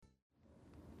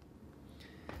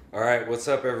All right, what's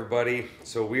up, everybody?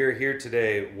 So we are here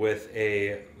today with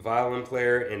a violin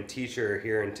player and teacher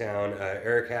here in town,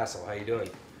 Erik Hassell. How you doing?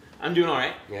 I'm doing all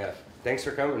right. Yeah, thanks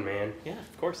for coming, man. Yeah,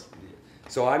 of course.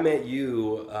 So I met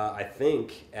you, I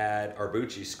think, at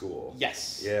Arbucci School.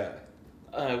 Yes. Yeah.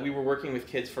 We were working with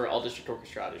kids for all district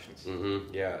orchestra auditions.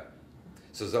 Mm-hmm. Yeah.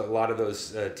 So a lot of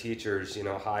those teachers,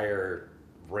 hire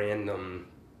random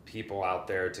people out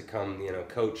there to come,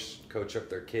 coach up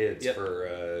their kids Yep.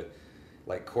 for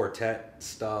like quartet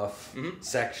stuff, Mhm.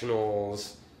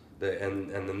 sectionals, and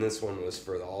then this one was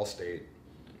for the All-State.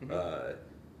 Mhm.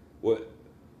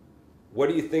 What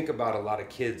do you think about a lot of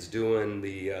kids doing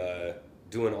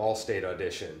doing All-State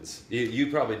auditions? You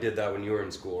probably did that when you were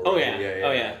in school, right? Oh yeah. Yeah.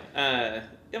 Oh yeah.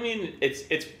 I mean,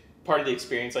 it's part of the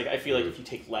experience. Like I feel like Mm. if you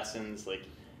take lessons, like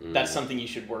Mm. that's something you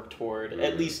should work toward.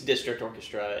 At least district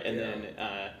orchestra, and Yeah.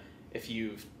 then if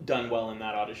you've done well in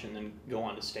that audition, then go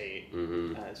on to state.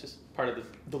 Mhm. It's just part of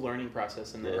the learning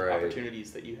process and the Right.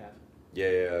 opportunities that you have,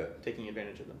 Yeah. taking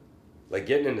advantage of them. Like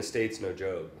getting into state's no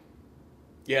joke.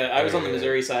 Yeah, I was on the Yeah.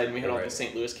 Missouri side, and we had all Right. the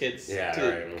St. Louis kids. Yeah, to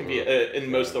right. compete, and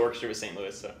most of the orchestra was St.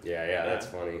 Louis. So Yeah, that's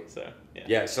funny. So yeah.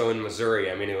 Yeah, so in Missouri,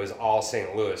 I mean, it was all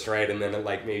St. Louis, right? And then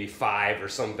like maybe 5 or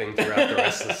something throughout the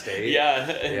rest of the state.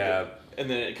 Yeah. Yeah. And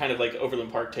then it kind of like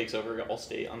Overland Park takes over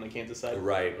All-State on the Kansas side.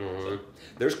 Right. Mm-hmm.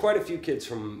 There's quite a few kids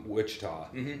from Wichita.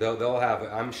 Mhm. They'll have,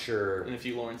 I'm sure. And a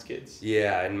few Lawrence kids.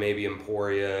 Yeah, and maybe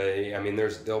Emporia. I mean,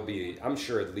 there'll be, I'm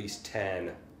sure, at least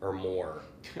 10 or more.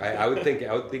 I would think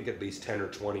at least 10 or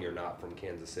 20 are not from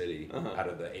Kansas City out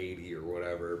of the 80 or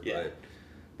whatever. Yeah.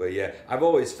 But yeah, I've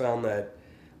always found that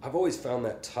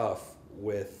tough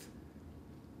with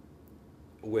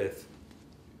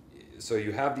so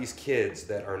you have these kids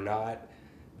that are not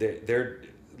they're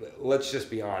let's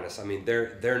just be honest. I mean,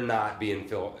 they're not being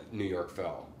New York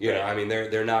Phil. You know, I mean,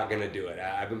 they're not going to do it.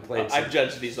 I've been playing. I've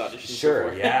judged these auditions. Sure,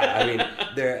 before. yeah.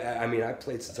 I mean, I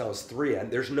played since I was 3,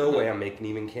 and there's no way I'm making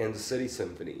even Kansas City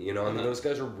Symphony. You know, I mean, those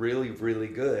guys are really, really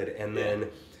good. And then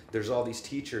there's all these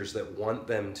teachers that want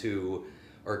them to,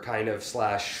 or kind of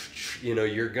 /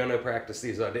 you're gonna practice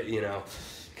these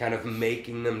kind of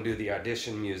making them do the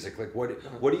audition music. Like,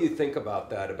 what do you think about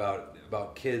that?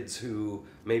 About kids who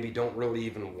maybe don't really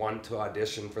even want to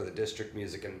audition for the district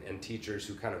music, and teachers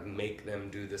who kind of make them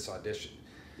do this audition.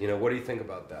 What do you think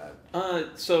about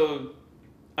that? So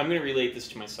I'm going to relate this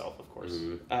to myself, of course.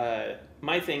 Mm-hmm.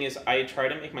 My thing is I try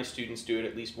to make my students do it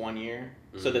at least 1 year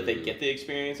so that they get the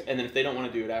experience. And then if they don't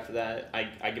want to do it after that,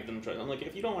 I give them a choice. I'm like,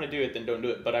 if you don't want to do it, then don't do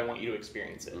it. But I want you to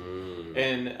experience it.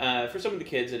 And for some of the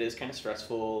kids, it is kind of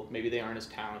stressful. Maybe they aren't as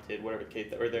talented, whatever the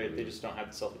case, or they just don't have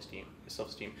the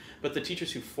self-esteem. But the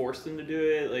teachers who force them to do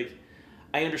it, like,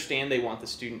 I understand they want the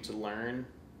student to learn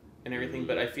and everything,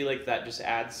 but I feel like that just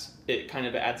adds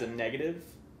a negative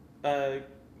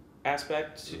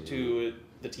aspect to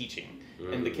the teaching,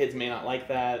 and the kids may not like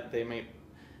that. They may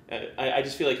I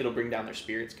just feel like it'll bring down their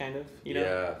spirits, kind of,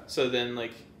 Yeah. So then,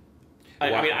 like,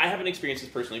 I mean, I haven't experienced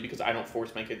this personally because I don't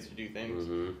force my kids to do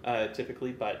things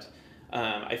typically, but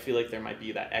I feel like there might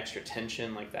be that extra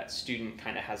tension, like that student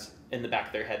kind of has in the back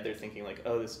of their head, they're thinking like,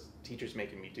 oh, this teacher's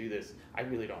making me do this, I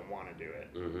really don't want to do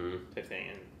it, type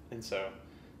thing. And so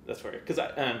that's where, because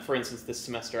for instance, this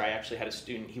semester I actually had a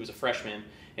student, he was a freshman,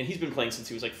 and he's been playing since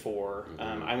he was like 4.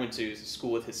 I went to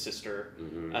school with his sister,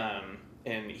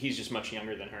 and he's just much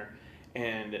younger than her,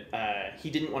 and he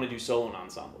didn't want to do solo and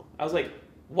ensemble. I was like,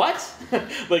 what?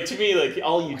 Like, to me, like,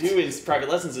 all you do in private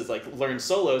lessons is like learn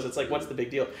solos. It's like, what's the big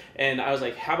deal? And I was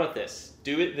like, how about this?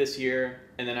 Do it this year,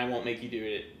 and then I won't make you do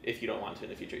it if you don't want to in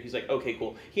the future. He's like, okay,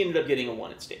 cool. He ended up getting a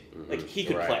 1 at state. Like, he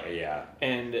could play. Yeah.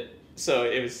 And so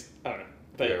it was, I don't know.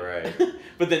 But, yeah, right.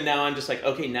 But then now I'm just like,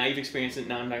 okay, now you've experienced it.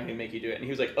 Now I'm not going to make you do it. And he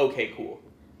was like, okay, cool.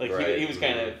 Like, he was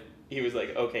kind of, he was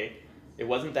like, okay, it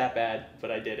wasn't that bad,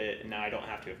 but I did it, and now I don't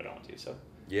have to if I don't want to. So.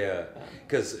 Yeah,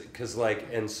 because like,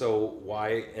 and so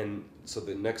why, and so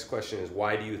the next question is,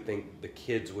 why do you think the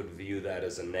kids would view that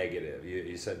as a negative?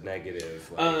 You said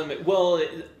negative. Like, well,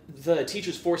 the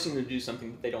teacher's forcing them to do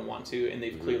something that they don't want to, and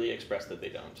they've clearly expressed that they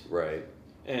don't. Right.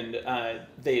 And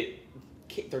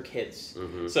they're kids.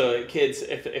 So kids,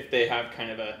 if they have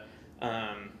kind of a,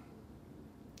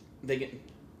 they get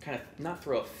kind of, not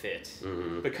throw a fit,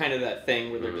 but kind of that thing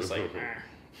where they're just like,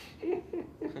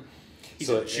 he's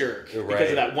a jerk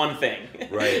because of that one thing.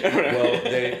 Right. Well,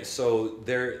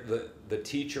 the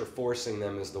teacher forcing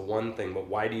them is the one thing, but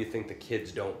why do you think the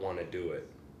kids don't want to do it?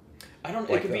 I don't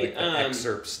know. Like it could be the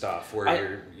excerpt stuff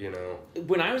where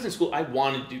When I was in school, I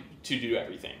wanted to do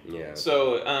everything. Yeah.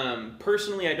 So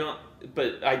personally, I don't.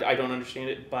 But I don't understand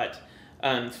it. But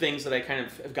things that I kind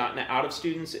of have gotten out of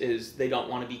students is they don't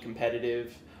want to be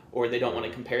competitive, or they don't want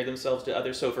to compare themselves to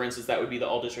others. So for instance, that would be the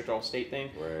all district, all state thing.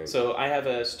 Right. So I have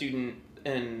a student,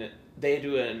 and they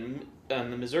do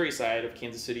on the Missouri side of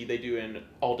Kansas City, they do an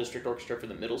all district orchestra for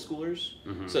the middle schoolers.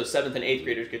 So 7th and 8th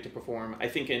graders get to perform. I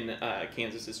think in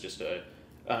Kansas it's just a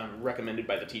recommended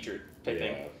by the teacher type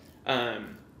thing.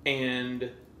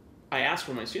 And I asked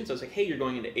one of my students, I was like, hey, you're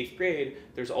going into 8th grade,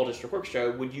 there's all district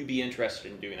orchestra, would you be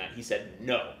interested in doing that? He said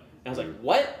no. And I was like,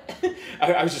 what?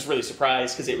 I was just really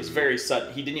surprised because it was very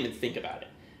sudden. He didn't even think about it.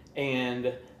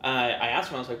 And I asked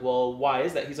him, I was like, well, why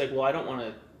is that? He's like, well, I don't want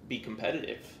to be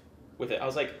competitive with it. I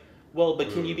was like, well,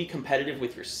 but can you be competitive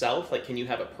with yourself? Like, can you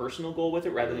have a personal goal with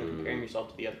it rather than comparing yourself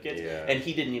to the other kids? Yeah. And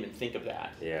he didn't even think of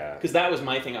that. Yeah. Because that was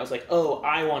my thing. I was like, oh,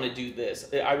 I want to do this.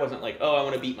 I wasn't like, oh, I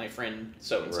want to beat my friend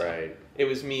so-and-so. Right. It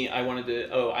was me. I wanted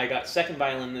to, oh, I got second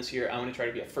violin this year. I want to try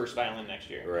to be a first violin next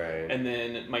year. Right. And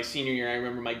then my senior year, I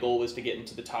remember my goal was to get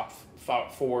into the top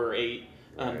 4 or 8.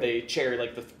 They chair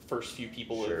like the first few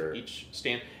people of each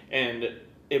stand. And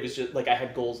it was just like I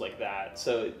had goals like that.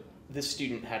 So this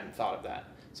student hadn't thought of that.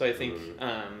 So I think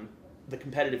the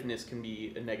competitiveness can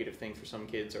be a negative thing for some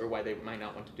kids, or why they might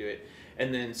not want to do it.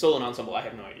 And then solo and ensemble, I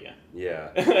have no idea.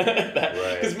 Yeah.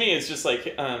 Because me, it's just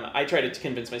like, I try to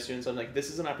convince my students, I'm like, this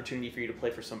is an opportunity for you to play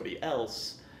for somebody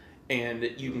else, and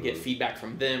you can get feedback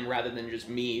from them rather than just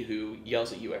me who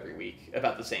yells at you every week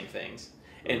about the same things.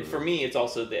 And for me, it's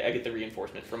also I get the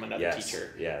reinforcement from another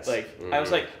teacher. Yes. Like, I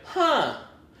was like, huh.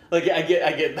 Like, I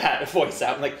get that voice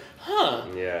out. I'm like, huh.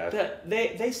 Yeah.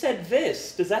 They said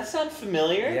this. Does that sound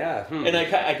familiar? Yeah. And I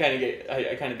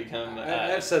kind of become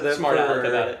I've said that smart aleck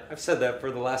about it. I've said that for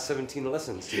the last 17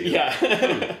 lessons to you.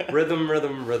 Yeah. Rhythm.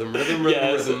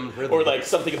 Or like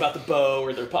something about the bow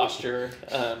or their posture.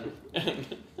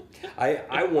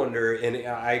 I wonder, and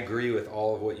I agree with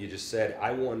all of what you just said.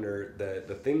 I wonder,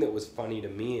 the thing that was funny to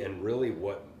me and really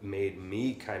what made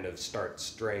me kind of start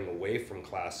straying away from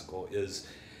classical is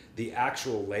the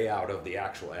actual layout of the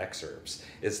actual excerpts.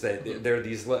 Is that there are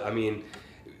these, I mean,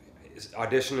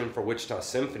 auditioning for Wichita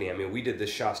Symphony, I mean, we did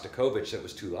this Shostakovich that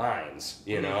was 2 lines,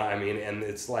 you know, I mean, and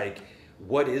it's like,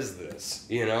 what is this?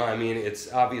 You know, I mean,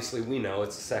 it's obviously, we know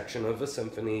it's a section of a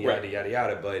symphony, yada, yada,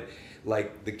 yada, but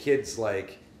like the kids,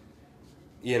 like,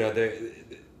 you know,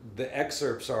 the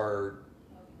excerpts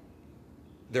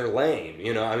they're lame,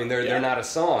 you know, I mean, they're not a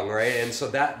song, right? And so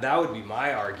that would be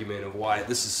my argument of why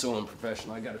this is so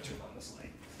unprofessional. I gotta turn on this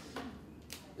light.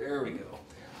 There we go.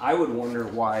 I would wonder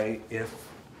why, if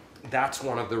that's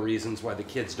one of the reasons why the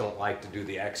kids don't like to do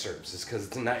the excerpts, is because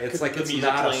it's not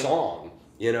a song.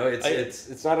 You know,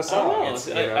 it's not a song.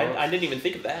 I didn't even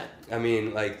think of that. I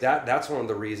mean, like that's one of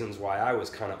the reasons why I was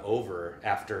kind of over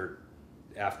after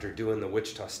doing the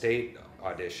Wichita State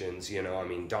auditions, you know, I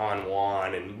mean, Don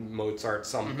Juan and Mozart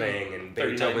something and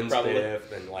Beethoven's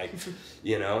Fifth and like,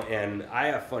 you know, and I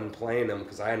have fun playing them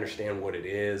because I understand what it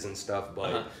is and stuff,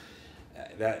 but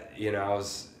that, you know,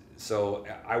 so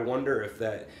I wonder if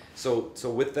that, so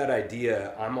with that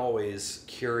idea, I'm always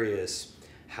curious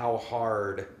how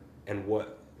hard and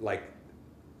what, like,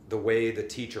 the way the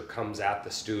teacher comes at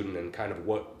the student and kind of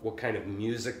what kind of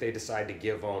music they decide to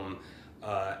give them,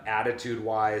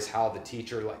 attitude-wise, how the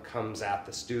teacher like comes at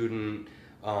the student,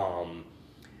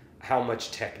 how much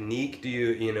technique do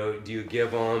you give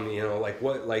them, you know, like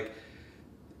what, like,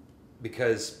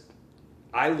 because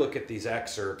I look at these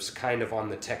excerpts kind of on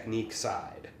the technique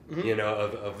side, you know,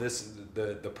 of this,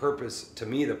 the purpose, to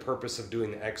me, the purpose of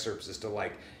doing the excerpts is to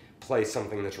like play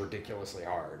something that's ridiculously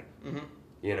hard,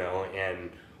 you know, and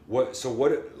what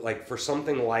like for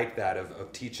something like that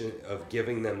of teaching, of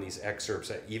giving them these excerpts,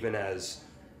 that even as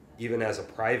a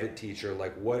private teacher,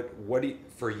 like what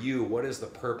is the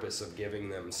purpose of giving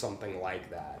them something like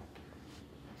that?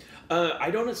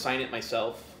 I don't assign it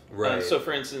myself. Right. So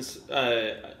for instance,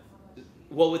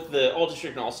 with the all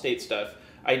district and all state stuff,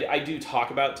 I do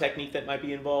talk about technique that might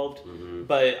be involved,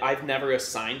 but I've never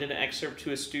assigned an excerpt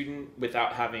to a student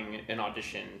without having an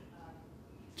audition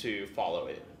to follow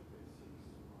it.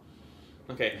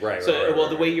 Okay. Right.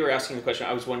 The way you were asking the question,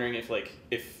 I was wondering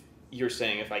if you're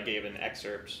saying if I gave an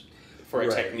excerpt for a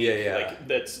technique, like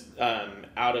that's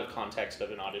out of context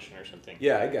of an audition or something.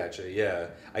 Yeah, I gotcha. Yeah,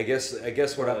 I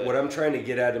guess what I'm trying to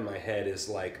get at in my head is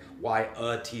like why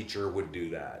a teacher would do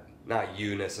that. Not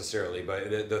you necessarily,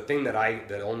 but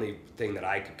the only thing that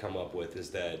I could come up with is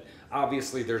that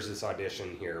obviously there's this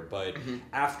audition here, but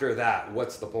after that,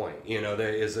 what's the point? You know,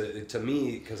 there is to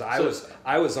me, because I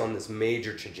was on this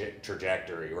major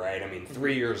trajectory, right? I mean,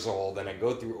 3 years old, and I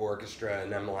go through orchestra,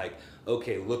 and I'm like,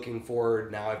 okay, looking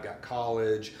forward, now I've got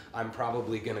college, I'm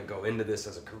probably gonna go into this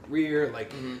as a career.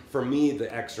 Like for me,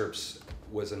 the excerpts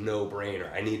was a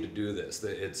no-brainer. I need to do this.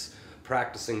 It's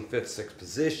practicing 5th, 6th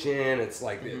position. It's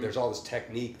like there's all this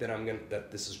technique that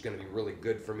this is gonna be really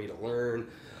good for me to learn.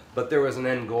 But there was an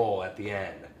end goal at the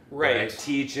end. Right.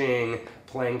 Teaching,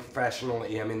 playing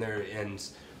professionally. I mean,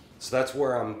 so that's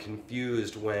where I'm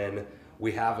confused when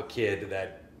we have a kid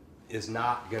that is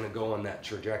not going to go on that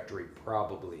trajectory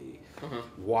probably.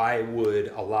 Why would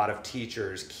a lot of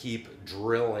teachers keep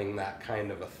drilling that kind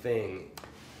of a thing?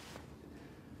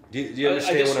 Do you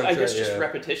understand what I'm saying? I guess just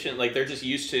repetition. Like, they're just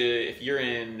used to, if you're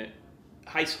in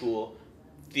high school,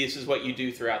 this is what you do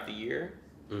throughout the year.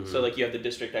 So, like, you have the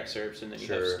district excerpts, and then you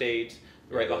have state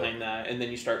right behind that, and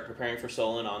then you start preparing for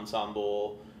solo and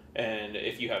ensemble. And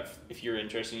if you're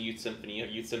interested in youth symphony, you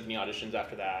have youth symphony auditions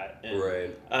after that.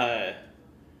 And,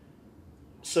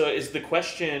 so is the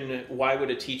question, why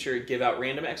would a teacher give out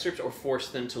random excerpts or force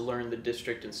them to learn the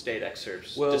district and state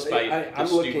excerpts? Well, despite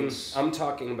I'm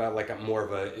talking about like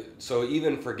so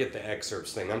even forget the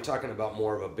excerpts thing. I'm talking about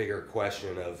more of a bigger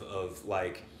question of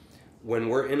like, when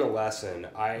we're in a lesson,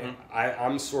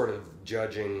 I'm sort of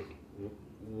judging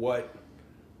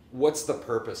what's the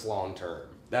purpose long term.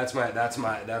 Because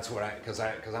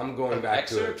I'm going back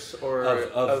excerpts to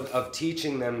it of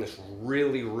teaching them this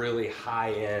really, really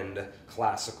high end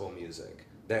classical music.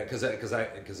 Because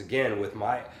again,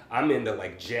 I'm into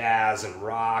like jazz and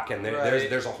rock, and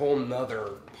there's a whole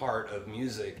nother part of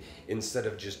music instead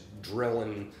of just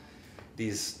drilling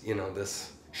these,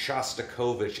 this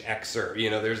Shostakovich excerpt.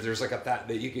 There's like a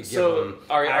that you could give them.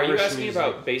 Are you asking music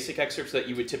about basic excerpts that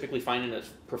you would typically find in a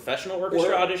professional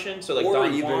orchestra audition? So like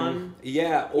Don Juan?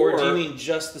 Yeah. Or do you mean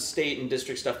just the state and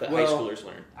district stuff that high schoolers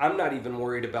learn? I'm not even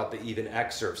worried about the even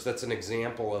excerpts. That's an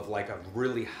example of like a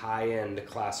really high-end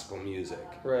classical music.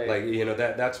 Right. Like,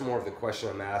 that's more of the question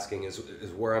I'm asking is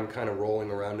where I'm kind of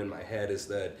rolling around in my head is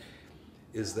that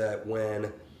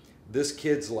when this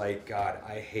kid's like, God,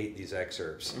 I hate these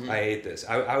excerpts. I hate this.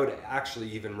 I would actually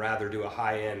even rather do a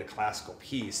high-end classical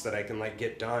piece that I can like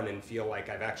get done and feel like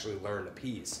I've actually learned a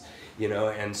piece,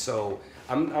 And so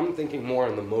I'm thinking more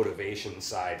on the motivation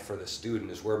side for the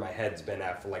student is where my head's been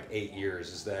at for like 8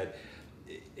 years.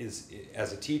 Is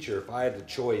as a teacher, if I had the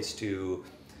choice to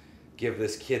give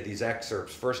this kid these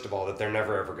excerpts, first of all, that they're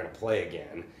never ever going to play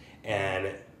again,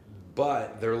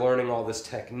 but they're learning all this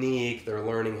technique, they're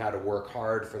learning how to work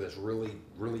hard for this really,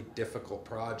 really difficult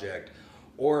project,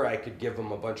 or I could give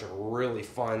them a bunch of really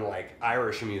fun, like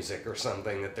Irish music or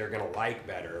something that they're going to like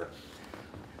better.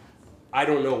 I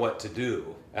don't know what to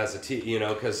do as a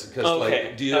teacher, because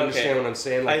like, do you understand what I'm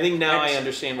saying? Like, I think now I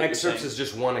understand what you're saying. Excerpts is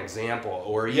just one example,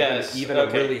 or even a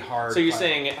really hard. So you're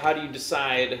saying, how do you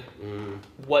decide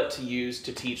what to use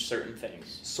to teach certain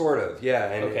things? Sort of,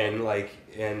 yeah,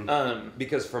 and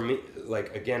because for me,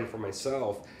 like again for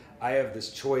myself, I have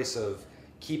this choice of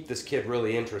keep this kid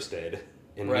really interested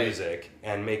in music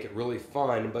and make it really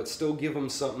fun, but still give them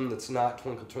something that's not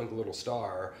Twinkle Twinkle Little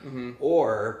Star,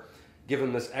 or give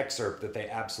them this excerpt that they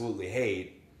absolutely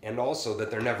hate, and also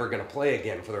that they're never going to play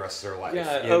again for the rest of their life.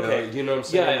 Yeah, You know what I'm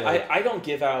saying? Yeah, I don't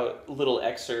give out little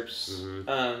excerpts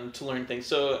to learn things.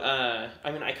 So,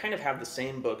 I kind of have the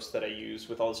same books that I use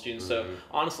with all the students. So,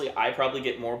 honestly, I probably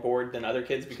get more bored than other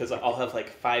kids because I'll have like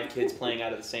 5 kids playing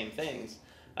out of the same things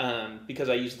because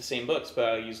I use the same books, but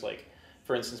I'll use like,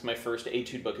 for instance, my first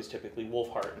etude book is typically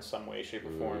Wolfhart in some way, shape,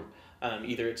 or form.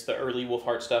 Either it's the early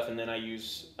Wolfhart stuff, and then I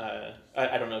use,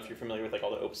 I don't know if you're familiar with like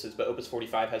all the opuses, but Opus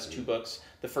 45 has 2 books.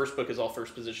 The first book is all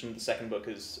first position. The second book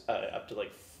is up to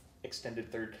like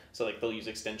extended third. So like they'll use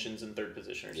extensions in third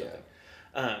position or something.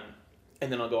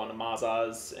 And then I'll go on to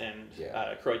Mazas and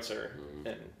Kreutzer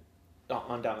and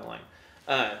on down the line.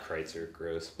 Kreutzer,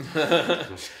 gross.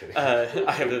 I'm just kidding.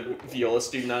 I have a viola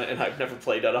student on it, and I've never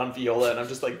played it on viola, and I'm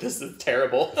just like, this is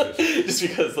terrible. Just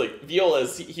because like viola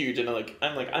is huge, and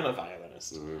I'm a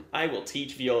violinist. I will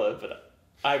teach viola, but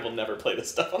I will never play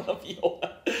this stuff on the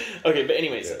viola. Okay, but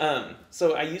anyways,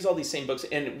 so I use all these same books,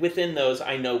 and within those,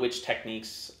 I know which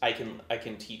techniques I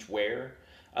can teach where.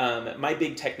 My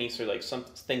big techniques are like some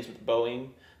things with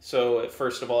bowing. So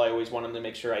first of all, I always want them to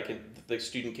make sure the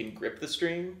student can grip the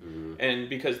string, and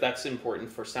because that's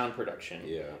important for sound production.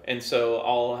 Yeah. And so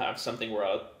I'll have something where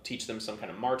I'll teach them some kind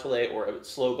of martelet or a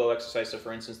slow bow exercise. So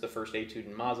for instance, the first etude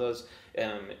in Mazas,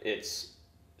 it's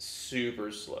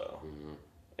super slow.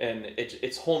 And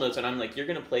it's whole notes, and I'm like, you're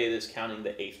going to play this counting the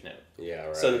 8th note. Yeah,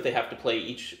 right. So that they have to play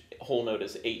each whole note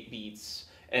as 8 beats.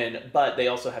 But they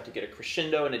also have to get a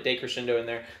crescendo and a decrescendo in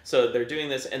there. So they're doing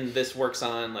this, and this works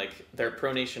on like their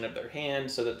pronation of their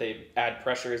hand so that they add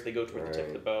pressure as they go toward the tip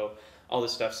of the bow, all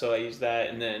this stuff. So I use that.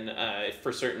 And then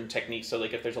for certain techniques, so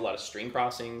like if there's a lot of string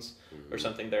crossings or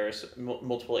something, there's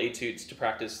multiple etudes to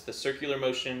practice the circular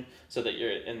motion so that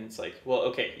and it's like, well,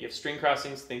 okay, you have string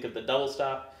crossings, think of the double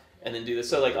stop, and then do this.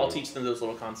 So like I'll teach them those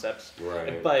little concepts. Right.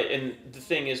 And the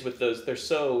thing is with those, they're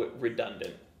so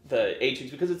redundant. The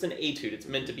etudes, because it's an etude, it's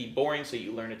meant to be boring, so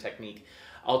you learn a technique.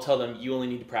 I'll tell them you only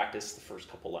need to practice the first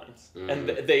couple lines, and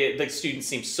the students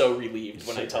seem so relieved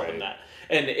when I tell them that.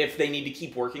 And if they need to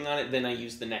keep working on it, then I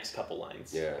use the next couple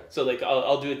lines. Yeah. So like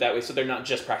I'll do it that way, so they're not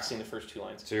just practicing the first 2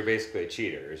 lines. So you're basically a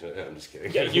cheater. I'm just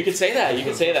kidding. Yeah, you could say that. You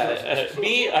could say that.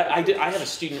 I have a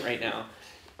student right now.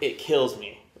 It kills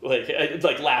me.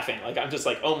 Like laughing, like I'm just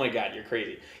like, oh my god, you're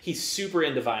crazy. He's super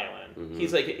into violin.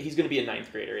 He's going to be a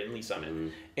 9th grader in Lee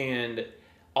Summit, and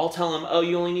I'll tell him, oh,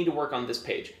 you only need to work on this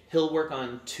page. He'll work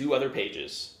on 2 other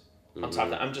pages on top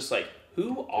of that. I'm just like,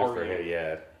 who are you?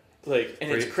 Yeah. Like, and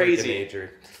it's crazy.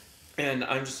 And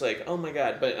I'm just like, oh my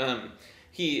god. But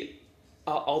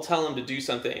I'll tell him to do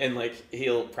something, and like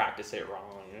he'll practice it wrong.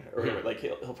 Or like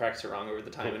he'll practice it wrong over the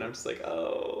time, and I'm just like,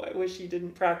 oh, I wish he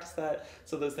didn't practice that.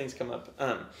 So those things come up.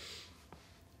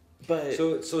 But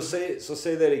so say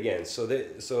that again. So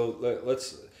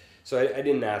I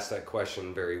didn't ask that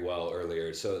question very well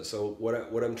earlier. So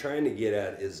what I'm trying to get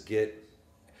at is get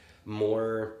a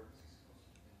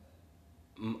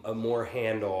more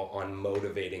handle on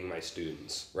motivating my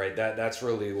students, right? That's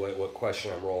really what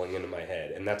question I'm rolling into my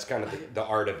head, and that's kind of the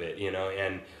art of it,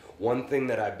 and one thing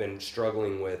that I've been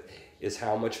struggling with is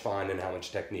how much fun and how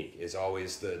much technique is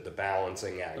always the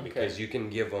balancing act, because you can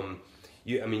give them,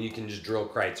 you can just drill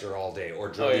Kreitzer all day, or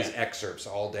drill these excerpts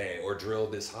all day, or drill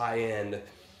this high end,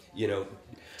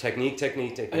 technique.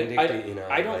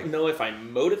 I don't know if I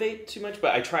motivate too much,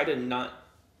 but I try to not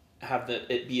have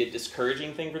it be a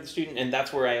discouraging thing for the student, and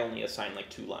that's where I only assign like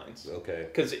 2 lines. Okay.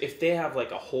 Because if they have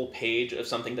like a whole page of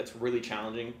something that's really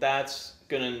challenging, that's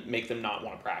gonna make them not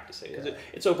want to practice it, because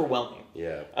it's overwhelming.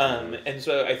 Yeah. And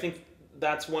so I think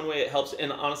that's one way it helps.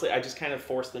 And honestly, I just kind of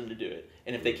force them to do it.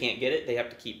 And if they can't get it, they have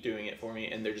to keep doing it for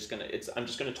me. And they're just I'm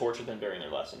just gonna torture them during their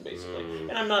lesson, basically.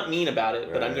 And I'm not mean about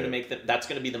it, but I'm gonna make them. That's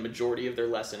gonna be the majority of their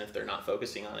lesson if they're not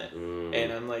focusing on it.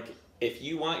 And I'm like, if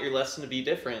you want your lesson to be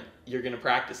different, you're gonna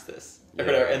practice this. Or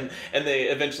whatever. And they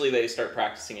eventually start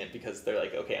practicing it because they're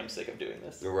like, okay, I'm sick of doing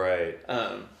this. Right.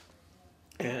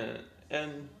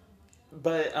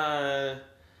 But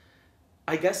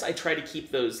I guess I try to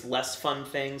keep those less fun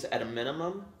things at a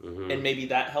minimum, and maybe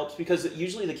that helps, because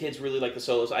usually the kids really like the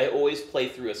solos. I always play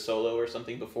through a solo or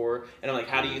something before, and I'm like,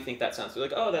 how do you think that sounds? They're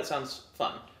like, oh, that sounds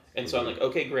fun. And so I'm like,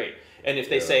 okay, great. And if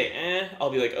they say, I'll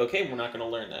be like, okay, we're not going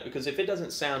to learn that, because if it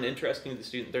doesn't sound interesting to the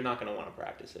student, they're not going to want to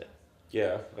practice it.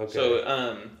 Yeah, okay.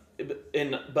 So,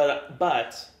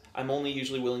 but I'm only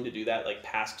usually willing to do that like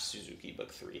past Suzuki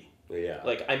Book 3. Yeah.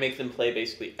 Like I make them play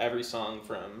basically every song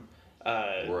from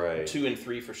 2 and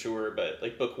 3 for sure, but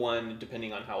like Book 1,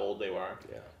 depending on how old they are.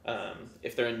 Yeah.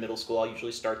 If they're in middle school, I'll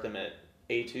usually start them at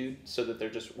Etude, so that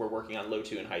we're working on low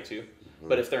 2 and high 2.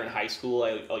 But if they're in high school,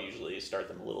 I'll usually start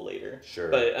them a little later. Sure.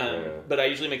 But I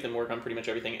usually make them work on pretty much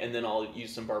everything, and then I'll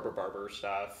use some Barbara Barber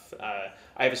stuff. I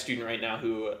have a student right now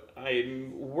who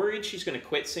I'm worried she's going to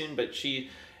quit soon, but she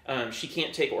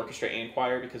can't take orchestra and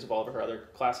choir because of all of her other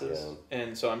classes,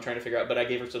 and so I'm trying to figure out. But I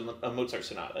gave her a Mozart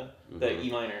sonata, the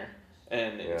E minor,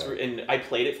 and and I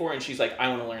played it for her, and she's like, I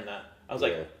want to learn that. I was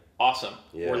like, awesome,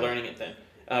 we're learning it then.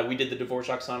 We did the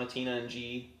Dvorak Sonatina in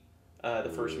G, the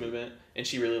first movement, and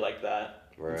she really liked that.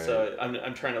 Right. So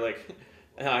I'm trying to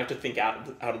I have to think out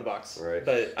of the box. Right.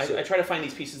 But I try to find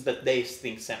these pieces that they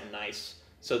think sound nice,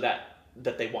 so that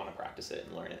they want to practice it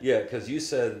and learn it. Yeah, because you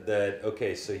said that,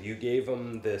 okay, so you gave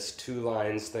them this 2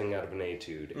 lines thing out of an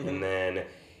etude, and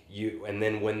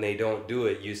then when they don't do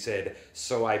it, you said,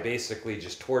 so I basically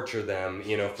just torture them,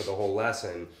 for the whole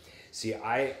lesson. See,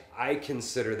 I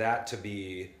consider that to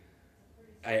be,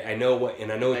 I know what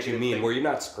you mean, where you're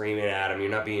not screaming at them, you're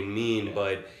not being mean,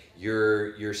 but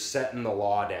you're setting the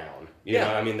law down. You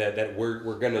know, I mean, that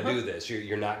we're gonna do this.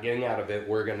 You're not getting out of it.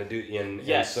 We're gonna do,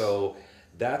 and so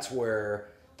that's where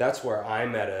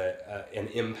I'm at an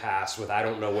impasse with, I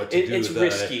don't know what to do. It's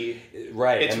risky,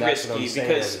 right? It's and that's risky what I'm saying.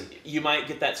 Because you might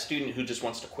get that student who just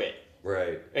wants to quit,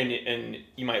 right? And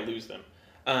you might lose them,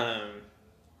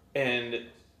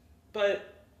 but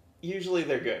usually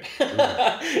they're good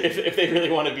if they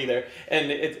really want to be there. And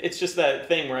it's just that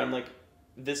thing where I'm like,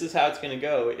 this is how it's going to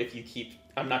go if you keep.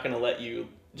 I'm not going to let you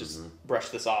just brush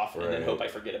this off and then hope I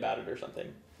forget about it or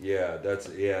something. Yeah,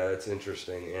 that's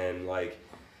interesting. And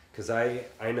because I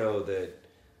know that,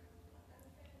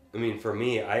 I mean, for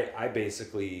me, I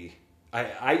basically,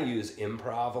 I use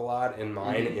improv a lot in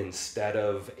mine instead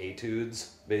of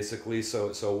etudes, basically.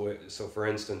 So for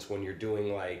instance, when you're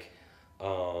doing like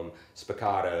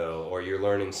spiccato, or you're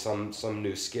learning some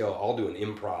new skill, I'll do an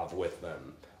improv with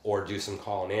them, or do some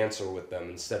call and answer with them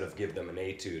instead of give them an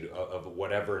etude of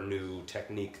whatever new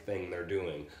technique thing they're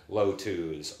doing, low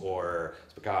twos or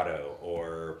spiccato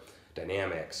or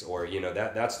dynamics, or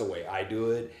that's the way I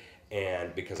do it.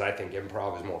 And because I think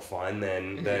improv is more fun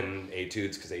than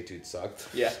etudes, because etudes sucked.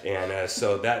 Yeah. And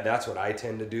so that's what I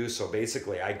tend to do. So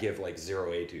basically, I give like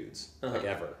 0 etudes, like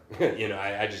ever.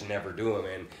 I just never do them,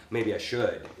 and maybe I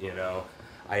should.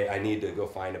 I need to go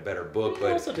find a better book. It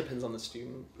but also depends on the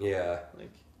student. Yeah. Like,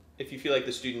 if you feel like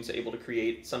the student's able to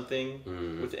create something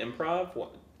with improv,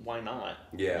 why not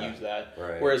use that?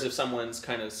 Right. Whereas if someone's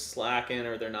kind of slacking,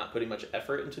 or they're not putting much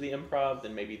effort into the improv,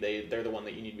 then maybe they're the one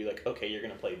that you need to be like, okay, you're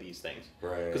going to play these things.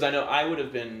 Right. Because I know I would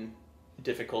have been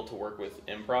difficult to work with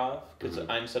improv, because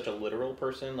I'm such a literal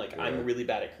person. Like, I'm really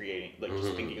bad at creating, like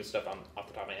just thinking of stuff off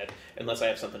the top of my head, unless I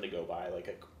have something to go by, like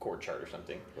a chord chart or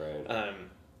something. Right.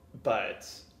 But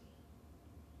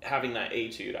having that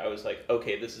etude, I was like,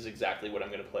 okay, this is exactly what I'm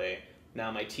going to play. Now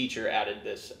my teacher added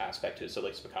this aspect to it, so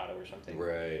like spiccato or something.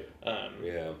 Right.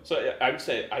 Yeah. So I would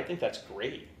say I think that's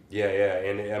great. Yeah,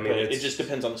 and I mean, but it just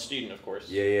depends on the student, of course.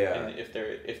 Yeah. And if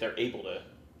they're able to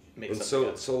make and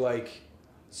something.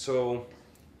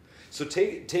 So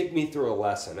take me through a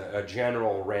lesson, a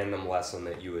general random lesson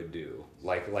that you would do.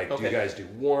 Like Okay. Do you guys do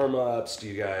warm ups? Do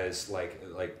you guys like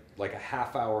a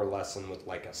half-hour lesson with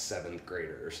like a 7th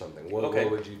grader or something? What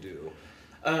would you do?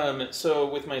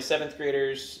 So with my 7th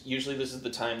graders, usually this is the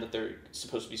time that they're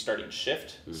supposed to be starting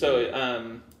shift.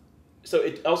 So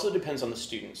it also depends on the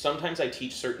student. Sometimes I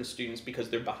teach certain students because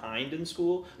they're behind in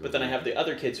school, but then I have the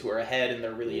other kids who are ahead and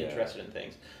they're really interested in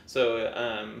things. So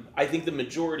I think the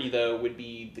majority, though, would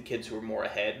be the kids who are more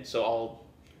ahead. So I'll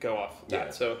go off that.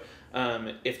 Yeah. So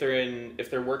if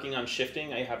they're working on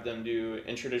shifting, I have them do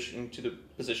Introduction to the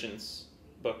Positions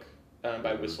book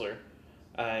by Whistler.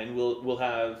 And we'll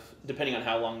have, depending on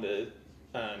how long the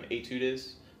etude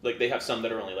is, like they have some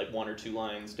that are only like 1 or 2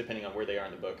 lines, depending on where they are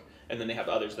in the book. And then they have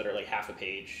others that are like half a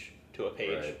page to a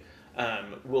page. Right.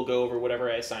 We'll go over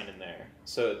whatever I assign in there.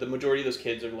 So the majority of those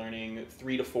kids are learning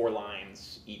 3 to 4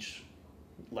 lines each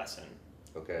lesson.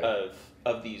 Okay.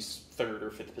 Of these 3rd or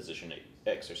 5th position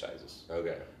exercises.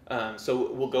 Okay.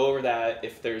 So we'll go over that.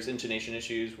 If there's intonation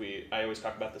issues, I always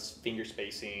talk about this finger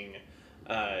spacing.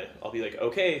 I'll be like,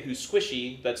 okay, who's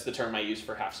squishy? That's the term I use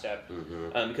for half step,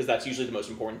 because that's usually the most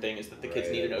important thing, is that the kids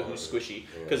need to know who's squishy.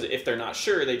 Because if they're not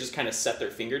sure, they just kind of set their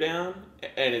finger down,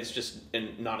 and it's just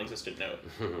a non-existent note.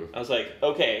 I was like,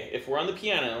 okay, if we're on the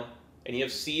piano and you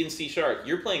have C and C sharp,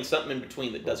 you're playing something in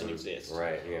between that doesn't exist.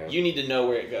 Right. Yeah. You need to know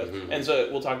where it goes. And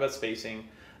so we'll talk about spacing.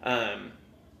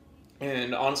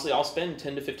 And honestly, I'll spend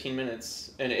 10 to 15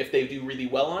 minutes, and if they do really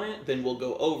well on it, then we'll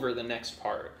go over the next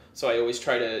part. So I always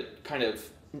try to kind of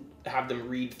have them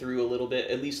read through a little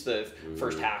bit, at least the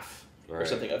first half or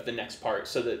something of the next part,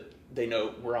 so that they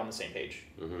know we're on the same page.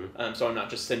 So I'm not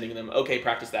just sending them, okay,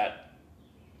 practice that,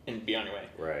 and be on your way.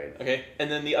 Right. Okay.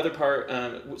 And then the other part,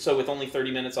 so with only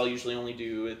 30 minutes, I'll usually only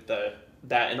do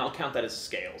that, and I'll count that as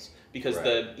scales, because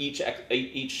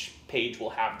each page will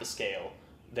have the scale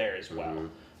there as well.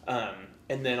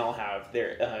 And then I'll have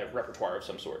their repertoire of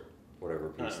some sort. Whatever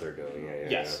piece they're doing.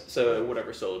 Yes. So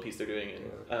whatever solo piece they're doing,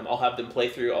 and I'll have them play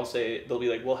through. I'll say, they'll be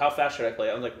like, "Well, how fast should I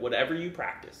play?" I'm like, "Whatever you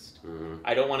practiced."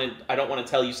 I don't want to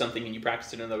tell you something and you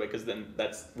practice it another way, because then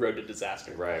that's road to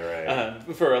disaster. Right.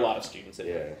 For a lot of students.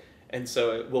 Yeah. And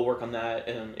so we'll work on that.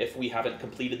 And if we haven't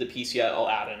completed the piece yet, I'll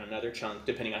add in another chunk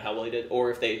depending on how well they did.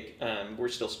 Or if they we're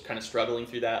still kind of struggling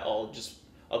through that, I'll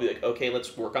be like, okay,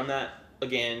 let's work on that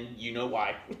again. You know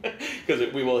why?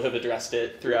 Because we will have addressed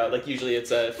it throughout. Like usually it's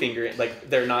a finger,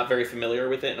 like they're not very familiar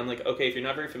with it, and I'm like, okay, if you're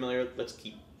not very familiar, let's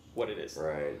keep what it is.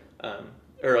 Right.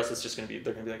 Or else it's just they're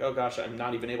gonna be like, oh gosh, I'm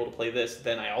not even able to play this.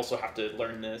 Then I also have to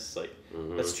learn this. Like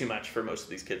that's too much for most of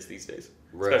these kids these days,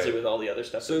 especially with all the other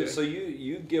stuff. So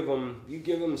you give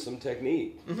them some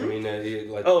technique. I mean,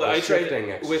 like I try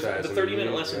with the 30-minute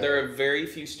minute lesson. There are very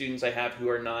few students I have who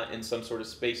are not in some sort of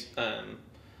space.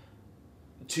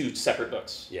 2 separate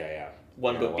books. Yeah.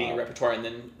 One book being repertoire, and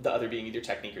then the other being either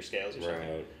technique or scales or something.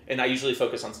 Right. And I usually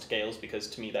focus on scales because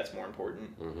to me that's more important.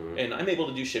 And I'm able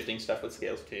to do shifting stuff with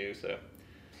scales too, so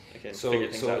I can figure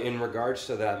things out. So in regards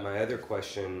to that, my other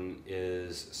question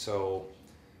is, so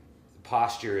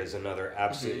posture is another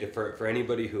absolute, for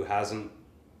anybody who hasn't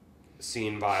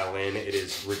seen violin, it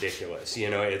is ridiculous.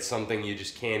 It's something you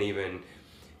just can't even,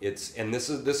 and this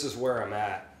is where I'm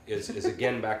at is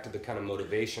again back to the kind of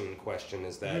motivation question,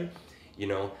 is that, you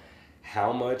know,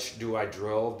 how much do I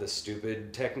drill this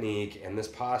stupid technique and this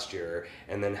posture,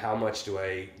 and then how much do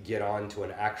I get onto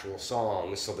an actual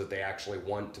song so that they actually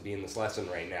want to be in this lesson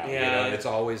right now? Yeah. You know, it's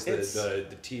always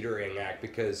the teetering act,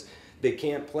 because they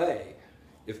can't play.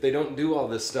 If they don't do all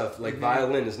this stuff, like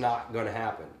violin is not going to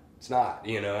happen. It's not,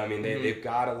 you know, I mean, they've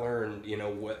got to learn, you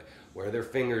know, where their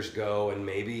fingers go, and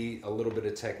maybe a little bit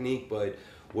of technique. But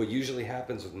what usually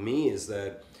happens with me is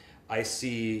that I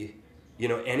see, you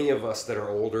know, any of us that are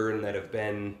older and that have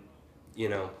been, you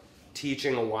know,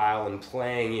 teaching a while and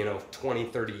playing, you know, 20,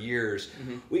 30 years,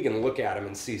 we can look at them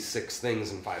and see 6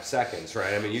 things in 5 seconds,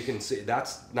 right? I mean, you can see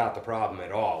that's not the problem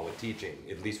at all with teaching,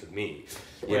 at least with me.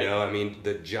 You know, I mean,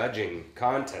 the judging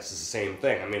contest is the same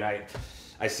thing. I mean,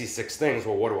 I see 6 things,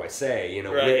 well, what do I say? You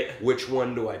know, which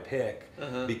one do I pick?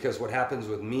 Because what happens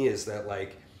with me is that,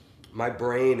 like, my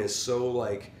brain is so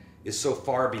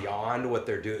far beyond what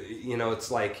they're doing. You know,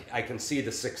 it's like I can see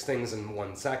the 6 things in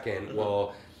 1 second.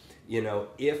 Well, you know,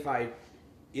 if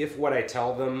what I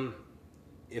tell them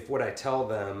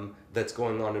that's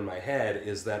going on in my head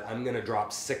is that I'm going to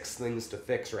drop 6 things to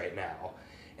fix right now,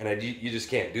 and you just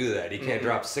can't do that. You can't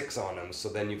drop 6 on them. So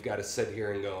then you've got to sit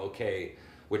here and go, okay,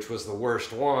 which was the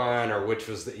worst one, or which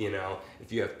was the, you know,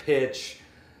 if you have pitch,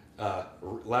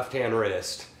 left hand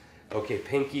wrist, okay,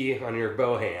 pinky on your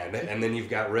bow hand, and then you've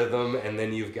got rhythm, and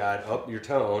then you've got up your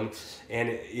tone,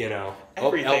 and, you know,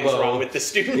 everything's elbow. wrong with the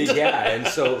student. Yeah, and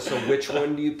so which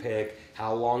one do you pick?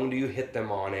 How long do you hit them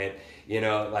on it? You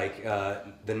know, like,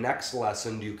 the next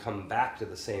lesson, do you come back to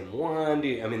the same one?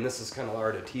 I mean, this is kind of the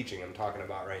art of teaching I'm talking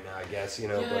about right now, I guess, you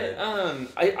know. Yeah,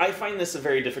 but I find this a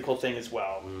very difficult thing as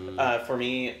well. For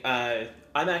me, I'm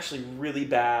actually really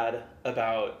bad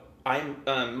about,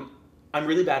 I'm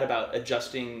really bad about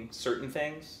adjusting certain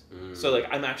things. So, like,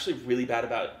 I'm actually really bad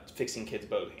about fixing kids'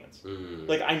 bow hands.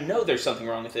 Like, I know there's something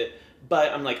wrong with it,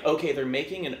 but I'm like, okay, they're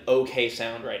making an okay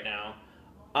sound right now.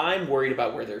 I'm worried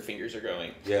about where their fingers are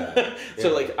going. Yeah.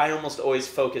 So, like, I almost always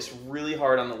focus really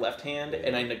hard on the left hand,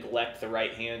 and I neglect the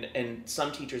right hand. And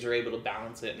some teachers are able to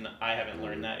balance it, and I haven't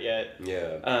learned that yet.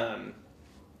 Yeah.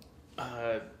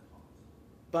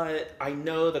 But I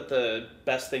know that the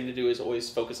best thing to do is always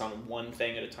focus on one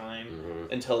thing at a time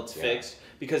until it's fixed.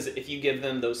 Because if you give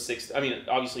them those 6, I mean,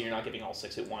 obviously you're not giving all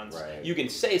 6 at once. Right. You can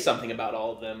say something about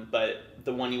all of them, but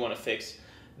the one you want to fix,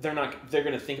 they're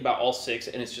going to think about all 6,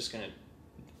 and it's just going to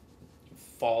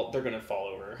fall. They're going to fall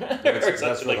over.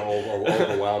 That's really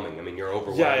overwhelming. I mean, you're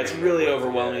overwhelming. Yeah, it's really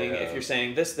overwhelming if you're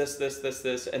saying this,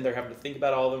 and they're having to think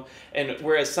about all of them. And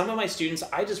whereas some of my students,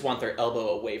 I just want their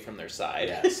elbow away from their side.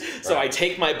 Yes, So I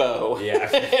take my bow,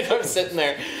 and I'm sitting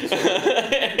there,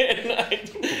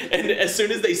 and as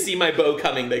soon as they see my bow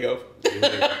coming, they go,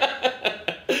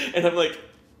 and I'm like,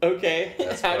 okay,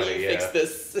 how do you fix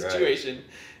this situation?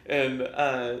 Right.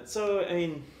 And so, I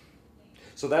mean...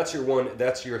 So that's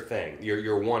your thing.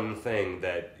 Your one thing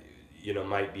that, you know,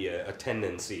 might be a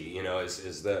tendency, you know,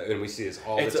 is and we see this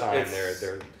all the time.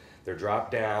 They're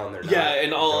dropped down. They're not,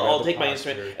 and I'll take my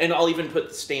instrument, and I'll even put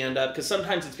the stand up, because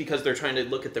sometimes it's because they're trying to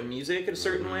look at their music in a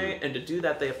certain way, and to do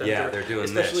that they have to. They're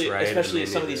doing this, right? Especially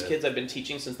some of these kids I've been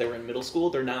teaching since they were in middle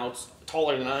school. They're now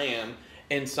taller than I am,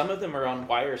 and some of them are on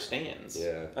wire stands.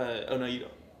 Yeah. Oh no, you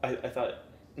don't. I thought.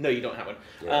 No, you don't have one.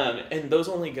 Yeah. And those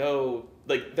only go,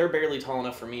 like, they're barely tall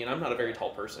enough for me, and I'm not a very tall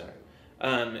person.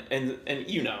 And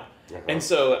you know. And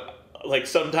so, like,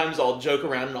 sometimes I'll joke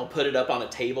around and I'll put it up on a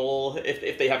table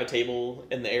if they have a table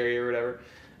in the area or whatever.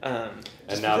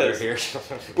 And now they're here.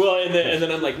 Well, and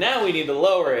then I'm like, now we need to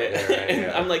lower it.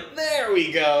 And I'm like, there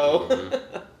we go.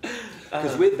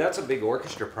 Because that's a big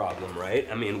orchestra problem, right?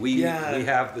 I mean, we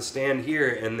have the stand here,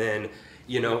 and then,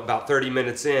 you know, about 30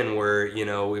 minutes in, where, you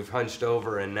know, we've hunched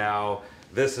over, and now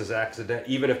this is accident.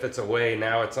 Even if it's away,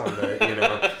 now it's on the, you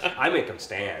know. I make them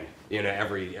stand, you know,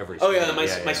 every. Oh yeah,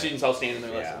 my students all stand in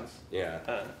their lessons.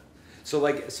 Yeah. So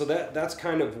that's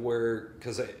kind of where,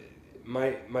 because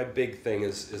my big thing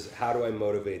is how do I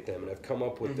motivate them, and I've come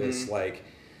up with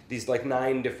these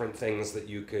 9 different things that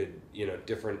you could, you know,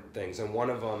 different things, and one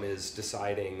of them is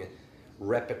deciding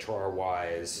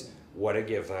repertoire-wise what to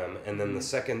give them, and then the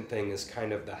second thing is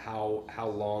kind of the how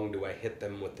long do I hit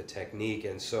them with the technique.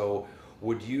 And so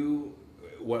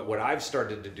what I've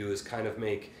started to do is kind of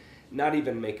not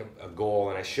even make a goal,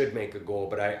 and I should make a goal,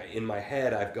 but in my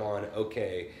head I've gone,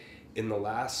 okay, in the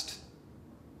last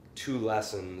 2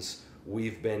 lessons,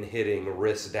 we've been hitting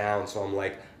wrist down. So I'm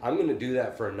like, I'm going to do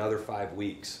that for another 5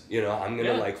 weeks. You know, I'm going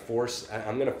to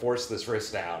I'm going to force this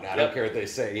wrist down. I don't care what they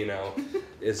say, you know,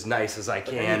 as nice as I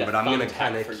can, but I'm going to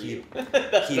kind of I'm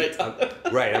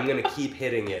going to keep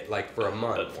hitting it like for a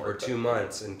month or 2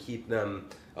 months and keep them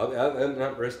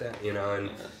not wrist down, you know,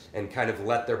 and kind of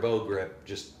let their bow grip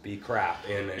just be crap.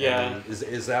 And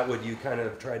is that what you kind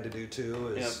of tried to do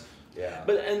too? Yeah.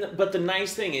 But the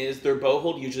nice thing is their bow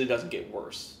hold usually doesn't get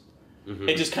worse. Mm-hmm.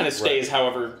 It just kind of stays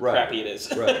however crappy it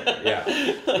is. Right.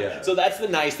 Yeah. So that's the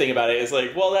nice thing about it. Is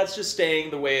like, well, that's just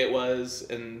staying the way it was,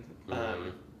 and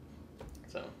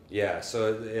so. Yeah.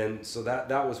 So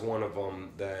that was one of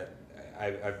them that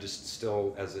I've just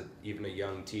still, as even a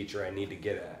young teacher, I need to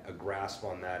get a grasp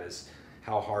on that, is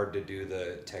how hard to do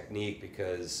the technique,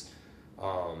 because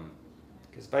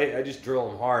if I just drill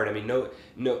them hard, I mean, no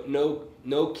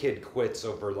kid quits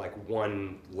over like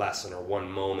one lesson or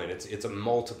one moment. It's a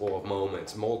multiple of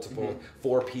moments,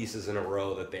 4 pieces in a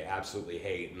row that they absolutely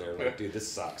hate, and they're like, dude,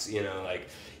 this sucks, you know, like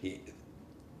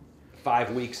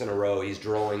 5 weeks in a row he's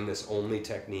drilling this only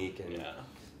technique, and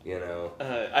you know,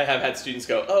 I have had students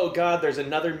go, oh God, there's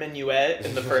another minuet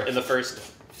in the first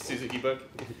Suzuki book.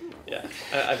 Yeah,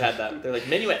 I've had that. They're like,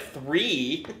 minuet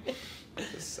 3.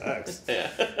 This sucks. Yeah.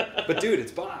 But dude,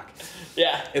 it's Bach.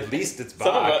 Yeah. At least it's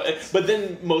Bach. But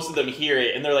then most of them hear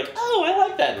it and they're like, oh, I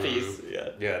like that piece.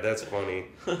 Yeah. Yeah, that's funny.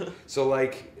 So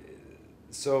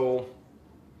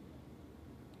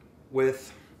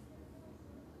with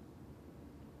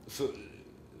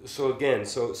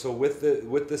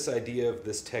this idea of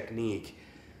this technique,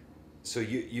 so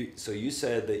you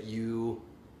said that you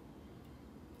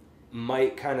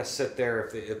might kind of sit there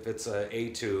if it's a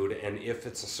etude, and if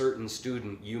it's a certain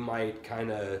student, you might kind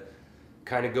of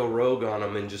go rogue on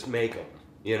them and just make them.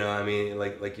 You know, I mean,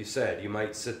 like you said, you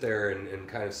might sit there and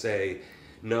kind of say,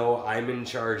 no, I'm in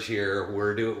charge here.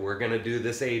 We're gonna do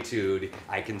this etude.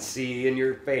 I can see in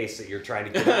your face that you're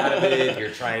trying to get out of it.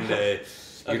 You're trying to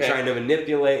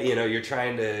manipulate. You know, you're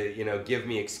trying to give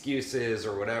me excuses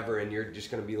or whatever, and you're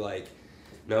just gonna be like,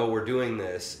 no, we're doing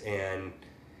this. And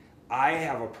I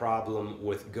have a problem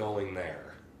with going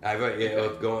there.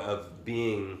 Of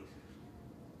being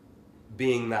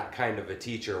that kind of a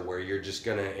teacher where you're just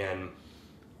gonna, and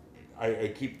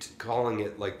I keep calling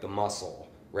it like the muscle,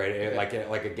 right? Okay.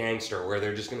 Like a gangster, where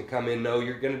they're just gonna come in, no,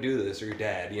 you're gonna do this or you're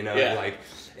dead, you know? Yeah.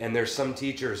 And there's some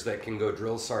teachers that can go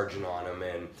drill sergeant on them,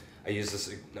 and I use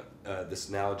this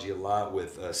analogy a lot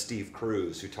with Steve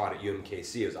Cruz, who taught at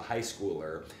UMKC. He was a high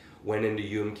schooler, went into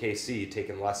UMKC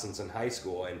taking lessons in high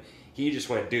school, and he just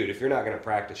went, dude, if you're not going to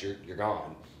practice, you're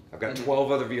gone. I've got 12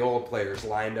 other viola players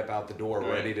lined up out the door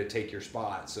ready to take your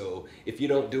spot. So if you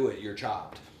don't do it, you're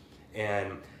chopped.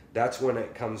 And that's when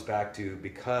it comes back to,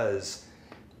 because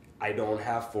I don't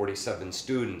have 47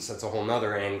 students, that's a whole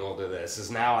nother angle to this,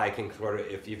 is now I can sort of,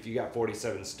 if you got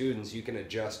 47 students, you can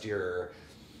adjust your,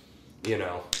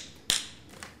 your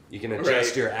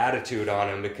attitude on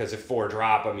them, because if 4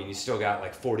 drop, I mean, you still got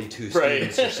like 42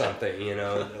 students or something, you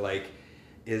know, like,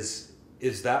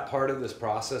 is that part of this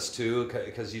process too?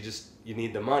 Because you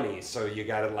need the money, so you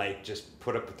got to like just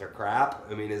put up with their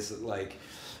crap. I mean, is it like,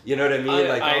 you know what I mean?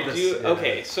 I do.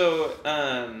 Okay, so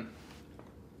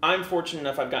I'm fortunate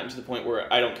enough. I've gotten to the point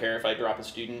where I don't care if I drop a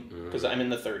student, because I'm in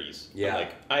the 30s. Yeah.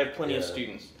 Like, I have plenty of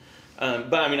students,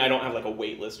 but I mean, I don't have like a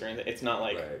wait list or anything. It's not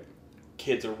like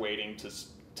kids are waiting to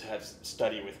have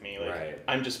study with me. Like,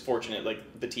 I'm just fortunate.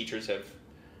 Like, the teachers have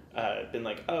been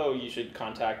like, oh, you should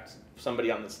contact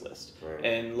somebody on this list.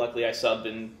 And luckily I subbed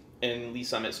in Lee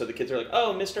Summit, so the kids are like,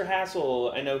 oh, Mr.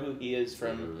 Hassell, I know who he is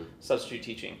from substitute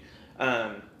teaching.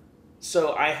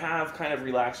 So I have kind of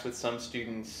relaxed with some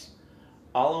students.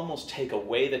 I'll almost take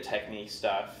away the technique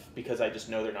stuff because I just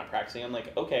know they're not practicing. I'm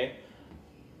like, okay,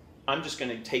 I'm just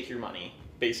going to take your money,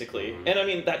 basically. And I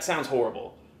mean, that sounds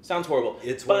horrible.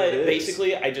 It's what it is.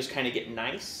 Basically, I just kind of get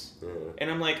nice. And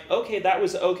I'm like, okay, that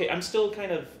was okay. I'm still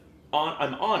kind of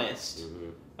I'm honest.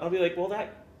 I'll be like, well,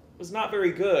 that was not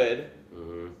very good,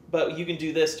 but you can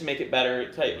do this to make it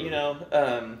better. Type, you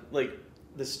know, like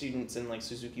the students in like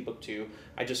Suzuki Book 2,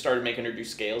 I just started making her do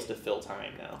scales to fill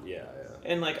time now. Yeah.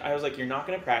 And like, I was like, you're not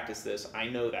going to practice this. I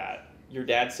know that. Your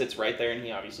dad sits right there, and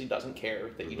he obviously doesn't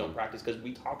care that you don't practice, because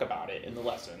we talk about it in the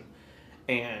lesson.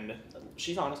 And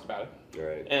she's honest about it.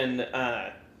 Right. And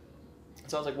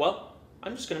so I was like, well,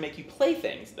 I'm just going to make you play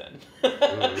things then.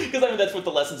 Because I mean, that's what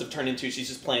the lessons have turned into. She's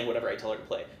just playing whatever I tell her to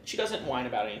play. She doesn't whine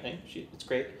about anything. It's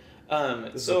great.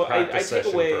 So I take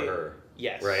away... for her.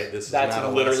 Yes. Right? That's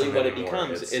literally what it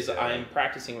becomes, I'm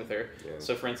practicing with her. Yeah.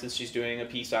 So for instance, she's doing a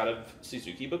piece out of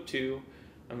Suzuki Book 2.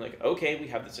 I'm like, okay, we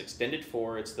have this extended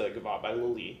 4. It's the Gavotte by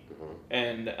Lily.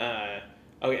 And,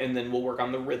 okay, and then we'll work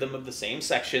on the rhythm of the same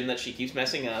section that she keeps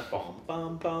messing up. Bum,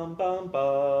 bum, bum, bum,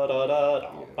 ba, da, da,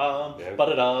 dum, bum, ba,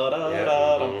 da, da, da,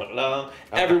 da, dum, ba, da, dum.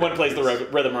 Everyone plays the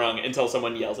rhythm wrong until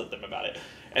someone yells at them about it.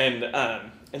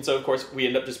 And so, of course, we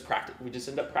end up just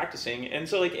practicing. And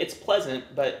so, like, it's pleasant,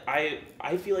 but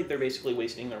I feel like they're basically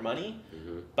wasting their money.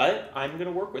 But I'm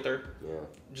gonna work with her,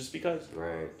 just because.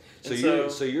 Right. So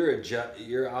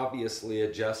you're obviously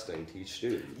adjusting to each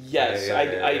student. Yes,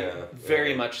 I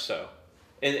very much so.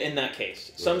 In that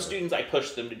case, some students I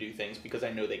push them to do things because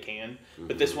I know they can.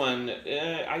 But this one,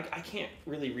 I can't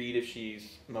really read if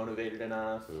she's motivated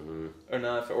enough,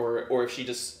 or if she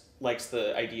just likes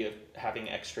the idea of having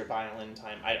extra violin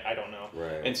time. I don't know.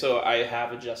 Right. And so I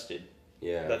have adjusted.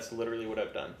 Yeah. That's literally what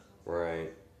I've done.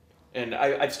 Right. And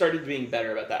I've started being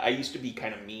better about that. I used to be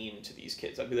kind of mean to these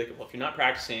kids. I'd be like, well, if you're not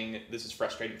practicing, this is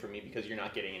frustrating for me because you're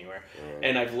not getting anywhere.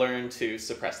 And I've learned to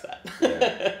suppress that.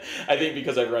 I think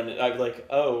because I'm like,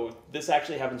 oh, this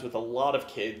actually happens with a lot of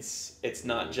kids. It's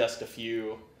not just a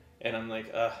few. And I'm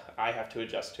like, I have to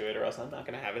adjust to it or else I'm not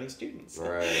going to have any students.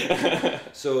 Right.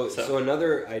 So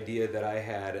another idea that I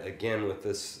had, again, with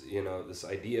this, this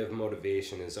idea of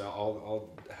motivation is I'll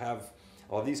have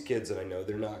all these kids that I know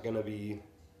they're not going to be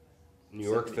New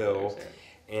Yorkville,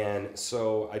 and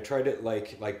so I tried it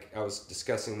like I was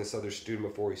discussing this other student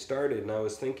before we started, and I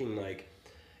was thinking like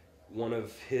one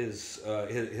of his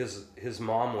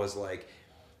mom was like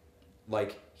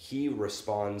he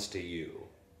responds to you.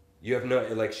 You have no,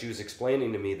 like, she was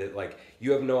explaining to me that like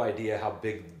you have no idea how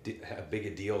big a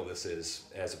deal this is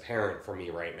as a parent for me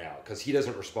right now, because he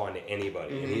doesn't respond to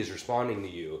anybody and he's responding to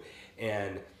you,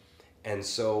 and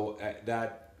so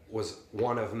that was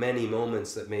one of many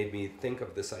moments that made me think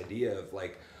of this idea of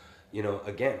like,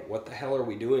 again, what the hell are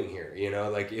we doing here?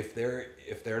 Like if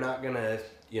they're not gonna,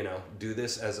 do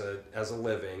this as a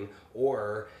living,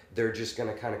 or they're just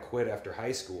gonna kind of quit after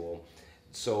high school.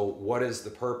 So what is the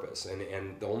purpose?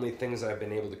 And the only things I've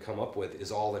been able to come up with is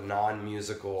all the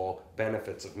non-musical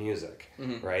benefits of music,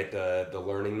 right? The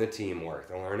learning the teamwork,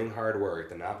 the learning hard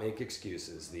work, the not make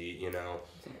excuses,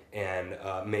 and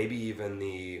maybe even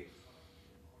the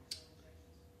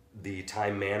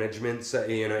time management,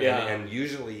 and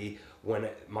usually when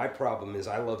my problem is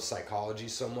I love psychology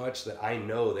so much that I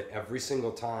know that every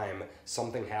single time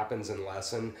something happens in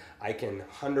lesson, I can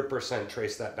 100%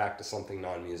 trace that back to something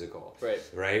non-musical.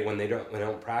 Right? When they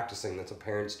don't practicing, that's a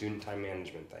parent-student time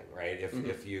management thing, right?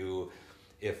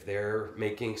 If they're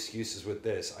making excuses with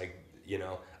this, I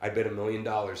bet $1 million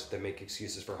that they make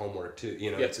excuses for homework too.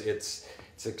 It's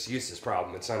excuses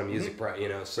problem. It's not a music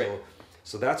problem.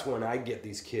 So that's when I get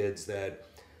these kids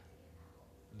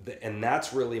and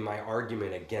that's really my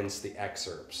argument against the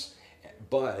excerpts.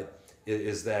 But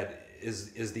is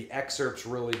the excerpts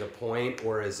really the point,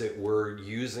 or is it we're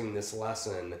using this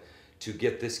lesson to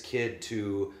get this kid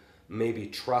to maybe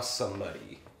trust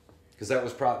somebody? Because that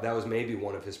was maybe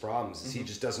one of his problems, is he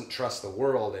just doesn't trust the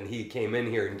world, and he came in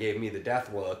here and gave me the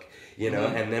death look,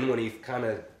 and then when he kind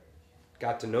of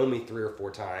got to know me 3 or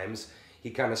 4 times, he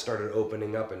kind of started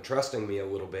opening up and trusting me a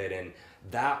little bit, and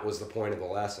that was the point of the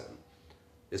lesson,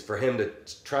 is for him to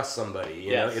trust somebody.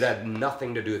 It had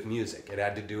nothing to do with music. It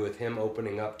had to do with him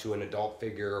opening up to an adult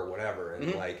figure or whatever.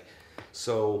 And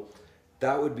so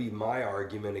that would be my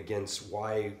argument against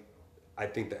why I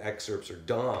think the excerpts are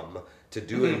dumb to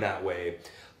do it in that way.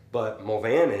 But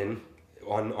Mulvannon,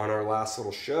 on our last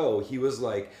little show, he was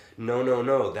like,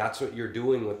 no, that's what you're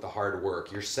doing with the hard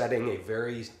work. You're setting a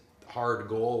very hard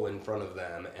goal in front of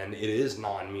them, and it is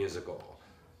non-musical.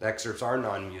 The excerpts are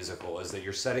non-musical, is that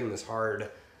you're setting this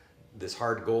hard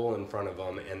goal in front of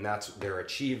them, and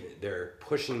they're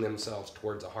pushing themselves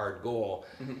towards a hard goal.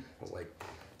 I was like,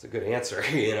 that's a good answer.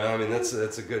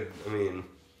 That's a good,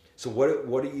 so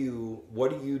what do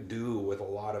you do with a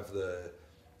lot of the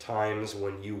times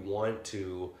when you want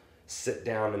to sit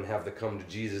down and have the come to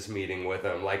Jesus meeting with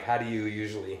them? Like, how do you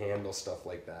usually handle stuff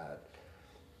like that?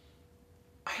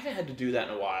 I haven't had to do that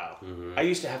in a while. I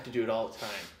used to have to do it all the time.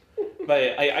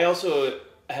 But I also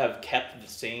have kept the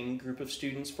same group of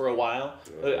students for a while.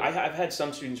 I've had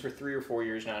some students for 3 or 4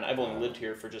 years now, and I've only lived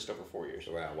here for just over 4 years.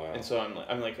 Wow. And so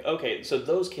I'm like, okay, so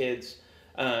those kids,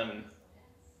 I'm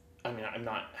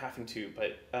not having to,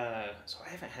 but so I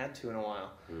haven't had to in a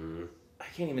while. I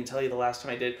can't even tell you the last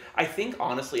time I did. I think,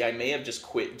 honestly, I may have just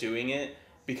quit doing it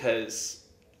because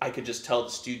I could just tell the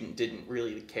student didn't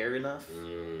really care enough.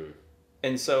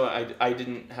 And so I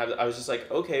didn't have, I was just like,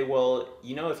 okay, well,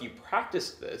 if you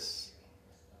practice this,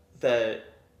 that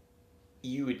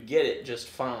you would get it just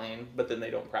fine, but then they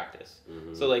don't practice.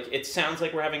 Mm-hmm. So like it sounds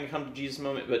like we're having a come to Jesus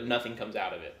moment, but nothing comes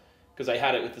out of it. Because I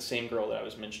had it with the same girl that I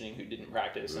was mentioning who didn't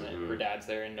practice, and her dad's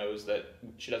there and knows that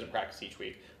she doesn't practice each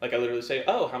week. Like I literally say,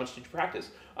 "Oh, how much did you practice?"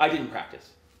 "I didn't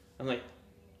practice." I'm like,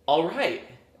 "All right."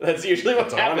 That's usually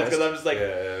what happens, because I'm just like,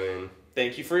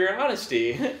 "Thank you for your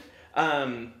honesty."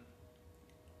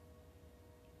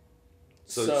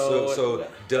 So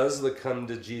does the come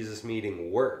to Jesus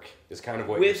meeting work? Is kind of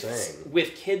what you're saying.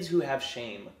 With kids who have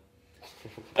shame.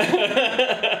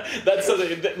 That's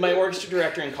something that my orchestra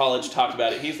director in college talked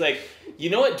about it. He's like, "You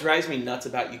know what drives me nuts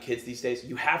about you kids these days?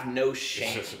 You have no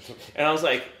shame." And I was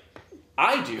like,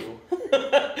 "I do,"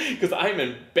 because I'm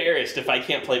embarrassed if I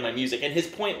can't play my music. And his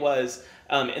point was,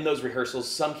 in those rehearsals,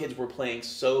 some kids were playing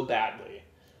so badly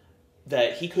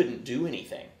that he couldn't do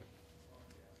anything.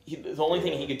 The only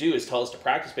thing he could do is tell us to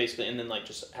practice, basically, and then like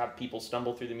just have people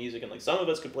stumble through the music. And like some of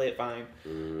us could play it fine,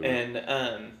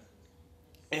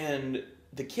 and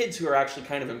the kids who are actually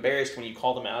kind of embarrassed when you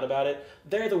call them out about it,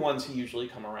 they're the ones who usually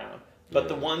come around. But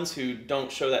the ones who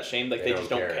don't show that shame, like they just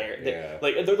don't care.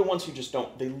 They're the ones who just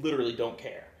don't. They literally don't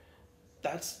care.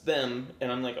 That's them,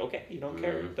 and I'm like, okay, you don't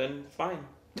care, then fine.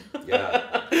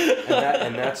 Yeah,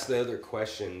 and that's the other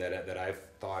question that I've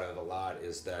thought of a lot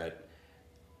is that.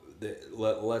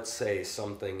 Let's say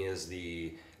something is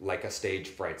like a stage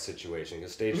fright situation,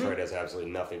 because stage fright has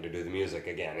absolutely nothing to do with the music.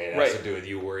 Again, it has to do with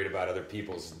you worried about other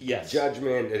people's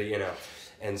judgment,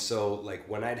 and so like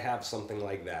when I'd have something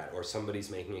like that, or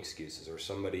somebody's making excuses, or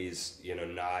somebody's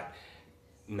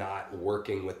not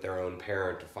working with their own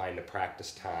parent to find a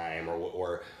practice time,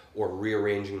 or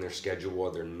rearranging their schedule,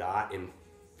 or they're not in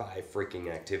 5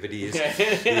 freaking activities.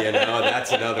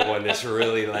 That's another one that's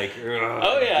really like, ugh.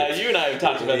 Oh yeah, you and I have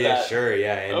talked about that. Yeah, sure,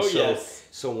 yeah. And yes.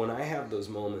 So when I have those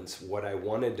moments, what I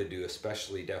wanted to do,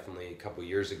 especially definitely a couple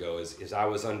years ago, is I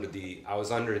was under the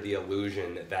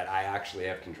illusion that I actually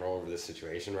have control over this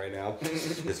situation right now.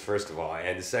 Is first of all,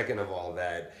 and second of all,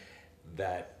 that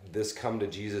this come to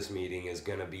Jesus meeting is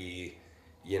going to be,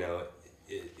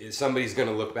 somebody's going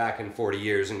to look back in 40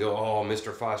 years and go, "Oh,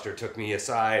 Mr. Foster took me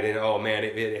aside, and oh man,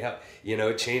 it helped,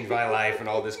 it changed my life," and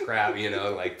all this crap,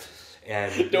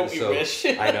 and don't we wish?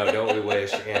 I know, don't we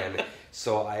wish? And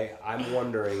so I'm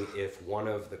wondering if one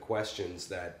of the questions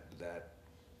that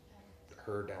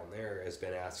her down there has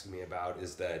been asking me about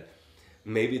is that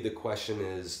maybe the question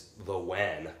is the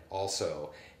when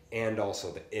also, and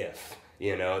also the if,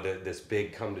 this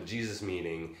big come to Jesus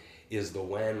meeting. Is the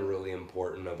when really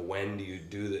important? Of when do you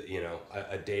do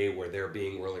a day where they're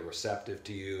being really receptive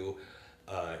to you?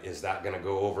 Is that going to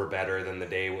go over better than the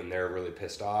day when they're really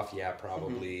pissed off? Yeah,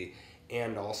 probably.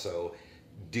 And also,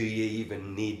 do you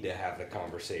even need to have the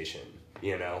conversation?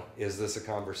 Is this a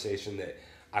conversation that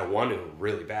I want to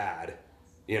really bad?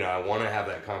 I want to have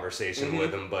that conversation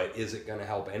with them, but is it going to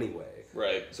help anyway?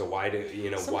 Right. So why do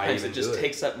Sometimes why even it just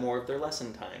takes up more of their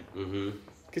lesson time. Mm-hmm.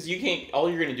 Because you can't. All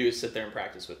you're going to do is sit there and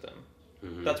practice with them.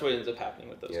 Mm-hmm. That's what ends up happening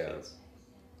with those kids.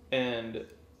 And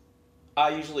I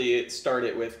usually start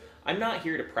it with, "I'm not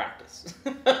here to practice."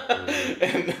 But I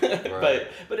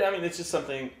mean, it's just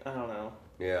something, I don't know.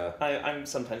 Yeah. I'm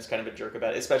sometimes kind of a jerk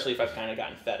about it, especially if I've kind of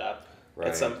gotten fed up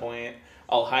at some point.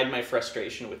 I'll hide my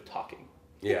frustration with talking.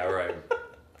 Yeah, right.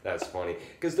 That's funny,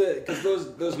 because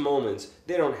those moments,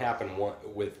 they don't happen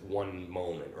with one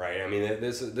moment, right? I mean,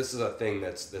 this is a thing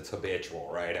that's habitual,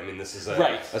 right? I mean, this is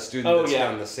a student that's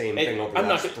done the same thing over the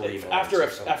last 3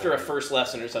 months. After a first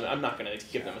lesson or something, I'm not going to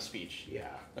give them a speech. Yeah.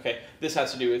 Okay. This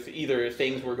has to do with either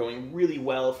things were going really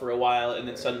well for a while and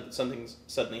then something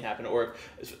suddenly happened, or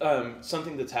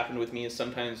something that's happened with me is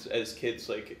sometimes as kids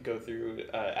like go through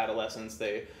adolescence,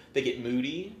 they get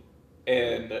moody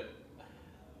and.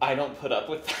 I don't put up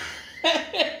with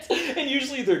that. And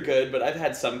usually they're good, but I've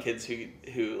had some kids who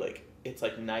like, it's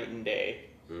like night and day.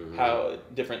 Mm-hmm. How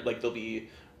different, like they'll be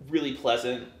really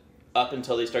pleasant up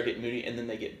until they start getting moody, and then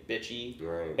they get bitchy.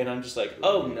 Right. And I'm just like,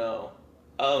 oh no.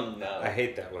 I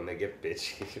hate that when they get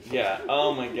bitchy. Yeah,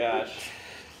 oh my gosh.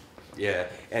 Yeah.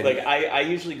 And like I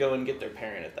usually go and get their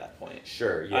parent at that point.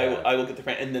 Sure, yeah. I will get their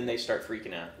parent, and then they start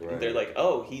freaking out. Right. They're like,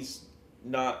 "Oh, he's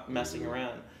not messing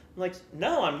around." I'm like,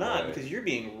 "No, I'm not, because you're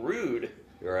being rude."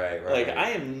 Right. Like, I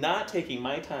am not taking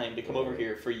my time to come over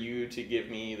here for you to give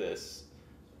me this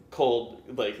cold,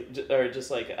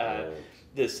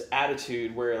 this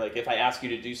attitude where, like, if I ask you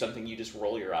to do something, you just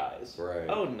roll your eyes. Right.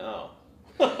 Oh, no.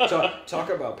 Talk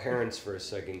about parents for a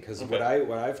second, because what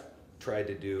I've tried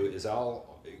to do is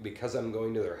because I'm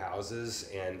going to their houses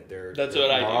and their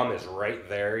mom is right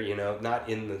there, not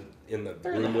in the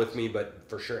room with me, but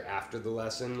for sure after the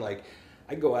lesson, like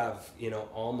I go have,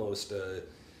 almost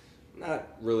not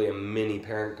really a mini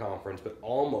parent conference, but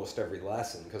almost every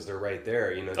lesson, because they're right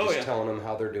there, you know, just telling them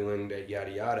how they're doing,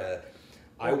 yada yada.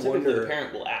 Well, I wonder, the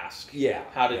parent will ask,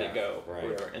 how did it go, or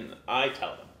whatever, and I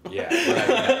tell them.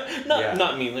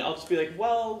 Not meanly. I'll just be like,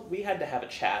 well, we had to have a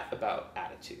chat about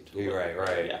attitude.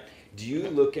 Right. Yeah. Do you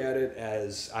look at it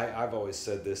as, I've always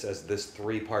said this, as this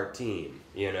 3-part team?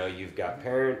 You know, you've got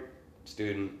parent,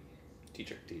 student,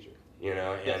 teacher. You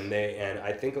know, and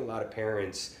I think a lot of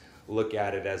parents look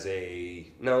at it as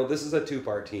this is a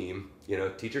 2-part team, you know,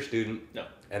 teacher, student. No.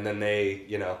 And then they,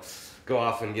 you know, go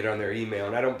off and get on their email,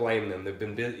 and I don't blame them. They've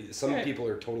been busy. Some people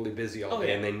are totally busy all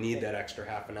day, and they need that extra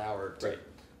half an hour to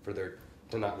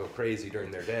not go crazy during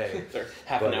their day. Their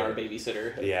half an hour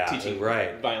babysitter teaching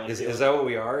violin. Is that what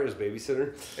we are, as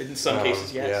babysitter? In some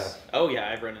cases, yes. Yeah. Oh yeah,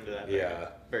 I've run into that.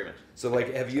 Very much. So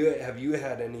like, have you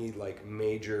had any like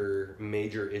major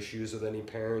issues with any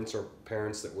parents, or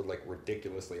parents that were like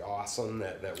ridiculously awesome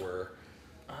that were?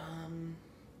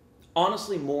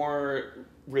 Honestly, more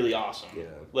really awesome. Yeah.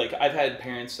 Like, I've had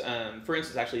parents, for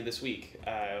instance, actually this week,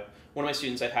 one of my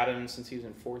students, I've had him since he was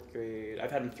in 4th grade.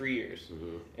 I've had him 3 years.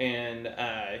 Mm-hmm.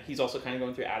 And he's also kind of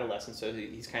going through adolescence, so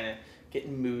he's kind of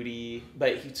getting moody,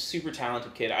 but he's a super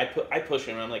talented kid. I push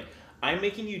him, and I'm like, I'm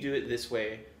making you do it this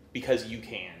way because you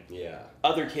can. Yeah.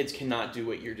 Other kids cannot do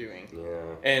what you're doing.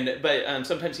 Yeah. But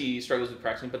sometimes he struggles with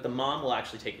practicing, but the mom will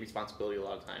actually take responsibility a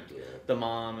lot of times. Yeah. The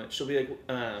mom, she'll be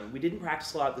like, we didn't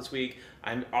practice a lot this week.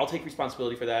 I'll take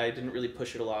responsibility for that. I didn't really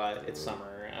push it a lot. It's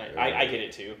summer. I get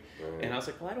it too. Right. And I was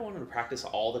like, well, I don't want him to practice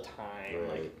all the time.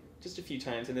 Right. Like, just a few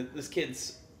times. And this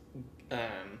kid's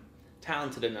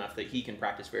talented enough that he can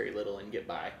practice very little and get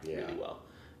by really well.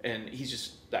 And he's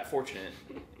just that fortunate.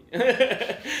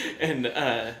 And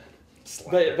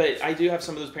but I do have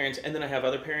some of those parents, and then I have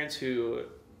other parents who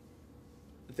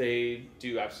they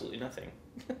do absolutely nothing.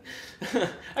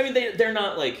 I mean, they're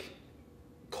not like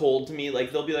cold to me.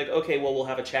 Like, they'll be like, okay, well, we'll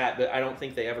have a chat, but I don't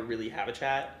think they ever really have a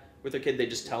chat with their kid. They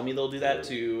just tell me they'll do that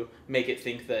to make it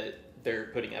think that they're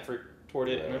putting effort toward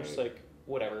it, and I'm just like,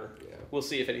 whatever. We'll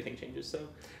see if anything changes. So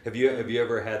have you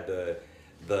ever had the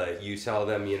you tell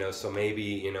them, you know, so maybe,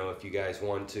 you know, if you guys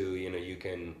want to, you know, you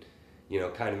can, you know,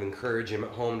 kind of encourage him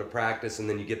at home to practice, and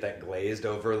then you get that glazed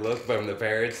over look from the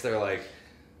parents. They're like,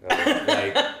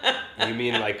 you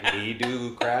mean like me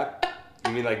do crap?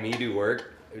 You mean like me do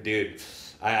work? Dude,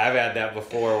 I've had that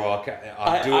before while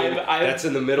I'm doing, that's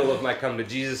in the middle of my come to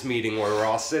Jesus meeting where we're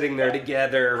all sitting there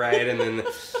together, right? And then,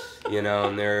 you know,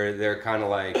 and they're kind of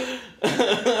like,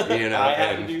 you know. I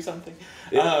have to do something.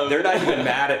 They're not even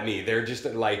mad at me. They're just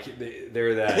like,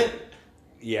 they're that,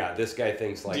 this guy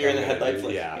thinks like, deer in the headlights.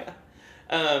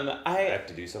 I have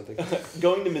to do something.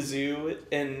 Going to Mizzou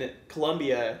in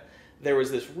Columbia, there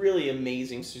was this really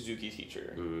amazing Suzuki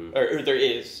teacher. Mm-hmm. Or there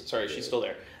is. Sorry, she's still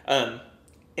there.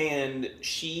 And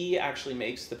she actually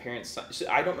makes the parents sign.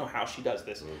 I don't know how she does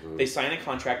this. Mm-hmm. They sign a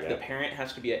contract. The parent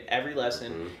has to be at every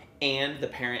lesson, and the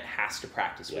parent has to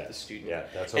practice with the student. Yeah,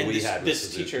 that's what we had with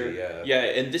Suzuki, teacher. Yeah,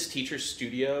 and this teacher's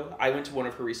studio, I went to one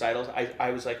of her recitals.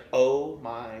 I was like, oh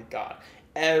my God.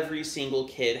 Every single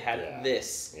kid had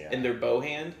this in their bow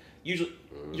hand. Usually,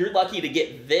 you're lucky to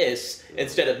get this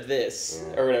instead of this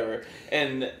or whatever.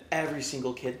 And every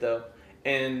single kid, though.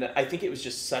 And I think it was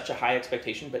just such a high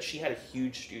expectation, but she had a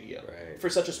huge studio for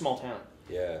such a small town.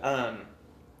 Yeah.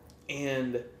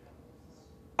 And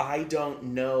I don't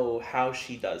know how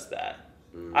she does that.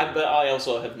 But I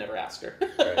also have never asked her.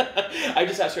 Right. I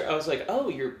just asked her. I was like, "Oh,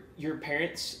 your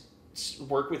parents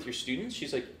work with your students?"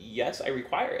 She's like, "Yes, I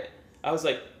require it." I was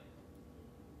like,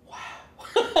 wow.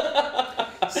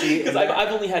 See, because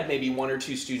I've only had maybe 1 or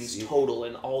 2 students total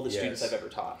in all the students I've ever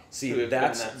taught. See,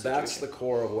 that's the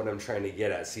core of what I'm trying to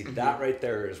get at. See, that right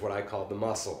there is what I call the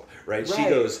muscle, right? She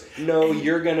goes, no,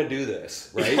 you're gonna do this,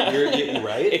 right? You're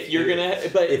right. If you're gonna,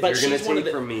 but she's one of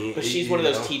the, from me, but she's one of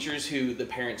those teachers who the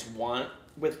parents want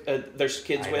with their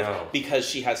kids because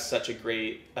she has such a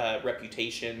great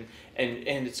reputation, and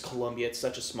it's Columbia. It's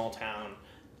such a small town.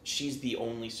 She's the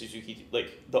only Suzuki,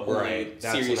 only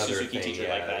serious Suzuki teacher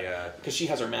like that. Because she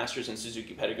has her master's in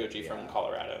Suzuki pedagogy from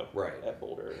Colorado, at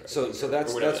Boulder. So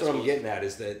that's what I'm getting at,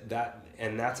 is that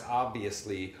and that's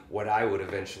obviously what I would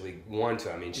eventually want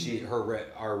to. I mean,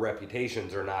 our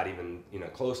reputations are not even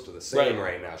close to the same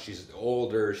right now. She's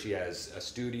older. She has a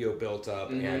studio built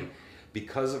up, and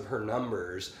because of her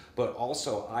numbers, but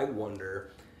also I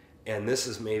wonder, and this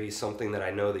is maybe something that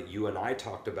I know that you and I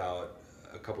talked about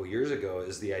a couple years ago,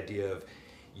 is the idea of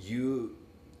you,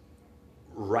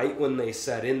 right when they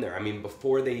set in there, I mean,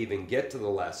 before they even get to the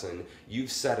lesson,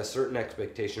 you've set a certain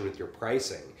expectation with your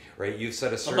pricing, right? You've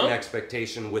set a certain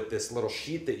expectation with this little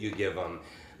sheet that you give them,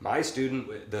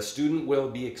 the student will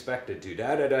be expected to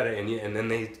da da da, and then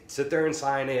they sit there and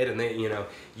sign it, and they,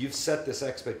 you've set this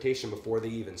expectation before they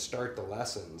even start the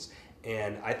lessons.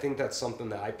 And I think that's something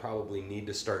that I probably need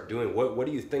to start doing. What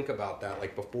do you think about that?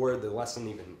 Like, before the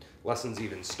lessons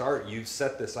even start, you've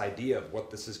set this idea of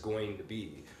what this is going to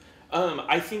be.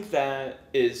 I think that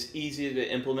is easy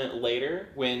to implement later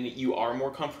when you are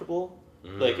more comfortable,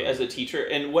 like as a teacher.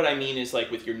 And what I mean is, like,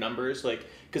 with your numbers, like,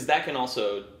 because that can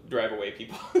also drive away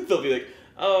people. They'll be like,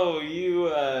 oh, you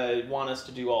want us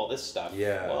to do all this stuff.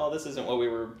 Yeah. Well, this isn't what we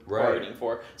were bargaining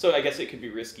for. So I guess it could be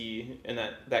risky in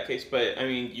that case. But, I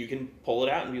mean, you can pull it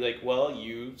out and be like, well,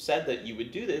 you said that you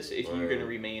would do this if you're going to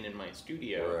remain in my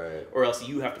studio. Right. Or else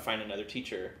you have to find another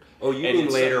teacher. Oh, you mean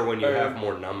later when you have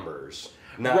more numbers.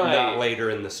 Not later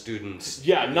in the students.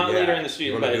 Yeah, not later in the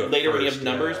student, but later when you have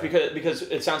numbers, yeah. because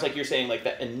it sounds like you're saying like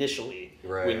that initially,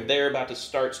 when they're about to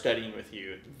start studying with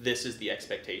you, this is the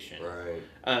expectation. Right.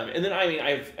 And then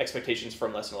I have expectations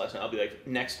from lesson to lesson. I'll be like,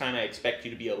 next time I expect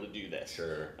you to be able to do this.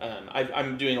 Sure.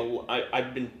 I've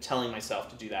been telling myself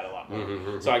to do that a lot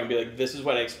more. So I can be like, this is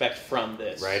what I expect from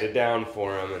this. Write it down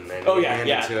for them, and then hand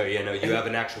it to you have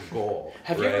an actual goal.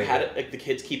 Have you ever had it like the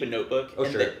kids keep a notebook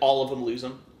and all of them lose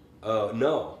them?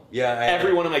 No. Yeah.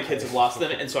 Every one of my kids have lost them,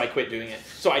 and so I quit doing it.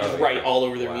 So I just write all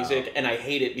over their music, and I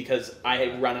hate it because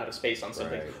I run out of space on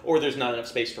something, or there's not enough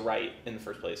space to write in the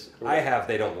first place.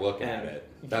 They don't look at it.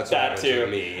 That's that what too. To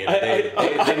me.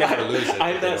 They never lose it.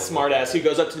 I'm that smart ass who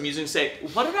goes up to the music and say,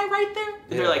 "What did I write there?"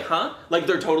 And they're like, "Huh?" Like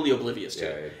they're totally oblivious to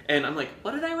it. And I'm like,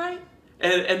 "What did I write?"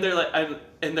 And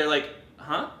they're like,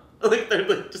 "Huh?" Like they're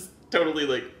like just totally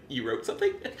like, "You wrote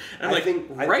something?" And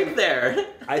I'm there.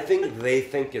 I think they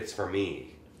think it's for me.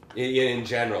 In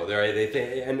general, they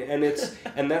think,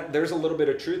 and that there's a little bit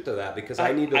of truth to that, because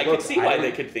I need to look. I can see why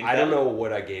they could think that. I don't know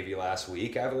what I gave you last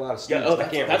week. I have a lot of students.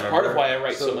 That's part of why I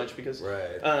write so much, because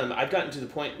right. I've gotten to the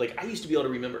point, like, I used to be able to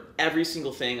remember every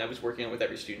single thing I was working on with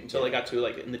every student until I got to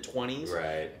like in the 20s.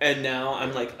 Right. And now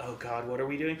I'm like, oh God, what are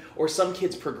we doing? Or some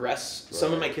kids progress. Right.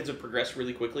 Some of my kids have progressed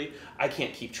really quickly. I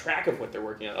can't keep track of what they're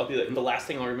working on. I'll be like, the last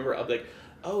thing I'll remember, I'll be like,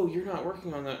 oh, you're not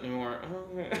working on that anymore. Oh.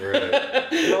 Right.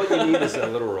 And all you need is a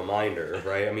little reminder,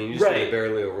 right? I mean, you just need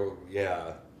barely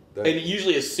And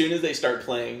usually as soon as they start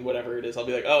playing whatever it is, I'll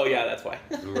be like, oh yeah, that's why.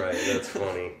 Right, that's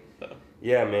funny.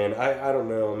 Yeah, man, I don't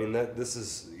know. I mean, this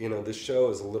is, this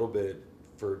show is a little bit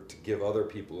to give other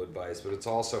people advice, but it's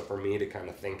also for me to kind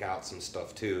of think out some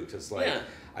stuff too, because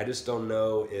I just don't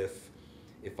know if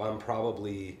I'm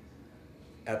probably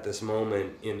at this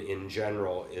moment in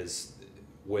general is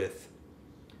with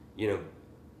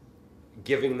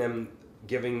giving them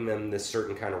this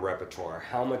certain kind of repertoire.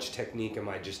 How much technique am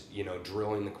I just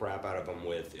drilling the crap out of them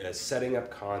with? Setting up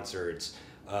concerts,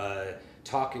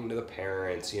 talking to the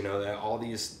parents, all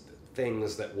these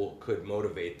things that could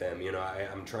motivate them.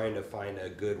 I'm trying to find a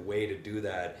good way to do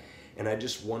that, and I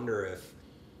just wonder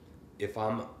if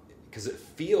I'm, because it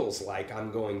feels like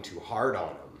I'm going too hard on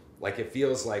them. Like, it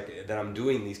feels like that I'm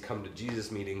doing these come to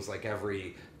Jesus meetings like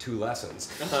every 2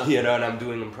 lessons, and I'm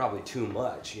doing them probably too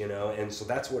much, and so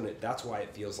that's why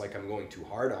it feels like I'm going too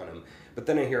hard on them. But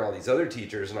then I hear all these other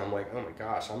teachers, and I'm like, oh my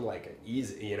gosh, I'm like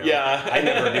easy, I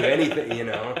never do anything,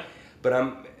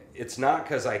 but it's not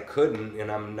because I couldn't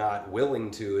and I'm not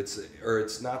willing to.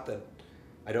 It's not that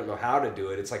I don't know how to do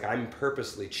it. It's like I'm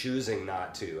purposely choosing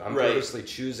not to. I'm purposely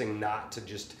choosing not to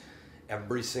just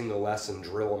every single lesson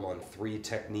drill them on 3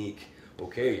 technique.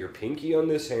 Okay, your pinky on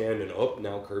this hand, and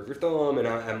now curve your thumb. And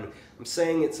I'm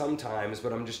saying it sometimes,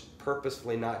 but I'm just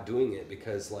purposefully not doing it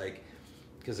because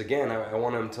again, I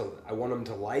want them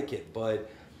to like it. But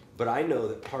I know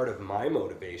that part of my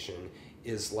motivation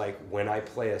is like when I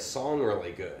play a song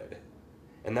really good.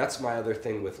 And that's my other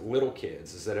thing with little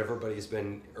kids, is that everybody's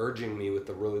been urging me with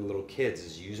the really little kids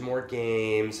is use more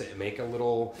games, make a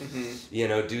little,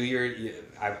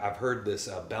 I've heard this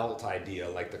belt idea,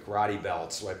 like the karate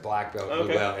belts, like black belt, blue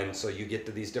belt, and so you get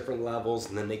to these different levels,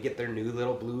 and then they get their new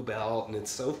little blue belt, and it's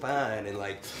so fun, and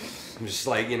like, I'm just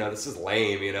like, this is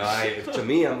lame, to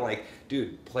me, I'm like,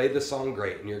 dude, play the song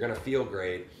great, and you're going to feel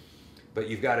great. But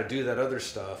you've got to do that other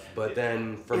stuff. But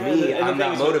then for me, I'm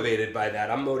not motivated by that.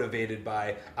 I'm motivated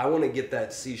by, I want to get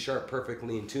that C sharp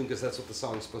perfectly in tune because that's what the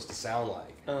song's supposed to sound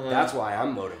like. That's why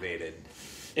I'm motivated.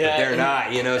 Yeah, but they're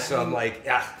not, so I'm like,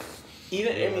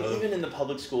 Even in the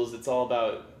public schools, it's all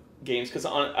about games. Because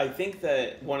I think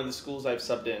that one of the schools I've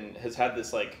subbed in has had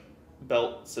this like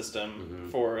belt system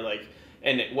for like,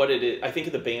 And what it is, I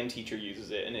think the band teacher uses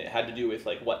it, and it had to do with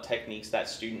like what techniques that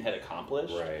student had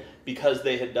accomplished. Right. Because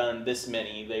they had done this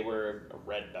many, they were a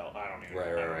red belt. I don't even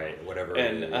know. Right. Whatever.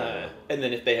 And and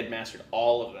then if they had mastered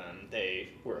all of them, they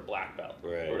were a black belt.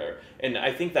 Right. Or whatever. And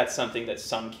I think that's something that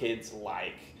some kids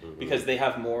like because they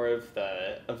have more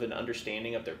of an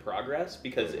understanding of their progress.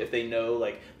 Because if they know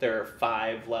like there are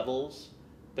 5 levels,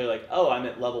 they're like, oh, I'm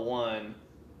at level 1.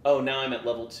 Oh, now I'm at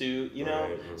level 2, you know?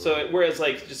 Right. So whereas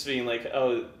like just being like,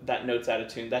 oh, that note's out of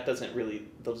tune, that doesn't really,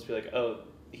 they'll just be like, oh,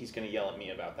 he's going to yell at me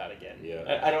about that again.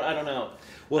 Yeah. I don't know.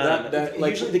 Well, that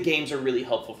like, usually the games are really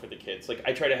helpful for the kids. Like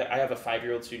I have a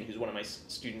 5-year-old student who's one of my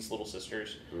students' little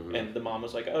sisters, and the mom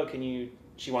was like, oh,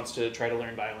 she wants to try to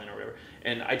learn violin or whatever.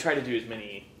 And I try to do as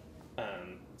many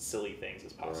silly things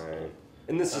as possible. Right.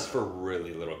 And this is for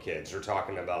really little kids. We're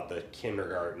talking about the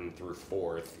kindergarten through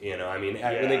 4th. You know, I mean,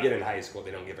 when they get in high school,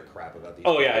 they don't give a crap about these.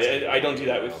 Oh yeah, I don't do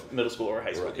that with middle school or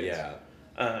high school kids. Yeah.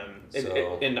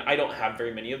 And I don't have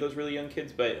very many of those really young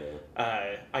kids, but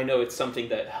I know it's something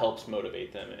that helps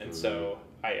motivate them, and so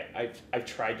I've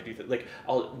tried to do that. Like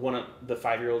one of the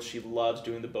 5-year-olds, she loves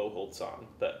doing the Bohold song,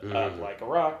 up like a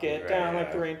rocket, down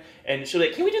like the rain, and she's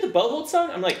like, "Can we do the Bohold song?"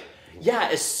 I'm like, yeah,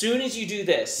 as soon as you do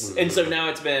this. And so now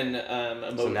it's been a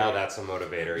motivator. So now that's a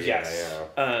motivator, yes.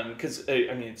 Because,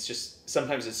 I mean, it's just,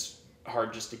 sometimes it's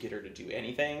hard just to get her to do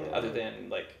anything other than,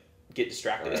 like, get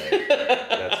distracted. Right.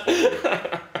 That's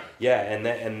funny. Yeah,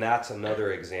 and that's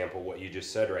another example, what you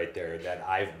just said right there, that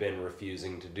I've been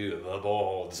refusing to do, the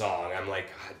Bold song. I'm like,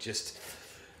 just...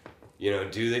 You know,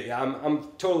 I'm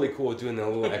totally cool with doing the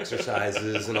little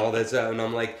exercises and all that stuff, and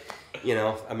I'm like, you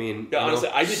know, I mean, yeah, honestly,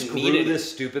 I didn't need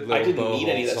this stupid little. I didn't need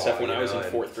any of that song, stuff when I was in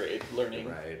 4th grade learning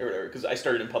or whatever, because I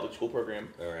started in public school program.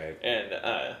 All right. And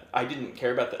I didn't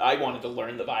care about that. I wanted to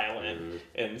learn the violin,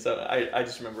 and so I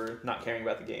just remember not caring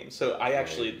about the game. So I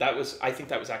actually I think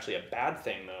that was actually a bad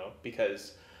thing though,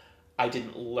 because I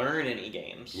didn't learn any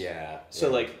games. Yeah. So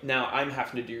like now I'm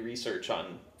having to do research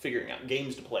on figuring out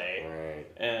games to play. Right.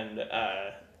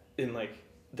 And like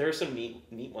there are some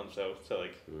neat ones though. So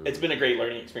like it's been a great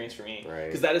learning experience for me. Right.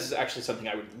 Because that is actually something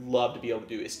I would love to be able to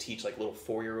do is teach like little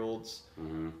 4-year-olds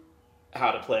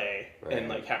how to play and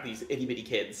like have these itty bitty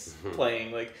kids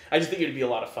playing. Like I just think it would be a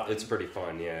lot of fun. It's pretty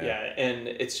fun, yeah. Yeah, and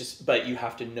it's just but you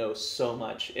have to know so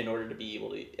much in order to be able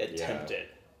to attempt it.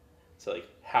 So like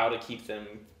how to keep them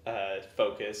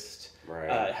focused,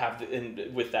 right?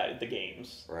 With the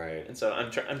games, right? And so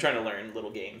I'm trying to learn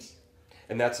little games.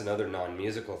 And that's another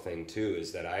non-musical thing too.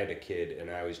 Is that I had a kid, and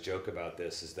I always joke about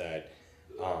this. Is that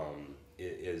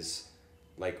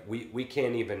like we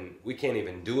can't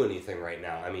even do anything right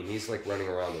now. I mean, he's like running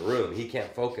around the room. He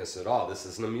can't focus at all. This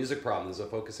isn't a music problem. This is a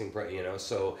focusing problem. You know.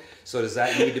 So does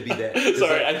that need to be that?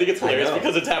 Sorry, I think it's hilarious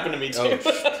because it's happened to me too.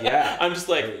 Oh, yeah. I'm just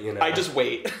like I just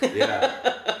wait.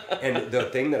 Yeah. And the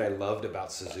thing that I loved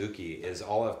about Suzuki is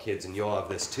all of kids, and you'll have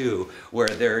this too, where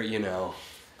they're and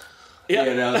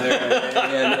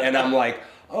I'm like,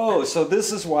 oh, so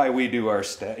this is why we do our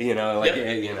stuff, and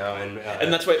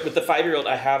that's why with the 5-year-old,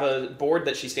 I have a board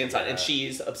that she stands on, and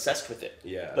she's obsessed with it.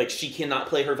 Yeah, like she cannot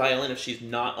play her violin if she's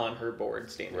not on her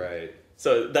board standing. Right.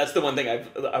 So that's the one thing I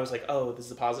was like, oh, this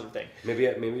is a positive thing. Maybe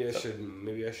I should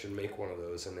make one of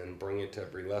those and then bring it to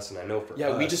every lesson. I know for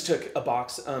us, we just took a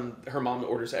box. Her mom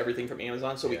orders everything from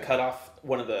Amazon, so we cut off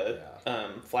one of the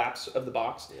flaps of the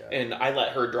box, and I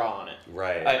let her draw on it.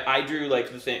 Right. I drew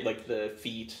like the thing, like the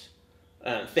feet.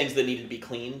 Things that needed to be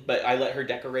clean, but I let her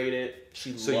decorate it.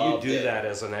 She loved it. So you do that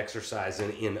as an exercise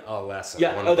in a lesson.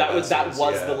 Yeah. That was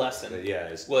the lesson. Yeah.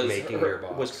 Was making your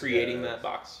box. Was creating that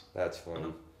box. That's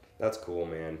fun. That's cool,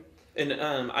 man. And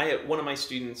one of my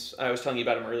students, I was telling you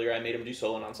about him earlier. I made him do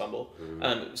solo and ensemble.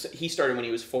 So he started when he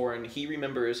was 4, and he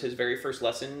remembers his very first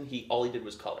lesson. All he did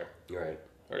was color. Right.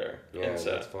 Or whatever. Yeah,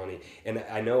 that's funny. And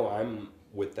I know I'm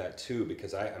with that too,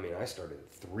 because I started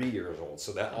at 3 years old,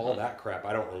 so that all that crap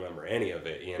I don't remember any of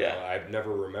it. I've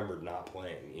never remembered not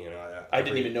playing. I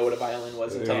didn't even know what a violin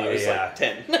was until I was like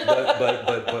 10.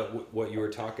 but what you were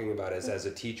talking about is as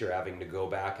a teacher having to go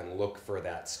back and look for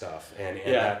that stuff, and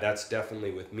that's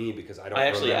definitely with me because I don't. I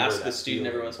actually ask the student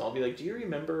every once in a while, I'll be like, "Do you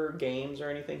remember games or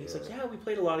anything?" He's like, "Yeah, we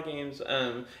played a lot of games."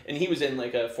 And he was in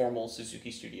like a formal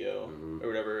Suzuki studio or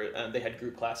whatever. They had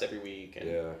group class every week,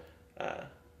 and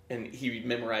and he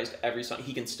memorized every song.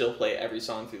 He can still play every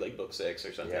song through like book 6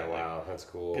 or something. Yeah, wow, that's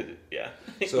cool. Yeah,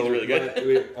 so he's really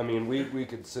good. we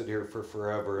could sit here for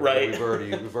forever. Right.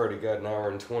 We've already got an hour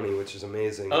and 20, which is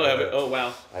amazing. Oh,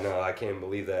 wow. I know, I can't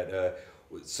believe that.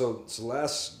 So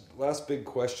last big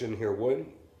question here.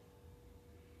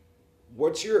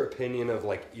 What's your opinion of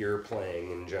like ear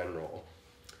playing in general?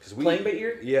 Playing by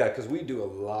ear? Yeah, because we do a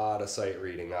lot of sight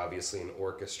reading, obviously, in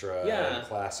orchestra and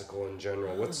classical in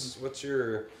general. What's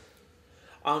your...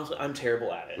 Honestly, I'm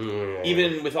terrible at it. Mm.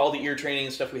 Even with all the ear training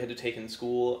and stuff we had to take in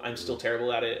school, I'm still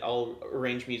terrible at it. I'll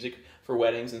arrange music for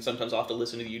weddings, and sometimes I'll have to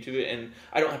listen to YouTube, and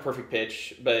I don't have perfect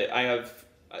pitch, but I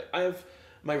have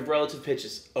my relative pitch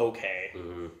is okay.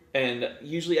 Mm-hmm. And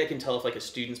usually I can tell if like a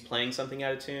student's playing something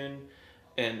out of tune,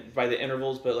 and by the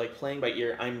intervals, but like playing by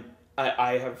ear,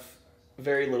 I have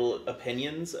very little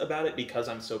opinions about it because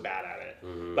I'm so bad at it.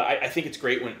 Mm-hmm. But I think it's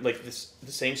great when like the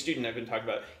same student I've been talking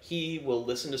about, he will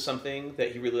listen to something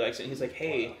that he really likes and he's like,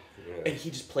 hey, and he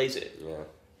just plays it. Yeah.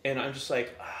 And I'm just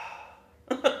like,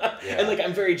 and like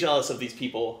I'm very jealous of these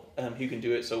people who can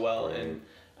do it so well. Right.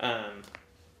 And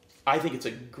I think it's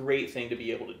a great thing to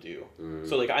be able to do. Mm-hmm.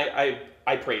 So like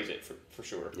I praise it for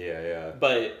sure. Yeah.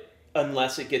 But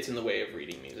unless it gets in the way of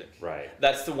reading music. Right.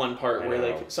 That's the one part where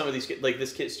like some of these kids, like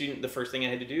this kid student, the first thing I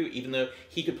had to do, even though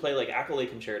he could play like Accolade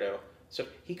Concerto, so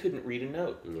he couldn't read a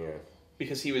note. Yeah.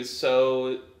 Because he was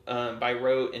so by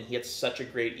rote and he had such a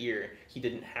great ear, he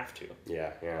didn't have to.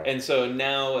 Yeah. And so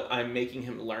now I'm making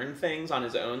him learn things on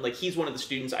his own. Like he's one of the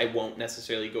students I won't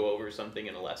necessarily go over something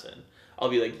in a lesson. I'll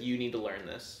be like, you need to learn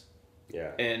this.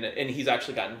 Yeah. And he's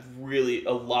actually gotten really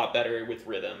a lot better with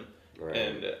rhythm. Right.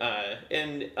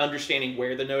 And understanding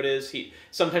where the note is.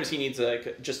 Sometimes he needs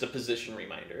just a position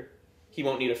reminder. He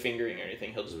won't need a fingering or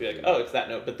anything. He'll just be like, oh, it's that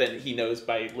note. But then he knows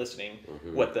by listening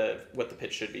what the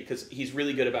pitch should be, because he's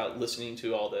really good about listening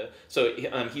to all the. So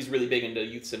he's really big into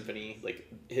youth symphony. Like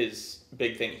his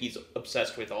big thing, he's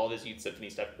obsessed with all of his youth symphony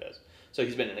stuff he does. So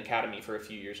he's been in academy for a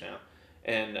few years now,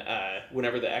 and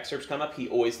whenever the excerpts come up, he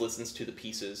always listens to the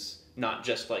pieces. Not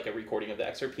just like a recording of the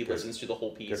excerpt. He listens to the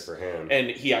whole piece. Good for him. And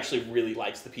he actually really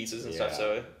likes the pieces and stuff.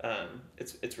 So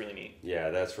it's really neat. Yeah,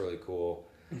 that's really cool.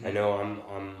 Mm-hmm. I know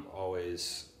I'm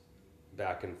always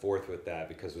back and forth with that,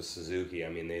 because with Suzuki, I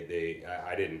mean,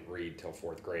 I didn't read till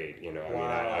 4th grade. You know, I mean,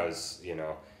 I was, you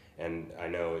know, and I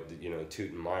know, you know,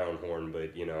 tooting my own horn,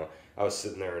 but you know, I was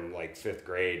sitting there in like 5th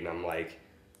grade, and I'm like,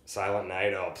 Silent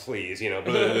Night, oh please, you know,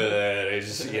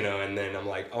 just, you know, and then I'm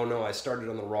like, oh no, I started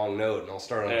on the wrong note, and I'll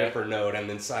start on a different note, and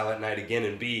then Silent Night again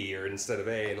in B or instead of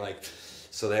A, and like,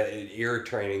 so that ear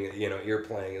training, you know, ear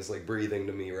playing is like breathing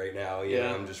to me right now. You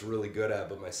know, I'm just really good at,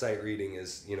 but my sight reading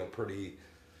is, you know, pretty,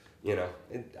 you know,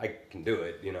 I can do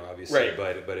it, you know, obviously,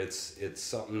 but it's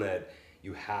something that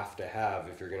you have to have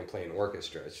if you're going to play an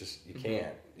orchestra. It's just, you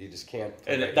can't, you just can't.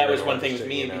 And that was one thing with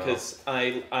me, because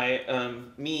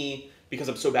because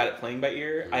I'm so bad at playing by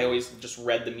ear, I always just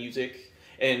read the music.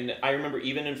 And I remember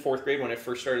even in 4th grade when I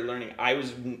first started learning, I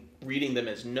was reading them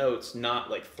as notes, not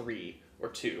like 3 or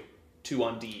 2. 2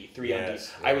 on D, 3 on D.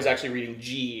 I was actually reading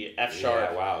G, F sharp.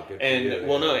 Yeah, wow, good. And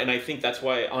no, and I think that's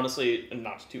why, honestly,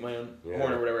 not to toot my own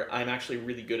horn or whatever, I'm actually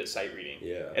really good at sight reading.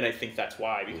 Yeah. And I think that's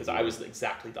why, because I was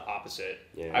exactly the opposite.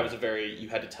 Yeah. I was you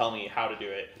had to tell me how to do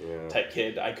it type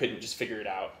kid. I couldn't just figure it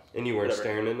out. And you weren't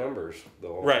staring at numbers the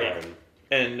whole time.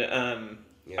 And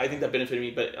I think that benefited me.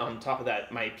 But on top of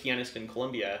that, my pianist in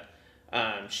Columbia,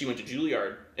 she went to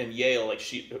Juilliard and Yale. Like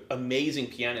amazing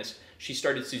pianist. She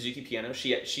started Suzuki piano.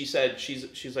 She said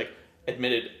she's like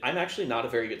admitted, I'm actually not a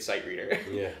very good sight reader.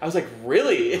 Yeah. I was like,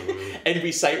 really? Mm-hmm. And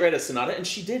we sight read a sonata, and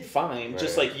she did fine,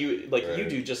 just like you you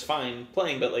do just fine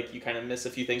playing, but like you kind of miss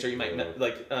a few things, or you might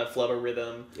flub a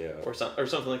rhythm or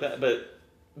something like that.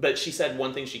 But she said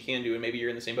one thing she can do, and maybe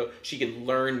you're in the same boat. She can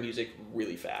learn music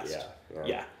really fast.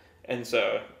 Yeah. And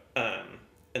so.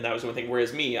 And that was one thing.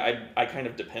 Whereas me, I kind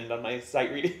of depend on my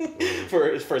sight reading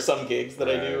for some gigs that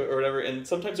I do or whatever. And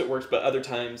sometimes it works, but other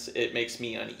times it makes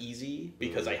me uneasy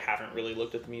because I haven't really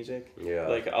looked at the music. Yeah.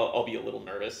 Like I'll be a little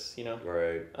nervous, you know.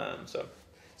 Right.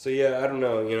 So yeah, I don't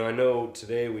know. You know, I know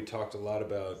today we talked a lot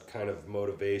about kind of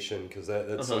motivation, because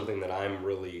that's something that I'm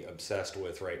really obsessed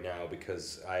with right now,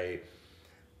 because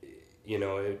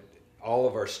all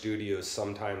of our studios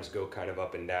sometimes go kind of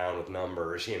up and down with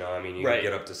numbers, you know. I mean, you can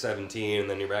get up to 17 and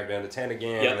then you're back down to 10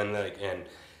 again, and then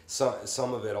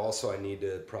some of it also I need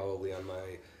to probably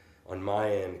on my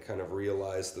end kind of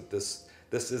realize that this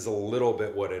is a little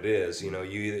bit what it is, you know.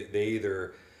 They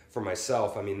either, for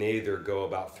myself, I mean, they either go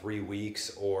about 3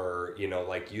 weeks or, you know,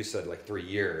 like you said, like 3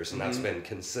 years, and that's been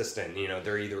consistent. You know,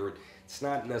 they're either, it's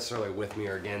not necessarily with me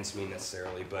or against me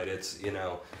necessarily, but it's, you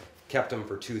know, kept them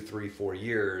for 2, 3, 4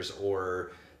 years,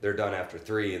 or they're done after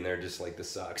 3 and they're just like, this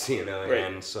sucks, you know. Right.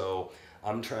 And so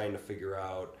I'm trying to figure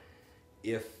out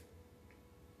if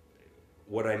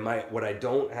what I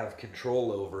don't have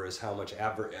control over is how much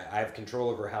I have control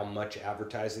over how much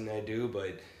advertising I do,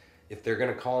 but if they're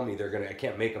gonna call me, I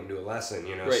can't make them do a lesson,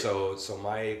 you know. Right. So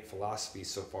my philosophy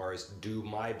so far is do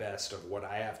my best of what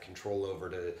I have control over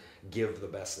to give the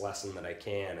best lesson that I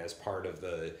can as part of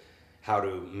the how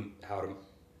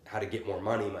to get more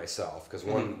money myself. Because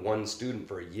one student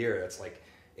for a year, that's like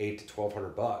 $800 to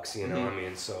 $1,200, you know. I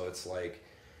mean, so it's like,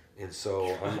 and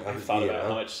so I thought about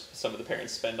how much some of the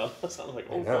parents spend on this. I'm like,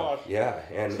 oh god. Yeah,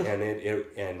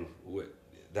 and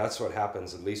that's what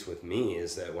happens, at least with me,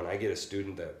 is that when I get a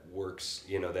student that works,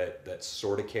 you know, that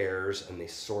sort of cares and they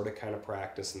sort of kind of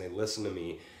practice and they listen to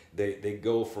me, they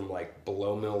go from like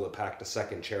below middle of the pack to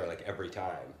second chair like every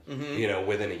time, you know,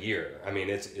 within a year. I mean,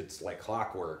 it's like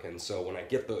clockwork. And so when I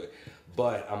get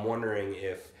but I'm wondering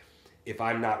if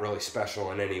I'm not really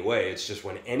special in any way. It's just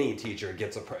when any teacher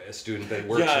gets a student that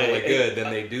works really good,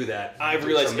 then they do that. I've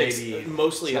realized so maybe it's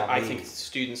mostly, I think,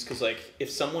 students, because like if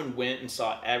someone went and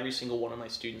saw every single one of my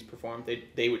students perform,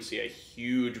 they would see a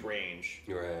huge range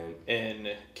in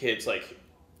kids. Like,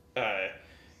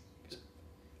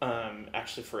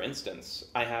 actually, for instance,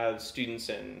 I have students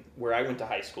in where I went to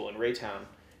high school in Raytown,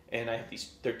 and I have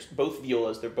they're both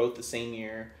violas. They're both the same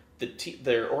year.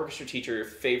 Their orchestra teacher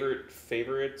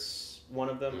favorites one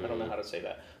of them. I don't know how to say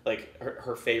that. Like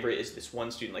her favorite is this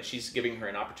one student. Like she's giving her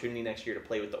an opportunity next year to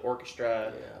play with the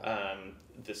orchestra.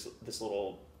 This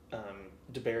little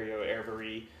DeBarrio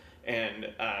Hervery,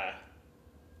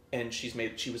 and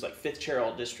she was like 5th chair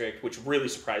all district, which really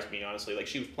surprised me, honestly. Like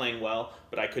she was playing well,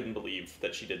 but I couldn't believe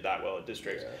that she did that well at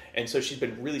districts. And so she's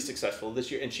been really successful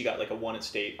this year, and she got like a 1 at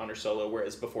state on her solo,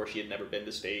 whereas before she had never been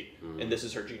to state, and this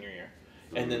is her junior year.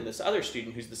 And then this other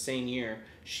student who's the same year,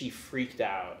 she freaked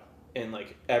out. And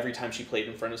like every time she played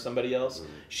in front of somebody else,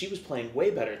 she was playing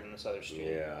way better than this other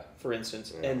student, for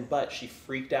instance. But she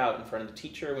freaked out in front of the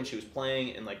teacher when she was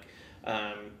playing, and like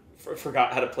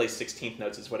forgot how to play 16th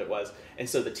notes is what it was. And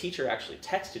so the teacher actually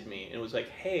texted me and was like,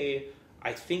 hey,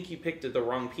 I think you picked the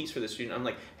wrong piece for the student. I'm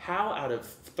like, how out of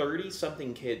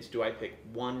 30-something kids do I pick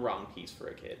one wrong piece for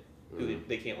a kid who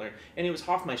they can't learn? And it was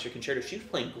Hofmeister Concerto. She was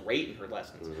playing great in her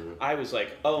lessons. I was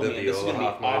like, oh man, this is going to be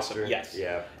awesome. Yes.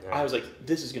 Yeah. I was like,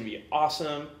 this is going to be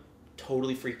awesome.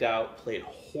 Totally freaked out. Played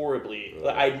horribly.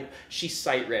 She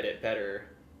sight read it better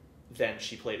than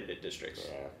she played it at districts.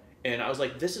 And I was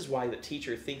like, this is why the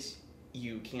teacher thinks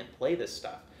you can't play this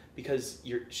stuff, because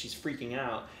she's freaking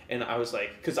out. And I was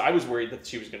like, because I was worried that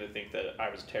she was going to think that I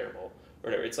was terrible or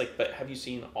whatever. It's like, but have you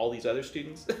seen all these other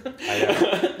students? I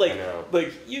know. Like, I know.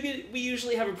 Like we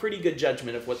usually have a pretty good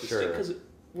judgment of what the student, because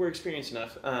we're experienced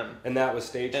enough. And that was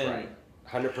stage fright.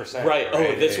 100%. Right.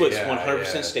 Oh, this was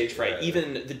 100% stage fright.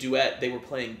 Even the duet, they were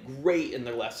playing great in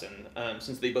their lesson.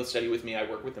 Since they both study with me, I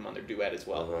work with them on their duet as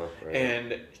well.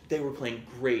 And they were playing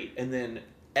great. And then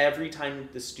every time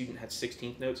the student had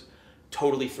 16th notes,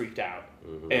 totally freaked out.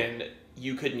 And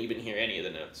you couldn't even hear any of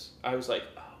the notes. I was like,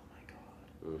 oh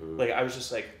my God. Like, I was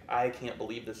just like, I can't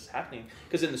believe this is happening.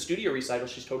 Because in the studio recital,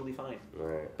 she's totally fine.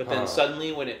 But then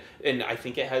suddenly and I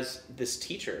think it has this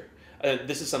teacher.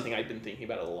 This is something I've been thinking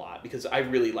about a lot, because I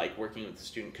really like working with the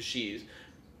student, because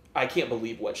I can't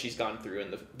believe what she's gone through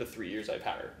in the 3 years I've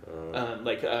had her.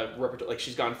 Like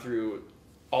she's gone through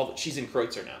she's in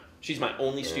Kreutzer now. She's my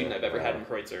only student I've ever had in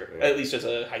Kreutzer, at least as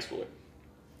a high schooler.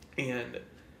 And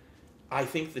I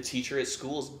think the teacher at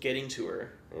school is getting to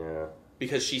her.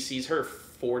 Because she sees her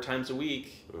 4 times a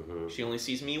week. She only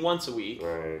sees me once a week.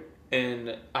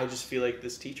 And I just feel like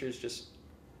this teacher is just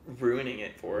ruining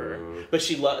it for her. But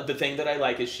the thing that I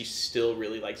like is she still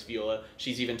really likes viola.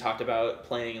 She's even talked about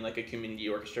playing in like a community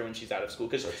orchestra when she's out of school,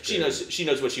 because she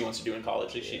knows what she wants to do in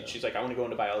college. Like she's like, I want to go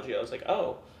into biology. I was like,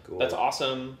 oh, cool. That's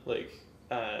awesome. Like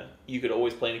you could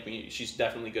always play in a community. She's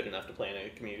definitely good enough to play in a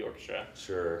community orchestra.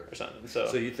 Or something.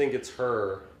 So you think it's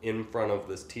her in front of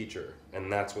this teacher,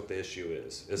 and that's what the issue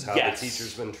is how the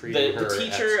teacher's been treating her. The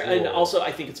teacher, at school. And also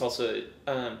I think it's also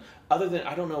other than,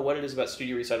 I don't know what it is about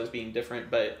studio recitals being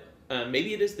different, but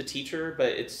maybe it is the teacher,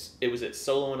 but it was at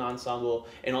solo and ensemble,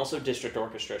 and also district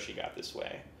orchestra. She got this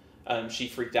way. She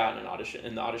freaked out in the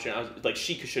audition. I was like,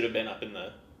 she should have been up in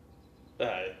the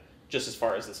just as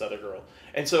far as this other girl.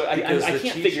 And so I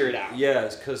can't figure it out. Yeah,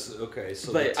 it's because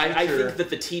but I think that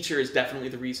the teacher is definitely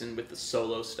the reason with the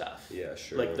solo stuff. Yeah,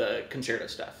 sure. Like the concerto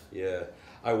stuff. Yeah,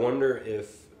 I wonder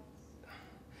if,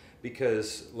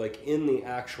 because like in the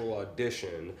actual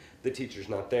audition, the teacher's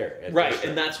not there.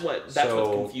 And that's what's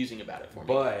confusing about it for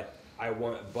me.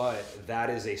 But that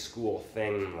is a school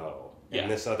thing though. And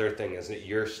this other thing is that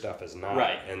your stuff is not.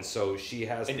 And so she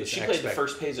has and she played the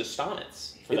first page of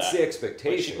sonnets. It's the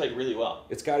expectation. Like she played really well.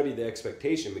 It's got to be the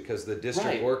expectation, because the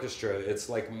district orchestra, it's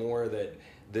like more that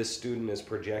this student is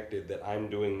projected that I'm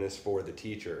doing this for the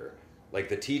teacher. Like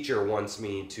the teacher wants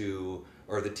me to,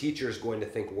 or the teacher is going to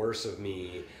think worse of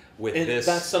me with and this.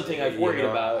 That's something I've worried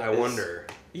about. I wonder.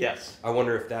 Yes. I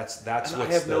wonder if that's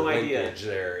what's the linkage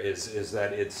there is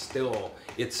that it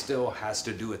still has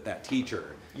to do with that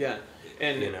teacher. Yeah.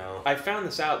 And I found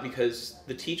this out because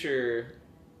the teacher,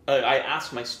 I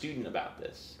asked my student about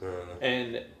this,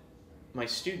 and my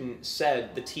student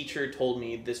said the teacher told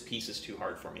me this piece is too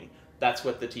hard for me. That's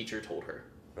what the teacher told her.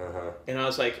 And I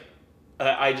was like,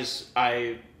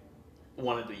 I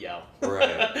wanted to yell.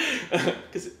 Right.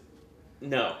 Because,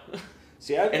 no.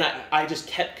 See, I just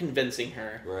kept convincing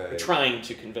her, right. trying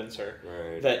to convince her,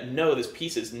 right. that no, this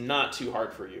piece is not too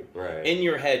hard for you. Right. In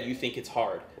your head, you think it's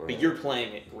hard, right. but you're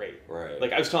playing it great. Right.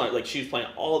 Like I was telling her, like she was playing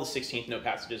all the 16th note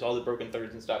passages, all the broken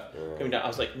thirds and stuff right. coming down. I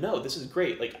was like, no, this is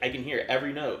great. Like I can hear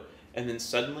every note. And then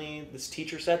suddenly this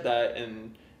teacher said that,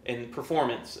 and in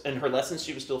performance, in her lessons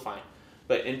she was still fine,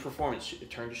 but in performance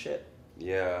it turned to shit.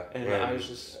 Yeah. And I was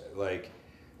just like.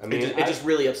 I mean, it just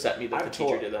really upset me that the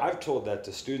teacher did that. I've told that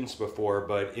to students before,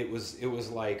 but it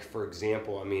was like, for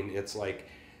example, I mean, it's like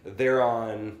they're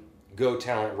on Go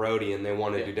Talent Roadie and they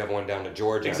want to do Devil Went Down to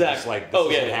Georgia. Exactly. I'm just like,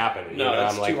 this isn't happening. No,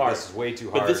 I'm too like, hard. this is way too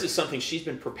hard. But this is something she's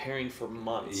been preparing for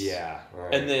months. Yeah.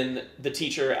 Right. And then the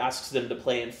teacher asks them to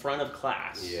play in front of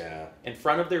class. Yeah. In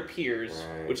front of their peers,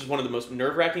 right. which is one of the most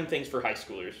nerve-wracking things for high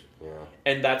schoolers. Yeah.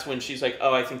 And that's when she's like,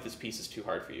 oh, I think this piece is too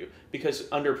hard for you. Because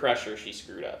under pressure, she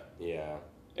screwed up. Yeah.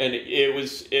 And it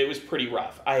was pretty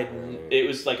rough. It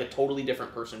was like a totally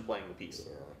different person playing the piece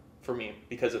for me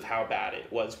because of how bad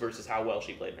it was versus how well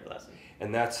she played in her lesson.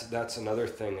 And that's another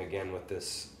thing again with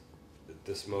this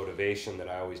motivation that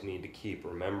I always need to keep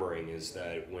remembering is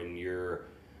that when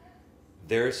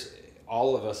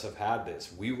all of us have had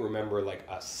this. We remember like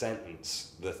a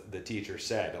sentence the teacher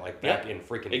said like back in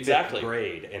freaking fifth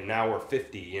grade, and now we're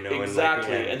 50.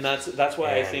 Exactly, and that's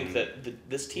why I think that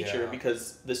this teacher,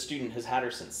 because the student has had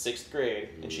her since 6th grade,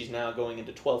 and she's now going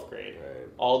into 12th grade. Right.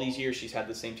 All these years she's had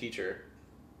the same teacher,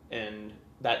 and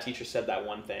that teacher said that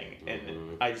one thing,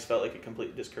 and I just felt like it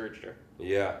completely discouraged her.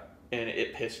 Yeah. And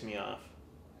it pissed me off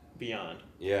beyond.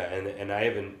 Yeah, and I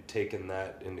haven't taken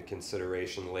that into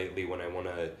consideration lately when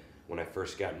I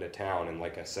first got into town, and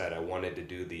like I said, I wanted to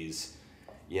do these,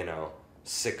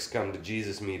 6 come to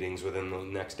Jesus meetings within the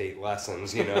next 8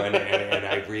 lessons, and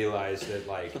I realized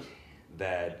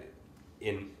that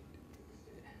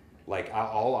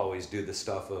I'll always do the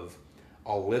stuff of,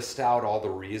 I'll list out all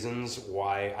the reasons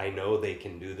why I know they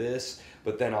can do this,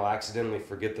 but then I'll accidentally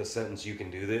forget the sentence, you can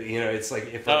do this. It's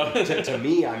like, if to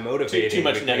me, I'm motivated. Too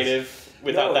much negative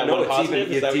without one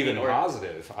positive? It's even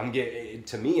positive. I'm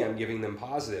giving them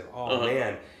positive. Oh,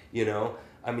 man,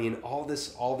 I mean, all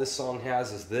this song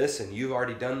has is this, and you've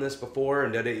already done this before,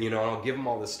 and I'll give them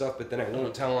all this stuff, but then I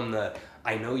won't tell them the,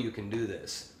 I know you can do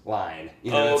this line.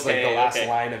 It's like the last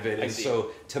line of it. And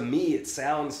so to me,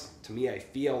 I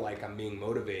feel like I'm being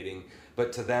motivating,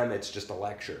 but to them, it's just a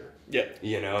lecture. Yeah.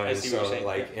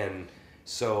 And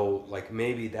so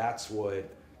maybe that's what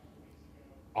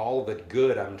all the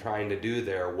good I'm trying to do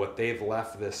there, what they've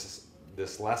left this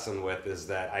lesson with is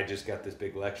that I just got this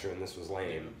big lecture and this was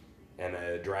lame and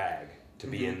a drag to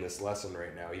be in this lesson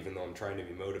right now, even though I'm trying to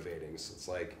be motivating. So it's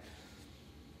like,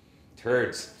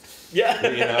 turds.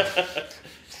 Yeah.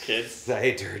 Kids. I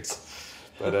hate turds.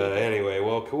 But anyway,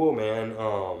 well, cool, man.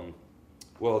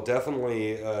 Well,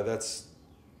 definitely, that's,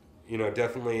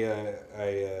 definitely,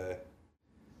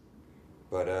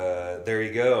 but there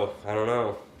you go. I don't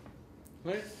know.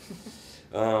 Right.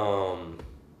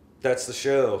 That's the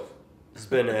show. It's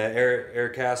been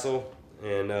Erik Hassell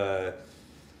and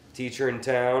teacher in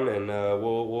town, and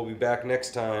we'll be back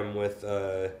next time with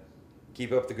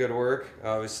keep up the good work,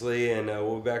 obviously, and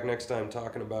we'll be back next time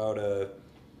talking about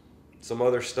some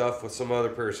other stuff with some other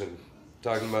person,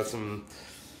 talking about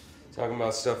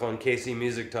stuff on KC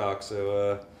Music Talk.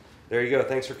 So there you go.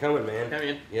 Thanks for coming, man. Yeah,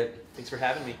 man. Yep. Thanks for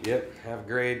having me. Yep. Have a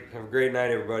great night,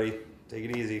 everybody. Take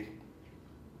it easy.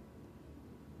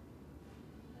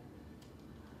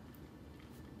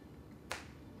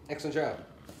 Excellent job.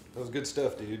 That was good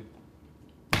stuff, dude.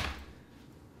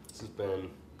 This has been...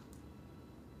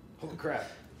 Holy crap.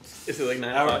 Is it like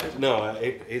 9 o'clock? No,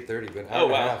 8:30, but hour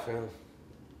and a half. Yeah.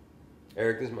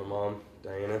 Erik, this is my mom,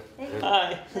 Diana. Hey.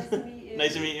 Hi. Nice to meet you.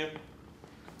 Nice to meet you.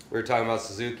 We were talking about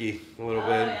Suzuki a little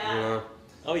bit, Yeah.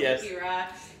 Oh, yes. Suzuki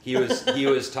rocks. He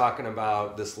was talking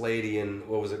about this lady in,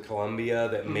 what was it, Colombia,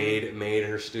 that made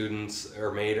her students,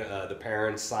 or made the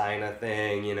parents sign a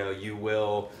thing, you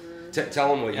will. Tell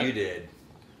them what you did.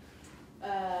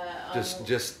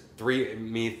 Just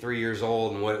 3 years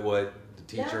old, and what the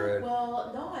teacher had.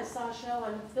 Well, no, I saw a show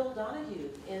on Phil Donahue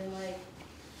in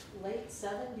late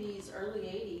 70s, early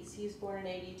 80s. He was born in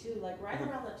 82, like right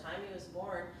around the time he was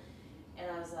born. And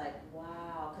I was like,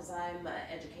 wow, because I'm an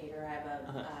educator. I have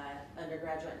a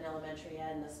undergraduate in elementary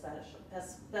ed and a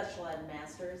special ed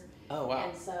master's. Oh, wow.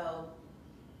 And so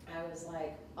I was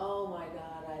like, oh my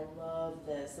God, I love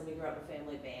this. And we grew up in a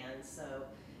family band, so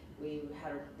we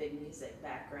had a big music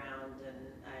background, and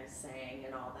I sang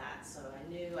and all that. So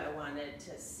I knew I wanted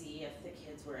to see if the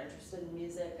kids were interested in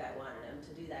music. I wanted them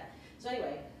to do that. So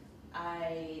anyway,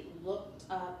 I looked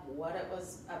up what it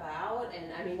was about, and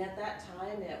I mean, at that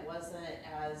time it wasn't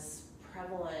as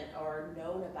prevalent or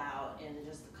known about in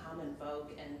just the common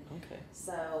folk, and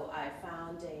so I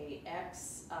found a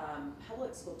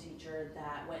public school teacher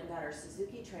that went and got her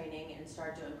Suzuki training and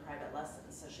started doing private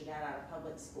lessons. So she got out of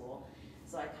public school,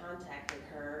 so I contacted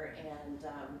her, and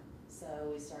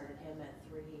so we started him at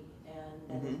 3, and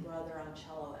then his brother on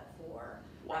cello at 4.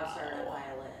 Rob started on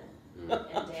violin. And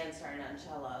Dan started on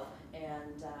cello,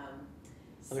 and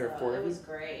so there were 4 it was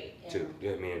great. Two,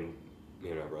 me and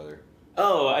my brother.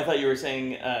 Oh, I thought you were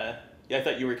saying, I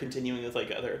thought you were continuing with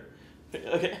like other.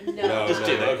 Okay. No, just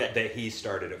two. Okay. That he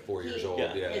started at 4 years old.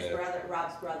 His brother,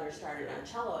 Rob's brother, started on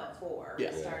cello at 4.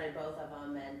 Yeah. We started both of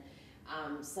them,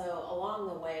 and so along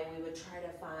the way we would try to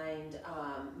find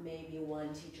maybe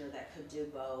one teacher that could do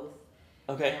both.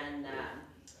 Okay. And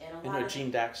a I lot know of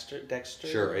Jean Dexter.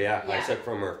 Sure, yeah. I said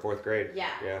from her 4th grade.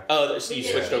 Yeah. Oh, so you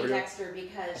switched over to Dexter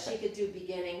because she could do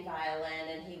beginning violin,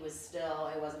 and he was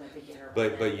still, it wasn't a beginner.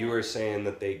 But you were saying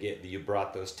that you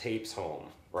brought those tapes home,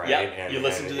 right? Yeah, and you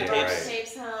listened to the I tapes. brought the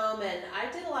tapes home, and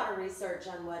I did a lot of research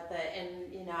on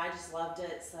and I just loved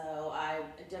it, so I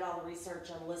did all the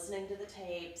research on listening to the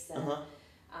tapes and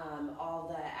all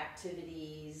the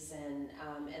activities, and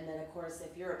then of course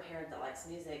if you're a parent that likes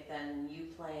music, then you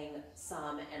playing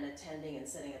some and attending and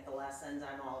sitting at the lessons,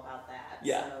 I'm all about that.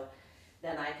 Yeah. So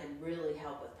then I could really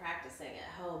help with practicing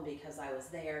at home because I was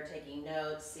there taking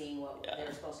notes, seeing what they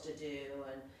were supposed to do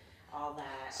and all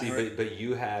that. See, but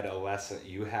you had a lesson.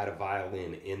 You had a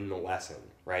violin in the lesson,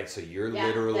 right? So you're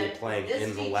literally playing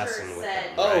in the lesson with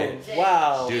them. Right? Oh,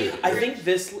 wow! Dude, I think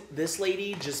this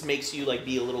lady just makes you like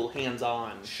be a little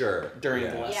hands-on. Sure. During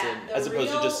the lesson, as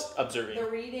opposed to just observing. The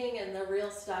reading and the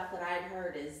real stuff that I'd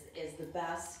heard is the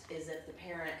best is if the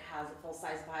parent has a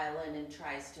full-size violin and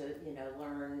tries to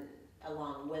learn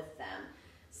along with them.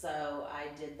 So I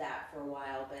did that for a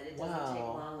while, but it doesn't take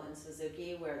long in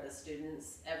Suzuki, where the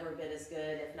student's every bit as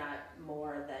good, if not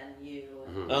more, than you.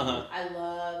 I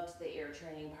loved the ear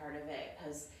training part of it,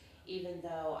 because even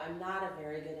though I'm not a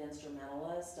very good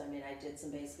instrumentalist, I mean, I did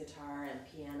some bass guitar and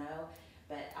piano,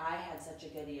 but I had such a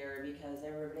good ear because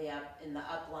everybody up in the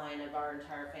upline of our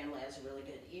entire family has a really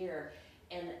good ear.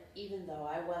 And even though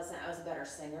I was a better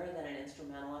singer than an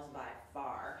instrumentalist by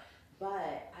far.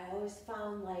 But I always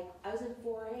found, like, I was in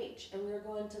 4-H and we were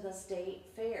going to the state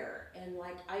fair, and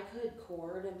like I could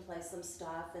chord and play some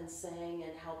stuff and sing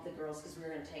and help the girls because we were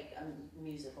going to take a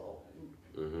musical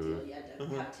deal. You had to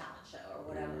have a talent show or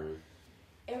whatever.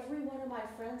 Every one of my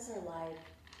friends are like,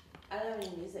 I don't have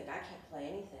any music, I can't play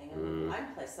anything. I mean, I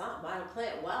can play something, I don't play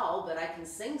it well, but I can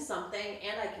sing something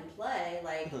and I can play,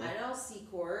 like, I know C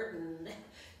chord and,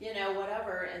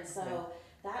 whatever. And so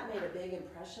that made a big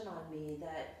impression on me,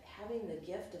 that having the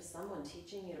gift of someone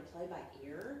teaching you to play by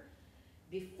ear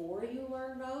before you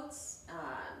learn notes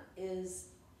is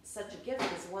such a gift,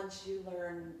 because once you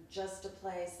learn just to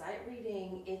play sight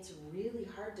reading, it's really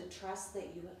hard to trust that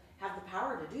you have the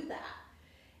power to do that.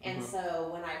 And so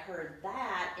when I heard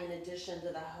that, in addition to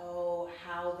the whole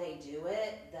how they do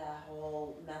it, the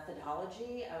whole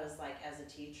methodology, I was like, as a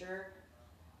teacher,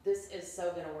 this is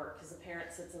so going to work, because the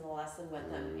parent sits in the lesson with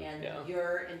them, and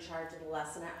you're in charge of the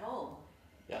lesson at home.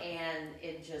 Yeah. And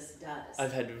it just does.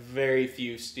 I've had very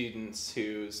few students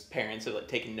whose parents have like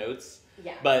taken notes.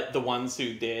 Yeah. But the ones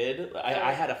who did,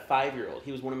 I had a 5-year-old.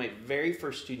 He was one of my very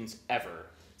first students ever.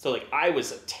 So like I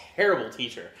was a terrible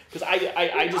teacher, because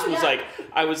I just was like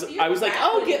I was like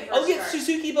I'll get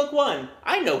Suzuki book 1.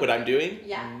 I know what I'm doing.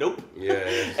 Yeah. Nope. Yeah.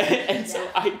 And so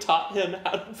I taught him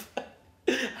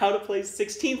how to play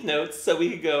 16th notes so we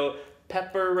could go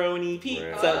pepperoni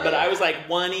pizza, Right. But I was like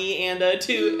 1E and a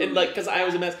 2, and like because I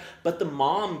was a mess. But the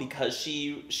mom, because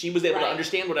she was able to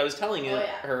understand what I was telling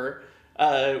her,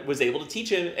 was able to teach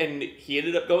him, and he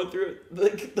ended up going through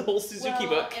the whole Suzuki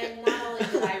book. And not only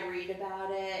did I read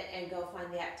about it and go find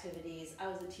the activities, I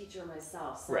was a teacher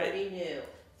myself, so I already knew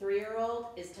 3-year-old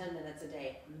is 10 minutes a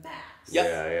day max. Yep.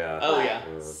 Yeah. Oh but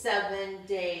yeah. 7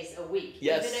 days a week.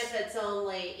 Yes. Even if it's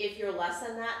only, if your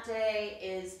lesson that day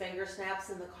is finger snaps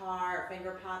in the car, or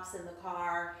finger pops in the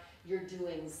car, you're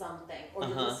doing something. Or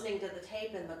you're listening to the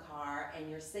tape in the car and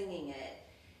you're singing it.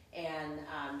 and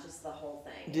just the whole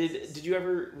thing. Did you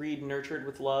ever read Nurtured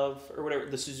with Love or whatever,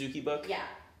 the Suzuki book? Yeah.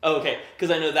 Oh, okay,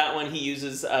 because I know that one he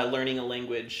uses learning a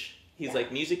language. He's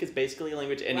like, music is basically a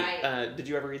language. And right. did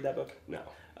you ever read that book? No.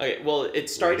 Okay, well, it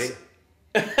starts.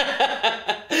 Well,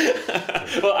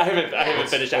 I haven't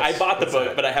finished it. I bought the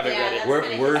book, but I haven't read it.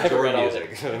 Words or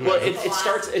music. Well,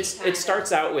 it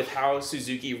starts out with how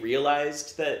Suzuki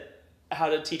realized that how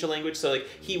to teach a language. So like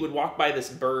he would walk by this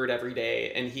bird every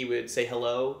day and he would say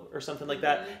hello or something like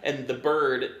that, and the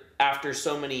bird, after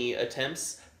so many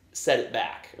attempts, set it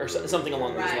back or something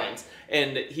along those lines.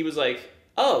 And he was like,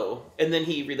 oh, and then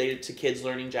he related to kids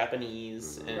learning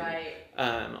Japanese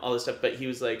and all this stuff. But he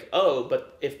was like, oh,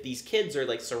 but if these kids are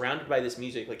like surrounded by this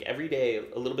music like every day,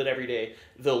 a little bit every day,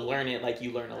 they'll learn it like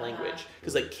you learn a language.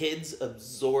 Because like kids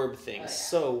absorb things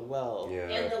so well. Yeah.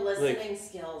 And the listening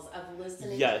skills of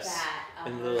listening to that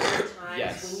 100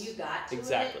 times when you got to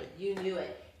it, you knew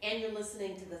it. And you're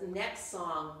listening to the next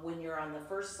song when you're on the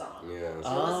first song. Yeah.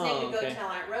 So listening to Go Tell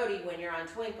Aunt Rhody when you're on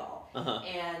Twinkle.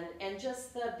 And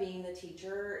just the being the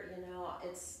teacher, you know,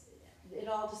 it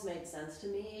all just made sense to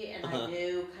me. And I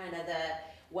knew kind of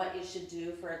what you should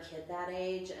do for a kid that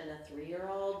age and a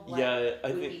 3-year-old. Yeah,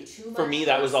 I think for me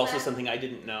that was also something I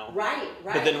didn't know. Right.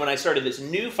 But then when I started this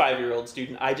new 5-year-old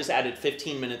student, I just added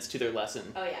 15 minutes to their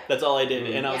lesson. Oh yeah. That's all I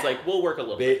did. And I was like, we'll work a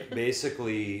little bit.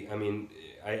 Basically, I mean,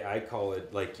 I call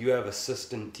it like you have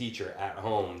assistant teacher at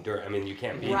home. I mean, you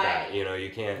can't beat that. You know, you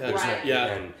can't.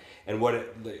 And what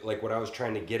I was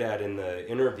trying to get at in the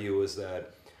interview was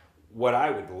that what I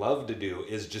would love to do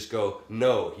is just go,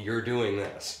 no, you're doing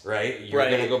this, right? You're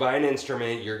going to go buy an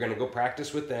instrument. You're going to go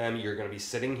practice with them. You're going to be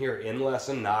sitting here in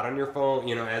lesson, not on your phone,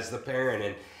 you know, as the parent.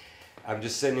 And I'm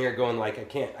just sitting here going like,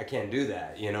 I can't do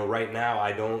that. You know, right now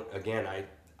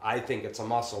I think it's a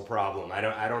muscle problem. I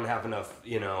don't have enough,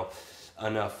 you know,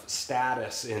 enough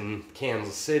status in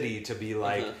Kansas City to be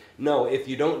like, no, if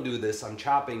you don't do this, I'm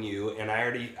chopping you. And I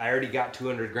already got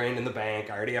 $200,000 in the bank.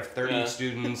 I already have 30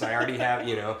 students. I already have,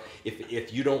 you know,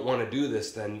 if you don't want to do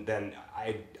this, then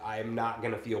I'm not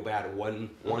gonna feel bad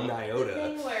one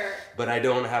iota. But I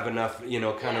don't have enough, you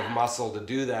know, kind of muscle to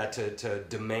do that, to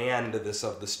demand this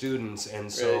of the students.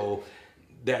 And so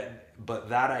that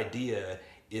idea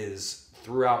is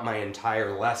throughout my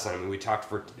entire lesson. I mean, we talked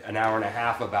for an hour and a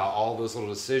half about all those little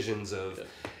decisions of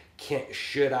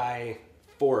should I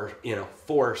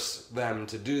force them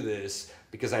to do this,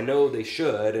 because I know they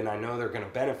should and I know they're going to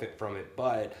benefit from it,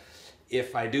 but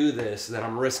if I do this, then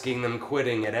I'm risking them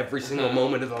quitting at every single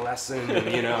moment of the lesson, and,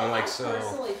 you know, like so. I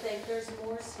personally think there's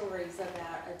more stories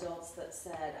about adults that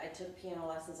said, I took piano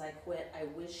lessons, I quit, I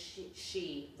wish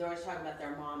they're always talking about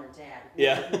their mom and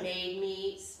dad, made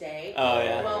me stay.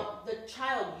 Well, the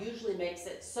child usually makes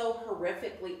it so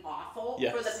horrifically awful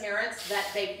for the parents that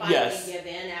they finally give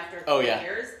in after 3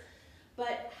 years.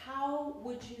 But how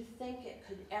would you think it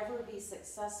could ever be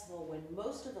successful when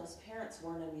most of those parents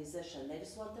weren't a musician? They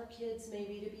just want their kids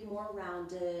maybe to be more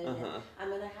rounded. And I'm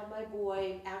going to have my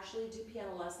boy actually do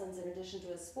piano lessons in addition to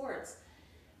his sports.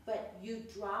 But you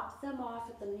drop them off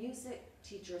at the music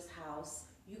teacher's house,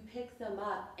 you pick them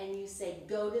up, and you say,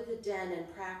 go to the den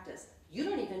and practice. You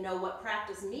don't even know what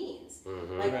practice means.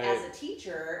 Like as a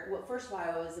teacher, well, first of all,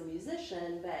 I was a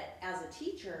musician, but as a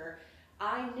teacher,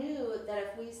 I knew that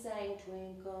if we sang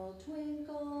Twinkle,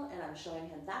 Twinkle, and I'm showing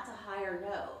him, that's a higher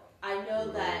note. I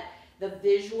know that the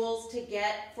visuals to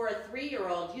get for a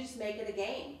 3-year-old, you just make it a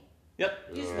game. You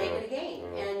just make it a game.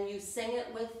 And you sing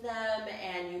it with them,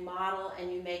 and you model,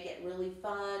 and you make it really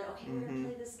fun. Okay, we're going to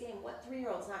play this game. What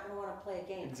 3-year-old's not going to want to play a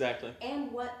game? Exactly.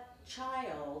 And what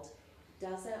child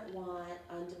doesn't want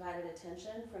undivided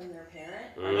attention from their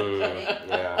parent? Are you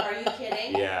kidding? Are you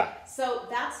kidding? So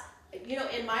that's... You know,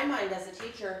 in my mind as a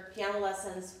teacher, piano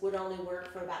lessons would only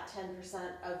work for about 10%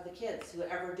 of the kids who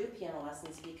ever do piano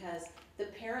lessons, because the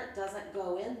parent doesn't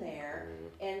go in there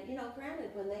and, you know, granted,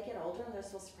 when they get older and they're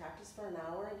supposed to practice for an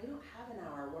hour, and you don't have an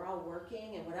hour, we're all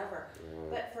working and whatever.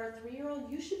 But for a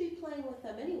 3-year-old, you should be playing with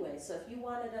them anyway. So if you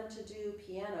wanted them to do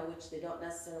piano, which they don't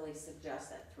necessarily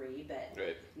suggest at 3, but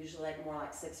usually like more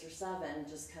like 6 or 7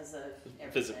 just because of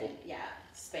everything. Physical.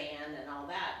 Span and all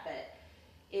that. But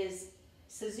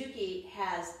Suzuki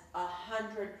has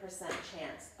 100%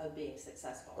 chance of being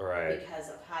successful because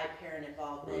of high parent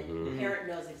involvement. The parent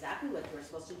knows exactly what they're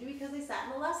supposed to do because they sat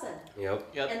in the lesson.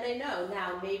 And they know.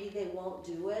 Now, maybe they won't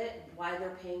do it, why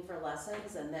they're paying for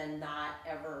lessons, and then not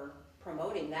ever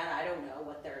promoting that. I don't know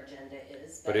what their agenda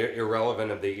is. But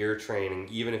irrelevant of the ear training,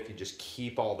 even if you just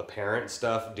keep all the parent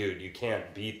stuff, dude, you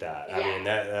can't beat that. Yeah. I mean,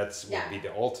 that's would be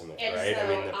the ultimate, and right? So I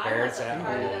mean, the parents at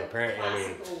home, the the parent.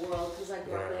 classical world, because I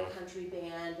grew up in a country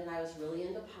band, and I was really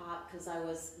into pop because I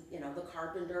was, the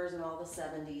Carpenters and all the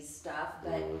 '70s stuff.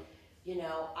 But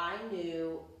I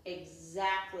knew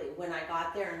exactly when I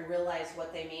got there and realized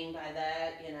what they mean by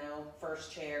the,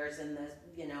 first chairs and the,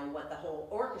 what the whole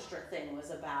orchestra thing was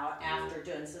about after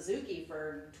doing Suzuki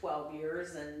for 12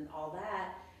 years and all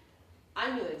that.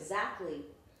 I knew exactly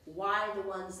why the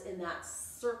ones in that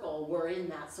circle were in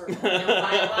that circle, and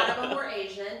why a lot of them were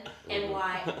Asian, and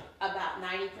why about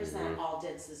 90% all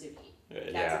did Suzuki.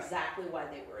 That's exactly why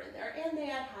they were in there. And they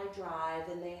had high drive,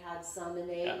 and they had some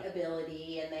innate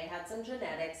ability, and they had some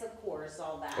genetics, of course,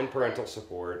 all that. And parental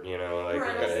support,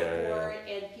 parental support,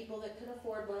 and people that could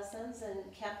afford lessons and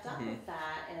kept up with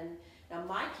that. And now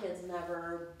my kids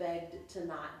never begged to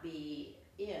not be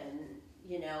in,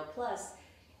 plus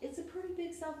it's a pretty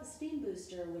big self-esteem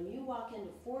booster when you walk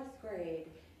into 4th grade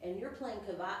and you're playing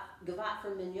Gavotte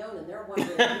from Mignon, and they're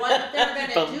wondering what they're going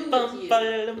to do with you.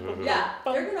 Yeah,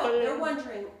 they're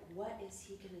wondering, what is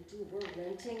he going to do? We're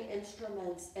renting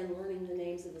instruments and learning the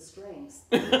names of the strings.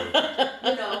 In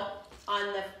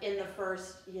the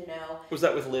first, Was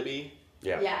that with Libby?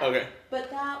 Yeah. Okay. But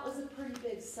that was a pretty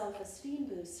big self-esteem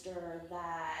booster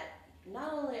that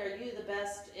not only are you the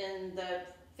best in the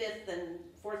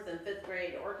 4th and 5th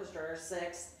grade orchestra, or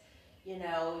 6th,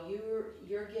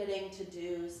 you're getting to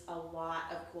do a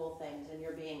lot of cool things, and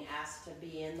you're being asked to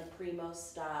be in the primo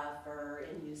stuff or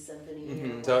in youth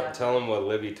symphony. Tell them what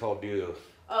Libby told you.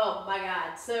 Oh my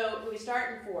God! So we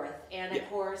start in 4th, and of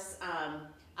course,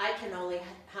 I can only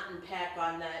hunt and peck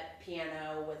on that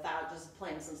piano without just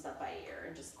playing some stuff by ear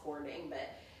and just chording, but.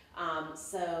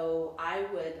 So I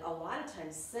would a lot of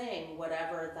times sing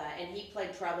whatever and he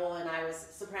played treble and I was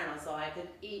soprano, so I could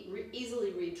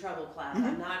easily read treble clef.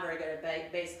 I'm not very good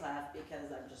at bass clef because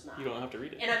I'm just not. You don't have to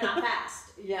read it. And I'm not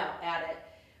fast, at it.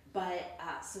 But,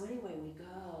 so anyway, we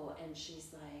go and she's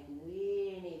like,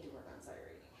 we need to work on sight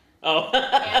reading. Oh.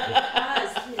 And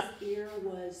because his ear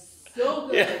was so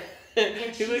good. Yeah. And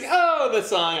he's like, the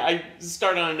song. I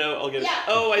start on a note, I'll get it.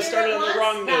 I started on the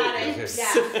wrong note.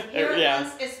 Yeah.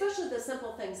 Especially the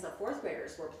simple things the 4th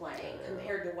graders were playing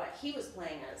compared to what he was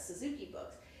playing at Suzuki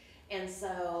books. And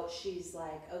so she's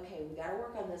like, okay, we got to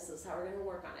work on this. This is how we're going to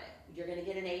work on it. You're going to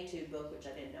get an etude book, which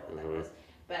I didn't know what that was.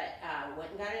 But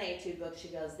went and got an etude book. She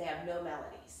goes, they have no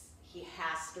melodies. He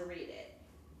has to read it.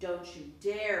 Don't you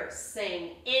dare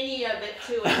sing any of it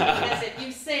to him, because if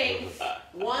you sing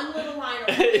one little line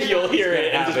or you'll hear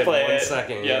it and just play it. 1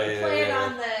 second. Play it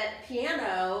on the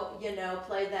piano,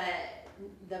 play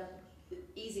the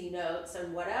easy notes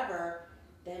and whatever,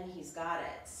 then he's got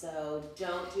it. So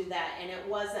don't do that. And it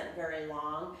wasn't very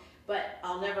long, but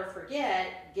I'll never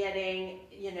forget getting,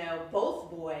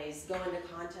 both boys going to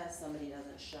contests, somebody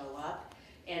doesn't show up.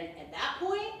 And at that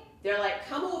point, they're like,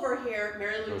 come over here,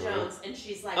 Mary Lou Jones, and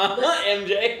she's like,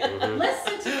 MJ.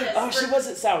 Listen to this. Oh, she was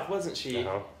at South, wasn't she?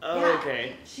 Uh-huh. Oh,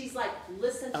 okay. She's like,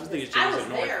 listen to this. I was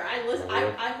there.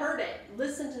 I heard it.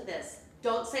 Listen to this.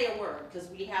 Don't say a word, because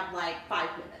we have like 5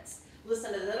 minutes.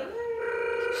 Listen to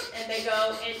this. And they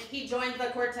go, and he joins the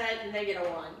quartet, and they get a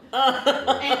 1.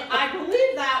 And I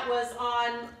believe that was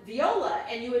on viola,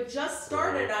 and you had just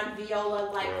started on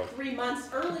viola like 3 months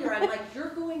earlier. I'm like,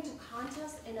 you're going to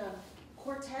contest in a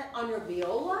quartet on your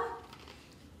viola?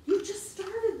 You just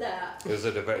started that. It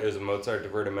was a Mozart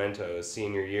divertimento, his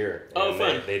senior year. Oh,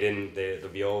 fun. The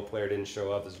viola player didn't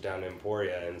show up. It was down in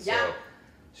Emporia, and so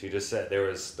she just said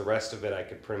the rest of it I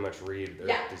could pretty much read.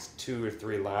 There's 2 or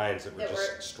 3 lines that were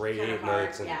just straight 8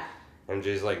 notes, and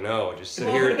she's like, no, just sit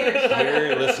here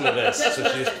and listen to this. So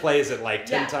she just plays it like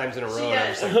 10 times in a row, and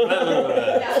I'm just like,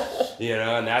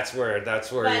 and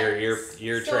that's where your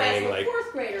ear training, as a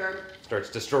 4th grader, starts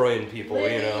destroying people.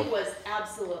 Libby was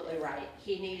absolutely right.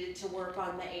 He needed to work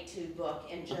on the etude book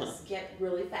and just get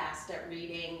really fast at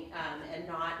reading and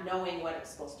not knowing what it's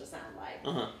supposed to sound like.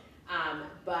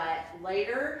 But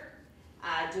later,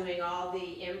 doing all the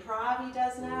improv he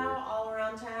does now all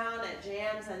around town at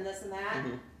jams and this and that,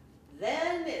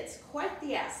 then it's quite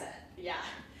the asset.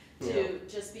 To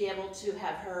just be able to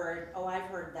have heard, I've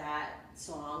heard that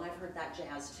song, I've heard that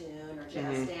jazz tune or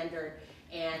jazz standard,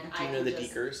 and Do you know the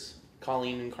Deekers?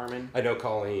 Colleen and Carmen? I know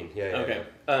Colleen, Okay.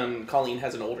 Colleen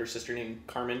has an older sister named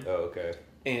Carmen. Oh, okay.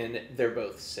 And they're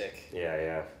both sick.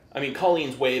 Yeah. I mean,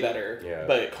 Colleen's way better,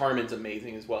 but Carmen's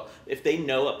amazing as well. If they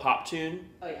know a pop tune,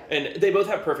 and they both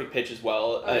have perfect pitch as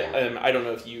well. I don't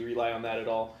know if you rely on that at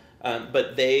all,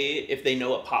 but if they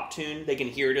know a pop tune, they can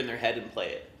hear it in their head and play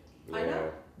it. I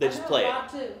know. They just play Rob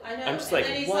it. too. I know. I'm just and like,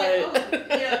 then he's what? like,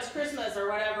 oh, it's Christmas or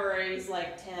whatever. Or he's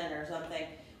like 10 or something.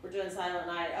 We're doing Silent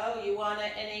Night. Oh, you want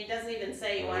it? And he doesn't even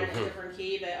say you want it in a different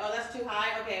key, but oh, that's too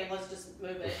high. Okay, let's just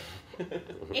move it.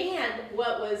 And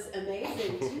what was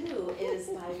amazing too is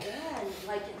by then,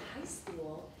 like in high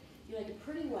school, you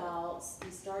pretty well,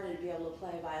 you started to be able to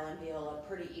play violin, viola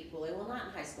pretty equally. Well, not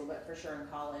in high school, but for sure in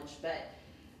college. But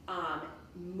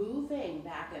moving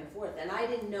back and forth, and I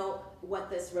didn't know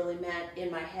what this really meant in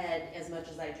my head as much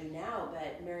as I do now.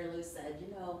 But Mary Lou said,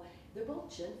 they're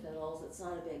both chin fiddles. It's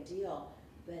not a big deal.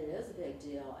 But it is a big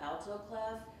deal. Alto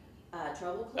clef,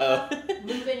 treble clef,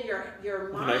 moving your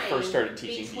mind when I first started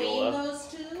teaching between viola. those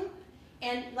two.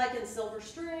 And like in silver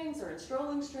strings or in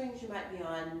strolling strings, you might be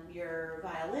on your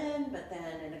violin, but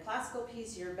then in a classical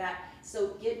piece, you're back. So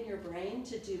getting your brain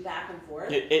to do back and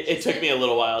forth. It took me a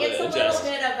little while to adjust. It's a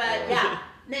little bit of a, yeah.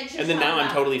 And then now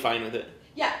I'm totally fine with it.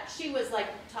 Yeah, she was like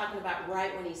talking about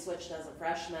right when he switched as a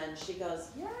freshman. She goes,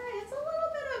 yeah, it's a little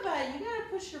bit of a, you gotta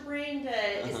push your brain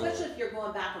to, especially if you're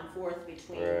going back and forth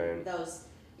between those,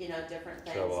 different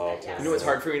things. But, yeah. You know what's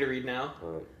hard for me to read now?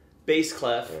 Bass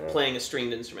clef, playing a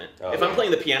stringed instrument. If I'm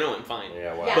playing the piano, I'm fine.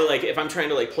 Yeah, wow. But like if I'm trying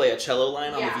to play a cello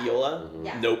line on the viola,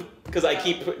 nope. Because I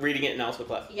keep reading it in alto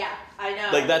clef. Yeah, I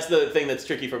know. Like that's the thing that's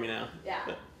tricky for me now. Yeah.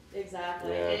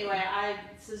 Exactly. Yeah. Anyway,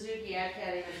 Suzuki, I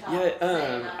can't even talk.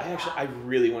 Yeah, I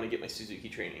really want to get my Suzuki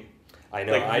training. I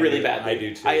know, like really badly. I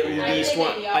do too. I at least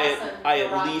want. I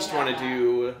for Rob at least to want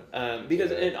to have do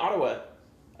because in Ottawa,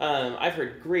 I've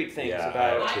heard great things Yeah,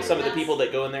 about some of the people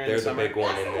that go in there in They're the summer. big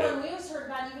one That's in the one the. we always heard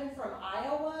about, even from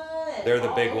Iowa. And They're the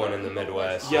all big over one in the people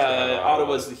Midwest. with- Yeah,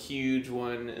 Ottawa's the huge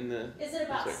one in the. Is it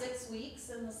about Sorry. 6 weeks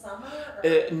in the summer?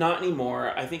 Or? Not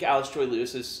anymore. I think Alice Joy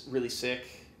Lewis is really sick,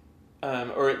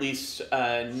 or at least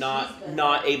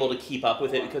not able to keep up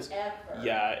with it because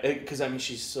because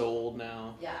she's so old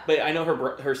now. Yeah. But I know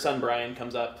her son Brian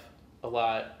comes up a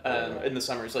lot in the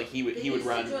summers. Like he would run They used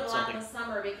to do it a lot something. in the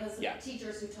summer because the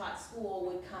teachers who taught school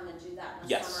would come and do that in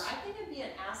the summer. I think it'd be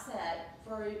an asset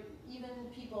for even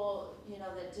people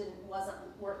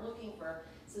weren't looking for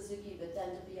Suzuki, but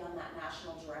then to be on that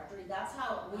national directory. That's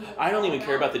how. I don't even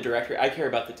care about the directory. I care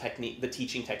about the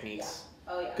teaching techniques.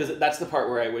 Yeah. Oh yeah. Because that's the part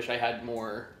where I wish I had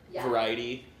more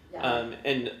variety. Yeah.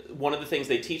 And one of the things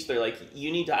they teach, they're like,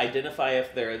 you need to identify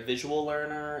if they're a visual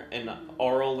learner, an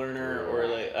oral learner, or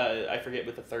like I forget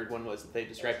what the third one was that they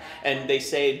described. And they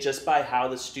say just by how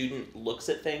the student looks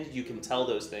at things, you can tell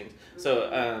those things.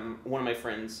 So one of my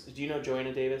friends, do you know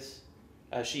Joanna Davis?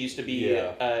 She used to be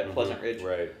at Pleasant Ridge.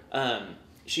 Right.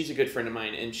 She's a good friend of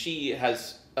mine, and she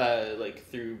has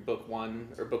through book 1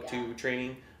 or book 2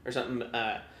 training or something.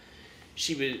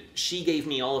 She gave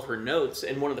me all of her notes,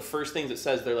 and one of the first things it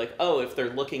says, they're like, oh, if they're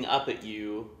looking up at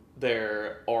you,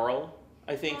 they're oral,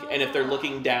 I think, and if they're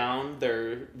looking down,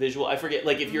 they're visual. I forget,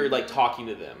 like if you're like talking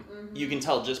to them, you can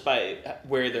tell just by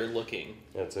where they're looking.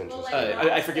 That's interesting. Well,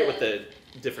 like I forget what the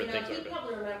different things you are.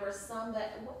 probably remember some,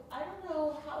 but I don't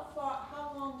know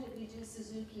how long did you do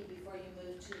Suzuki before you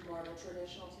moved to more of a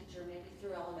traditional teacher, maybe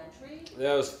through elementary?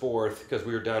 That was 4th because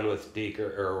we were done with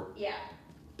Yeah.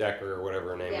 Decker or whatever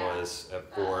her name was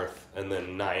at 4th, and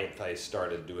then 9th I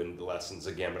started doing lessons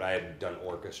again, but I had done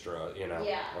orchestra,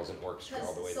 I was in orchestra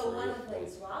all the way through. So one of the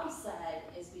things Rob said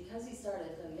is because he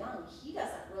started so young, he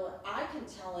doesn't really, I can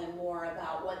tell him more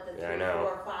about what the 3,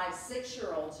 4, 5,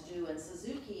 6-year-olds do in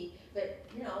Suzuki, but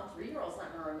 3-year-old's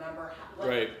not going to remember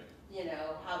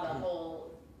how the whole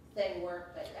thing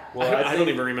worked, but Well, I don't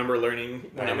even remember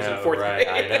learning when I was in 4th grade.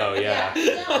 I know, yeah.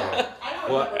 I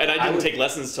don't remember. And I didn't take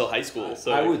lessons till high school.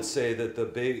 So I would say that the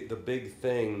big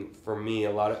thing for me,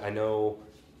 I know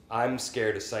I'm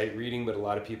scared of sight reading, but a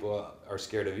lot of people are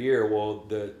scared of ear. Well,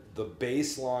 the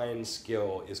baseline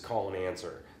skill is call and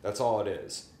answer. That's all it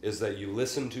is that you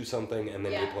listen to something and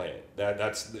then you play it.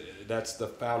 That's the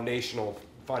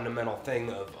fundamental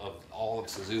thing of all of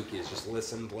Suzuki is just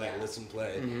listen, play.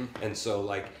 Mm-hmm. And so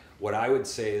what I would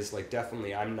say is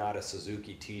definitely I'm not a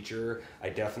Suzuki teacher. I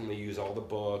definitely use all the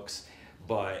books,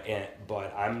 but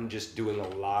I'm just doing a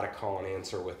lot of call and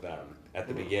answer with them at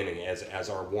the beginning as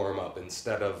our warm up.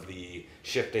 Instead of the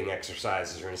shifting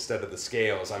exercises or instead of the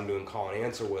scales, I'm doing call and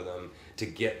answer with them to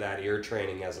get that ear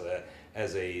training as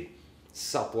a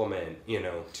supplement,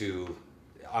 to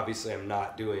obviously I'm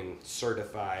not doing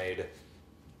certified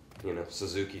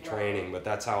Suzuki training, but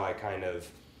that's how I kind of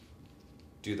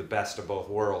do the best of both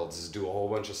worlds, is do a whole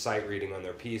bunch of sight reading on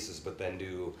their pieces, but then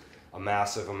do a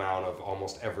massive amount of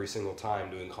almost every single time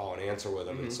doing call and answer with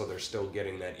them, and so they're still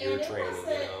getting that ear training,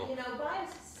 by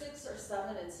 6 or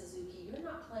 7 in Suzuki, you're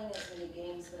not playing as many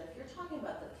games, but if you're talking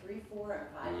about the 3, 4,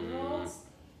 and 5-year-olds,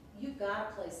 you've got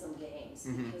to play some games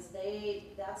because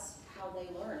that's how they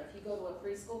learn. If you go to a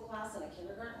preschool class and a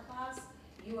kindergarten class,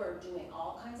 you are doing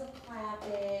all kinds of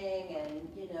clapping and,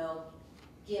 you know,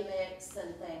 gimmicks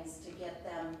and things to get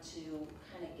them to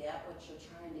kind of get what you're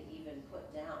trying to even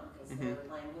put down because their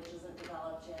language isn't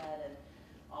developed yet and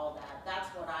all that. That's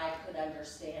what I could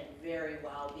understand very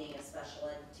well being a special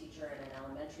ed teacher and an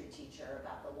elementary teacher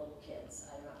about the little kids.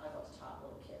 I've always taught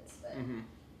little kids, but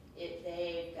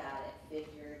they've got it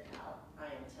figured out, I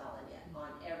am telling you,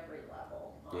 on every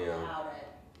level, on how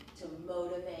to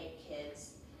motivate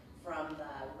kids from the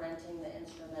renting the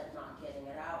instrument, not getting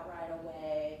it out right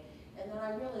away. And then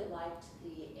I really liked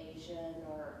the Asian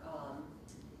or,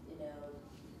 you know,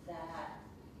 that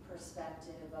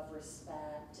perspective of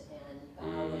respect and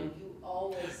bowing. You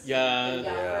always see the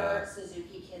younger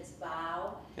Suzuki kids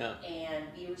bow and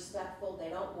be respectful. They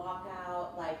don't walk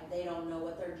out like they don't know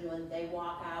what they're doing. They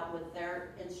walk out with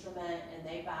their instrument and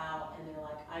they bow and they're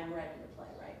like, I'm ready to play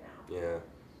right now. Yeah.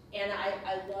 And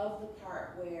I love the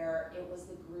part where it was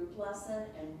the group lesson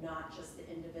and not just the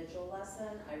individual lesson.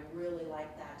 I really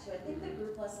like that too. I think the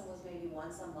group lesson was maybe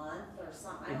once a month or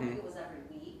something. I don't think it was every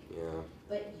week. Yeah.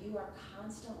 But you are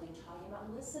constantly talking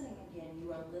about listening again.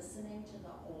 You are listening to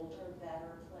the older,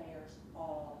 better players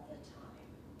all the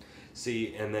time.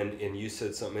 See, and you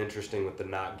said something interesting with the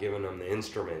not giving them the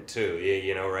instrument too.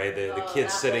 You know, right? The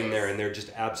kids sitting there and they're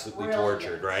just absolutely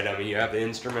tortured, right? I mean, you have the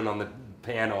instrument on the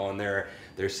panel and they're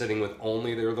sitting with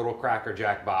only their little Cracker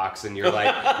Jack box, and you're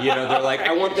like, you know, they're like,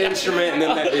 I want the instrument, and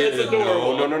then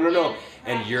no,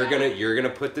 and you're gonna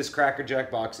put this Cracker Jack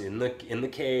box in the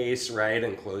case, right,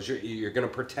 and you're gonna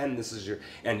pretend this is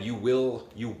and you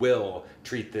will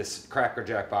treat this Cracker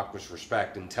Jack box with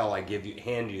respect until I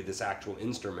hand you this actual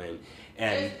instrument,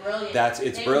 and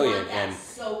it's brilliant,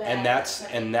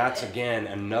 and that's again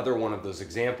another one of those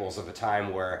examples of a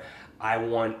time where I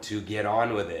want to get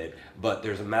on with it, but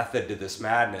there's a method to this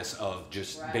madness of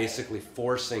just basically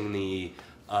forcing the,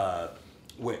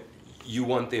 you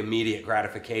want the immediate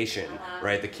gratification,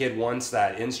 right? The kid wants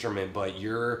that instrument, but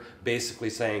you're basically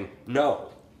saying, no,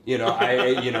 you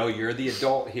know, you're the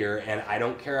adult here, and I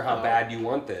don't care how bad you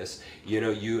want this. You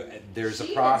know, there's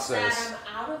a process. Sat him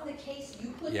out of the case.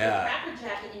 You put the Cracker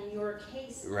Jack in your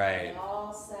case. Right. They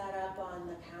all sat up on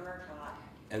the countertop.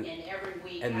 And every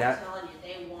week, I'm telling you,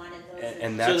 they wanted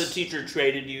those. So the teacher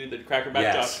traded you the Cracker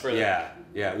Jack box for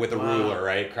with a ruler,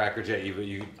 right? Cracker Jack.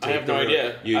 You I have no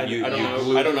idea. You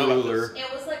glue the ruler.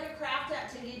 It was like a craft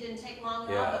activity. It didn't take long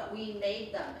at all, but we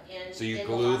made them. So you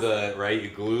glue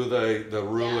the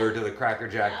ruler to the Cracker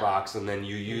Jack box, and then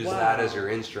you use that as your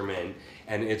instrument.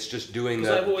 And it's just doing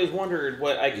I've always wondered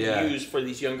what I could use for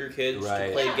these younger kids to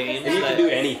play games. And you can do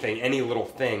anything, any little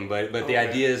thing, but the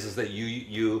idea is that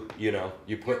you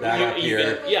put that up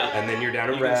here, and then you're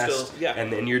down to rest,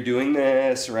 and then you're doing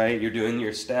this, right? You're doing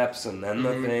your steps, and then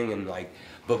the thing, and like.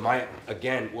 But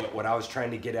what I was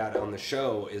trying to get at on the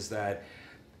show is that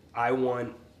I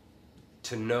want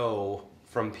to know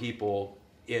from people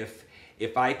if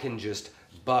I can just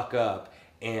buck up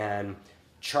and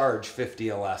charge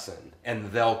 $50 a lesson,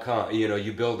 and they'll come. You know,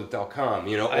 you build it, they'll come.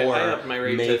 You know, or I up my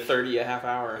rate to $30 a half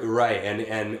hour. Right,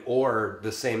 and or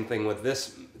the same thing with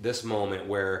this moment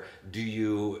where do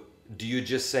you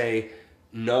just say,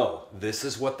 no, this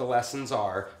is what the lessons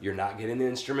are. You're not getting the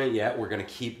instrument yet. We're going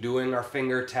to keep doing our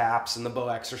finger taps and the bow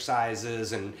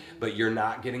exercises, but you're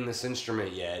not getting this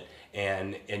instrument yet.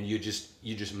 And you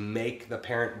just make the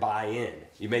parent buy in.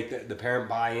 You make the parent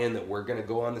buy in that we're going to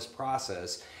go on this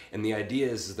process. And the idea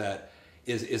is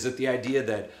it the idea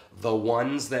that the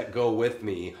ones that go with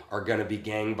me are going to be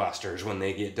gangbusters when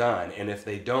they get done, and if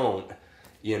they don't,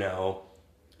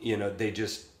 they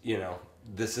just,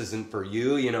 this isn't for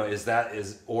you,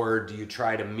 or do you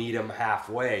try to meet them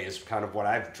halfway is kind of what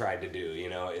I've tried to do,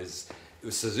 is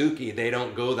Suzuki, they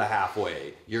don't go the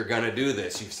halfway. You're going to do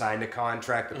this. You've signed a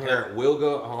contract. The parent will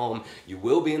go home. You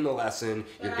will be in the lesson.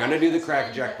 You're going to do the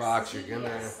Cracker Jack box. You're going to...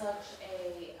 has such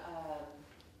a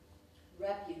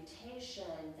reputation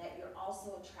that you're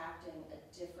also attracting a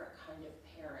different kind of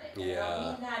parent. Yeah. I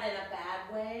don't mean that in a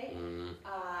bad way.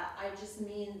 I just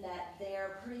mean that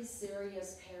they're pretty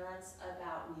serious parents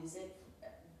about music,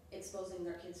 exposing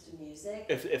their kids to music.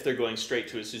 If they're going straight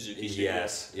to a Suzuki studio.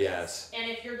 Yes.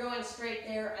 And if you're going straight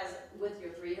there as with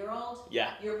your 3-year-old,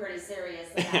 yeah, you're pretty serious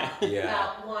about,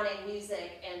 about wanting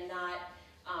music and not.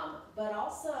 But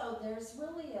also, there's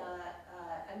really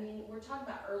we're talking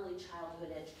about early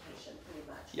childhood education pretty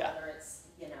much, whether it's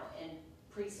in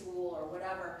preschool or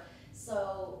whatever.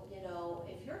 So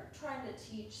if you're trying to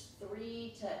teach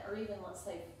 3 to or even let's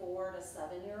say 4 to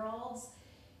 7-year-olds.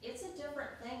 it's a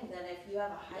different thing than if you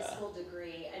have a high school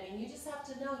degree. I mean, you just have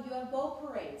to know you have bow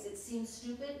parades. It seems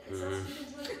stupid. It's not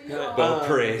stupid to a 3-year-old. Bow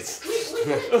parades.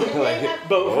 Like,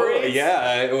 bow parades?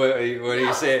 Yeah. What do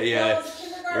you say? Yeah.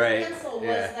 Kindergarten pencil was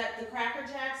that the Cracker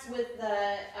Jacks with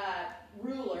the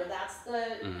ruler, that's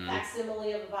the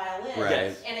facsimile of a violin.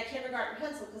 Right. And a kindergarten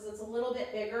pencil, because it's a little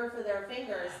bit bigger for their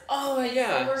fingers. Oh, And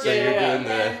yeah. So You're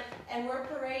doing and we're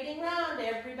parading around.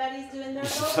 Everybody's doing their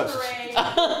bow parade.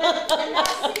 and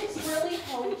that seems really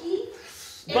hokey.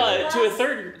 But to a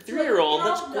 3-year-old,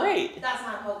 that's great. That's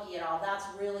not hokey at all. That's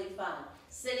really fun.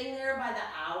 Sitting there by the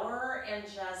hour and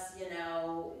just,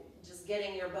 just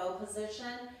getting your bow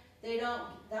position.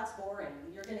 That's boring.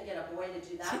 You're going to get a boy to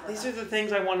do that. See, these are the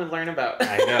things I want to learn about.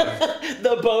 I know.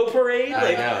 The bow parade.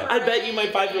 I know. I bet you my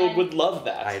 5-year-old would love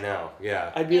that. I know,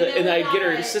 yeah. I'd be and I'd get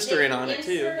her sister in on it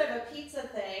too. Insert of a pizza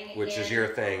thing. Which is your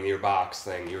thing, your box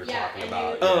thing you were talking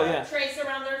about. Trace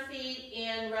around their feet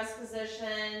in rest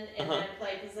position and then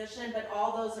play position, but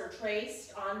all those are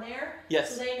traced on there.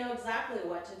 Yes. So they know exactly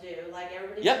what to do. Like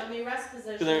everybody told me rest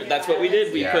position. That's what we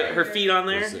did. We put her feet on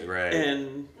there right.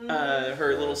 and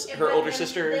her older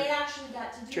sister. They actually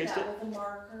got to do traced that it. with a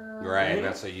marker. Right, and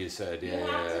that's what you said. You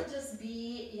have to just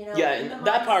be, Yeah, in and the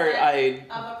that part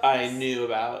mindset I knew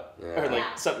about, or like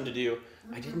Yeah. something to do.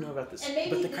 I didn't know about this, And maybe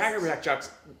but the this- Cracker Jack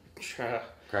box.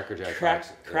 Cracker Jack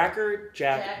box. Cracker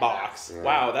Jack box. Yeah.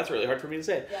 Wow, that's really hard for me to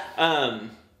say. Yeah.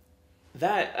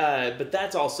 But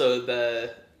that's also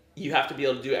you have to be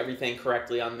able to do everything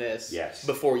correctly on this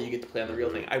before you get to play on the real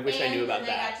thing. I wish I knew about that.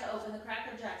 that. And they got to open the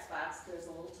Cracker Jacks box. There's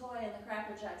a little toy in the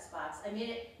Cracker Jacks box. I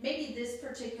mean, maybe this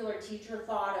particular teacher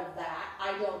thought of that.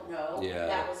 I don't know. Yeah.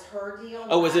 That was her deal.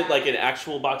 Oh, was it like an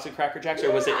actual box of Cracker Jacks,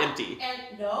 or was it empty?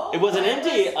 And no. It wasn't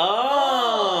empty. And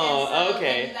so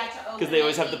Okay. you got to open Because they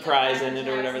always it, have the eat prize in Cracker it or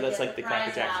Jacks whatever. and That's get like the Cracker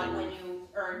prize Jacks out thing. when you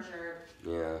earned your.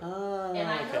 Yeah. Oh, And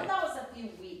I okay. know that was a few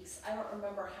weeks. I don't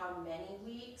remember how many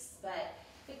weeks, but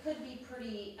it could be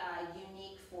pretty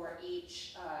unique for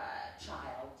each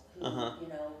child who,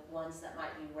 ones that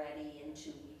might be ready in 2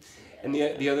 weeks. And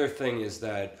the other thing is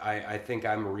that I think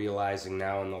I'm realizing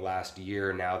now in the last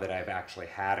year, now that I've actually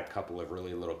had a couple of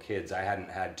really little kids, I hadn't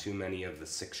had too many of the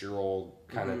 6-year-old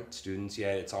kind of students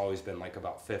yet. It's always been like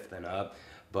about 5th and up.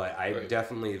 But I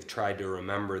definitely have tried to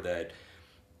remember that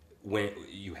when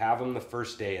you have them the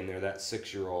first day and they're that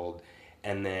 6-year-old,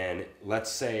 and then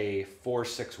let's say 4 or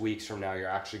 6 weeks from now you're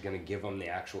actually going to give them the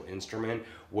actual instrument.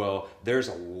 Well, there's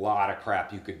a lot of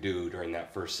crap you could do during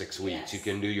that first 6 weeks. Yes. You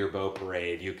can do your bow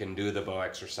parade, you can do the bow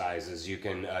exercises, you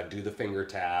can do the finger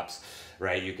taps,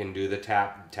 right? You can do the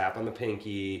tap on the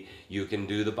pinky, you can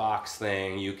do the box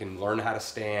thing, you can learn how to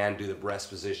stand, do the breast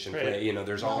position, play,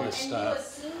 there's all this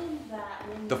stuff. You assume that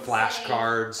when The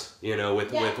flashcards,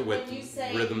 with when you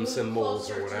say rhythm move symbols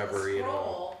closer or to the whatever,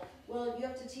 scroll, well, you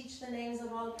have to teach the names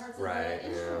of all the parts of Right, the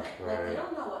instrument. yeah, Like, they right.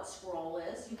 don't know what scroll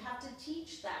is. You have to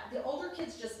teach that. The older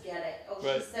kids just get it. Oh,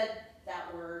 Right. she said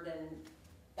that word and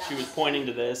that She was pointing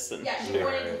to this, and Yeah, she Yeah,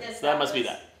 pointed right. to this. So that must be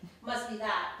that. Must be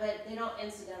that, but they don't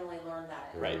incidentally learn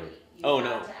that. Right. You Oh, have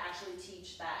no. to actually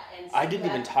teach that. And so I didn't you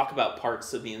even have- talk about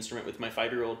parts of the instrument with my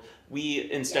 5-year-old. We,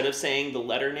 instead of saying the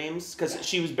letter names, because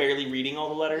she was barely reading all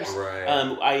the letters,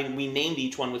 Right. we named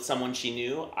each one with someone she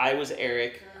knew. I was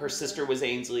Erik, her sister was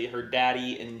Ainsley, her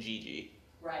daddy and Gigi,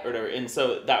 Right. or whatever. And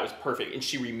so that was perfect, and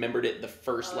she remembered it the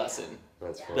first Oh, yeah. lesson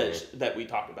That's Yeah. funny. that we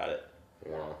talked about it.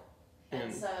 Yeah. And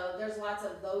And- so there's lots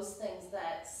of those things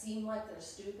that seem like they're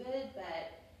stupid,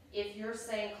 but if you're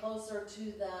saying closer to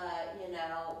the,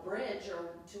 bridge or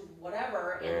to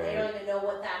whatever, and they don't even know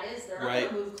what that is, they're not Right.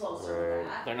 gonna move closer Right. to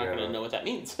that. They're not Yeah. going to know what that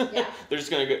means. Yeah. They're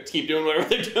just going to keep doing whatever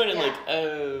they're doing, and Yeah. like,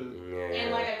 oh. And Yeah.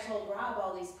 like I told Rob,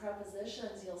 all these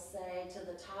prepositions you'll say to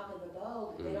the top of the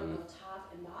bow, but they don't know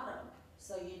top and bottom.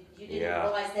 So you didn't Yeah.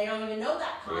 realize they don't even know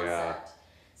that concept. Yeah.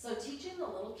 So teaching the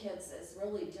little kids is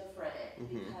really different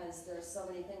because there's so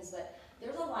many things, but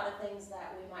there's a lot of things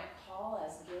that we might call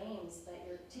as games, but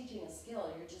you're teaching a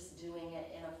skill, you're just doing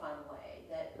it in a fun way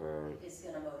that is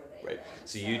gonna motivate Right. them.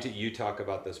 So you talk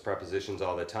about those prepositions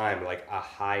all the time, like a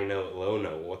high note, low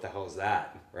note. What the hell is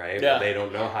that, right? Yeah. Well, they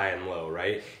don't know high and low,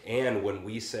 right? And when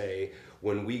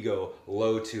we go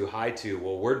low to high to,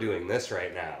 well, we're doing this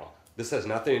right now. This has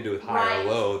nothing to do with high Right. or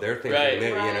low. They're thinking Right.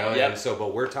 that, Right. Yep. and so,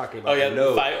 but we're talking about Oh, yeah, the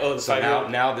note. the So five-year-old.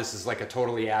 now this is like a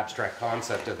totally abstract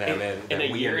concept to them, and in that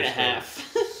a we year and a understand.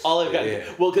 half. All I've got, Yeah.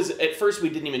 well, because at first we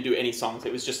didn't even do any songs.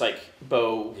 It was just like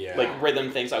bow, Yeah. like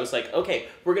rhythm things. I was like, okay,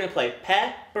 we're gonna play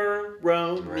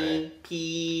pepperoni Right.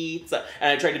 pizza,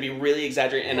 and I tried to be really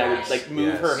exaggerated, and I would Yes. like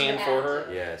move her Yes. hand for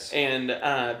her, Yes. and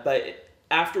but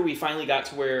after we finally got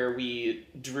to where we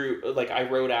drew, like I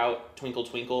wrote out Twinkle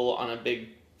Twinkle on a big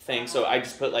thing. So I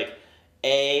just put like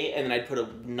A, and then I'd put a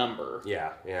number.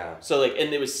 Yeah, yeah. So like,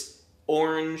 and it was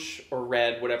orange or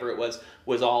red, whatever it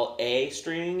was all A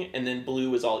string, and then blue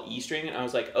was all E string. And I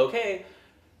was like, okay,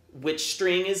 which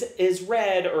string is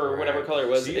red or whatever color it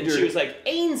was? So and she was like,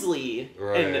 Ainsley.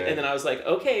 Right. And then I was like,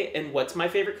 okay, and what's my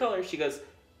favorite color? She goes,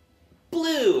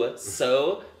 blue.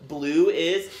 So blue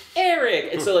is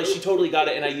Erik. And so like she totally got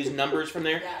it, and I used numbers from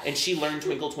there, and she learned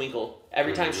Twinkle Twinkle.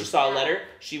 Every time she saw a letter,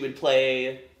 she would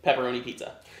play Pepperoni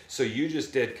Pizza. So you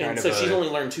just did kind of so she's only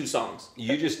learned 2 songs.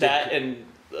 You just did that and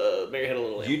Mary Had a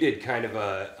Little Lamb. You did kind of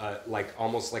a like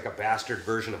almost like a bastard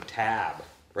version of Tab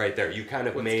right there. You kind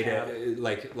of made tab? It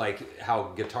like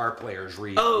how guitar players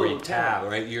read tab,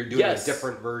 right? You're doing a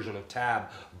different version of Tab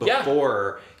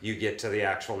before you get to the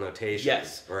actual notation.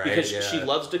 Yes, right? Because she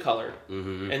loves to color,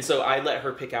 and so I let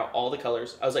her pick out all the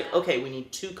colors. I was like, okay, we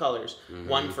need 2 colors,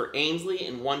 one for Ainsley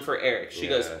and one for Erik. She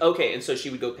goes, okay, and so she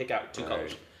would go pick out 2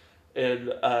 colors.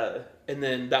 And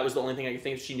then that was the only thing I could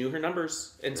think of. She knew her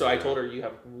numbers, and so I told her, you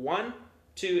have 1,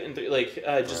 2, and 3, like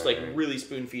just like really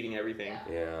spoon feeding everything.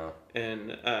 Yeah.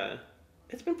 And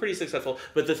it's been pretty successful.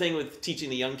 But the thing with teaching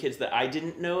the young kids that I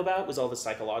didn't know about was all the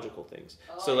psychological things.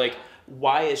 So like,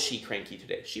 why is she cranky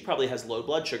today? She probably has low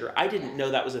blood sugar. I didn't know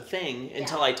that was a thing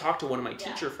until I talked to one of my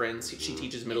teacher friends. She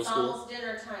teaches middle school. It's almost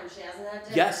dinner time. She hasn't had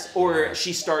dinner. Yes, or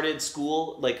she started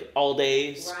school, like all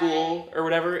day school or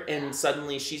whatever, and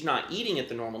suddenly she's not eating at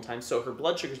the normal time, so her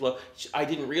blood sugar's low. I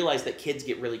didn't realize that kids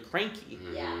get really cranky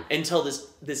until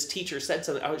this teacher said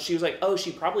something. She was like, oh,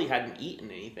 she probably hadn't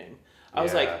eaten anything. I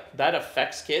was like, that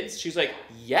affects kids? She's like,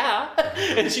 yeah.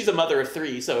 And she's a mother of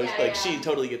 3, so it's like she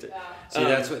totally gets it. See,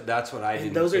 that's what I didn't.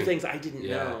 And those are things I didn't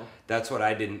know. That's what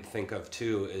I didn't think of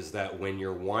too. Is that when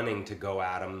you're wanting to go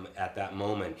at them at that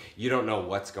moment, you don't know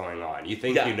what's going on. You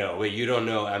think you know, but you don't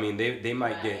know. I mean, they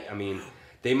might get. I mean,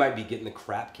 they might be getting the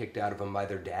crap kicked out of them by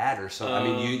their dad or something. I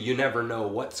mean, you never know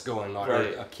what's going on.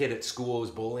 Right. Or a kid at school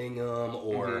is bullying them,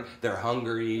 or they're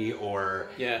hungry, or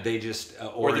they just,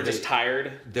 or they're just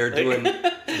tired. They're doing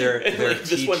their like, teacher.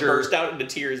 This one burst out into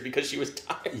tears because she was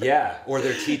tired. Yeah, or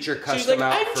their teacher cussed them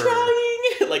out. I'm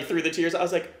trying. Like through the tears, I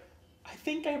was like, I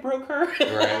think I broke her.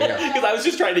 Right. Because I was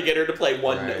just trying to get her to play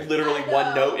literally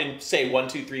one note and say 1,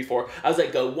 2, 3, 4. I was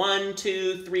like, go 1,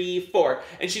 2, 3, 4,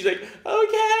 and she's like,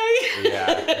 okay.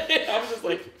 Yeah. I was just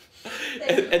like,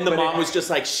 and the mom was just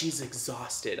like, she's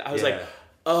exhausted. I was like,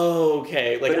 oh,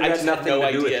 okay. Like I just had no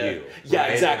idea. With you, yeah,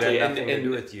 exactly. And to do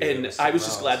with you. And I was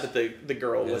just glad that the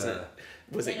girl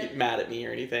wasn't mad at me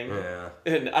or anything. Yeah.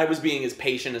 And I was being as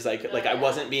patient as I could. Like, I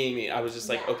wasn't being mean. I was just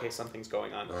like, okay, something's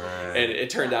going on. Right. And it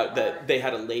turned out that they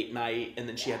had a late night, and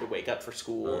then she had to wake up for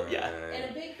school. Right. Yeah.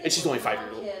 And a big thing and she's only 5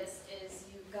 years old. Kids is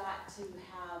you've got to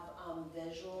have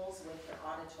visuals with your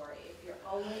auditory. If you're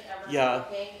only ever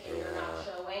looking and you're not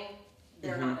showing,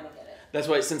 they're not going to get it. That's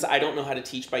why, since I don't know how to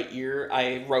teach by ear,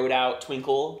 I wrote out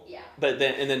Twinkle. Yeah. But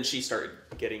then she started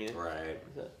getting it. Right.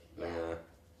 Yeah.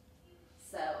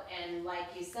 So, and like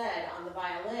you said, on the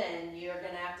violin, you're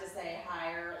going to have to say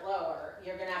higher, lower.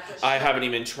 You're going to have to... I haven't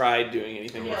even tried doing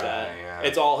anything with that. Yeah.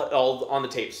 It's all on the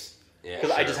tapes.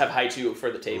 Because I just have high 2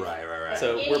 for the tape. Right.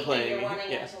 So we're playing... If you're wanting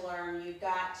them to learn, you've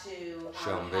got to...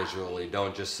 show them visually.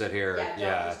 Don't just sit here. Don't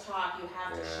just talk. You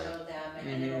have to show them.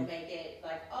 And it'll make it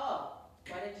like, oh,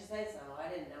 why didn't you say so? I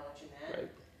didn't know what you meant.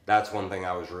 Right. That's one thing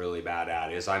I was really bad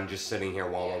at, is I'm just sitting here,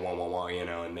 you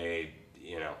know, and they,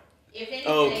 you know... If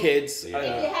anything, kids. If you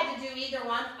had to do either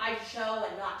one, I'd show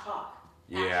and not talk.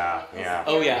 Yeah.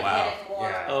 Oh, yeah.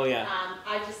 Wow. Oh, yeah.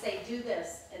 I just say, do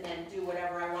this, and then do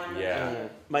whatever I want to do.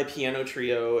 My piano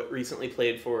trio recently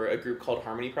played for a group called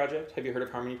Harmony Project. Have you heard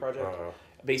of Harmony Project?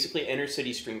 Basically, inner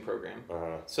city string program.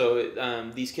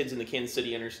 So these kids in the Kansas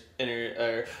City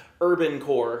urban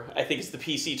core, I think is the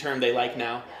PC term they like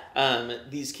now.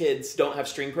 These kids don't have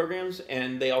string programs,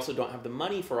 and they also don't have the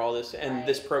money for all this. And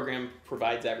this program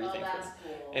provides everything for them.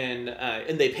 Cool.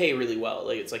 And they pay really well.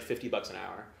 Like it's like $50 an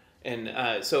hour.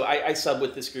 And so I sub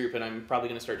with this group, and I'm probably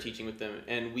going to start teaching with them.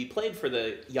 And we played for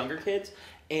the younger kids,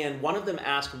 and one of them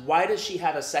asked, "Why does she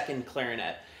have a second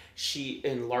clarinet?"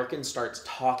 And Larkin starts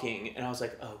talking, and I was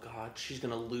like, oh God, she's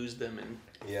going to lose them in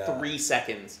 3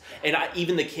 seconds. And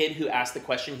even the kid who asked the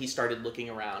question, he started looking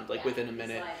around within a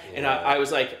minute. And I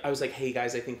was like, hey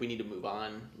guys, I think we need to move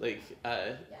on. Like,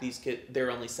 these kids, they're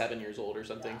only 7 years old or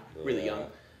something, really young.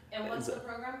 And what's the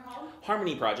program called?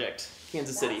 Harmony Project,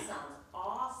 Kansas City. That sounds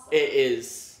awesome. It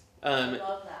is. I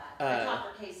love that. I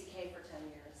taught for KCK for 10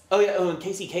 years. Oh yeah, and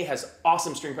KCK has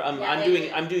awesome string.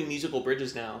 I'm doing musical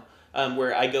bridges now.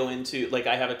 Where I go into, like,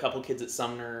 I have a couple kids at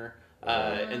Sumner,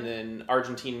 and then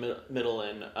Argentine Middle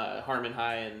and Harmon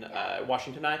High and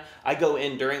Washington High. I go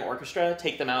in during orchestra,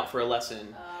 take them out for a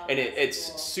lesson, and it's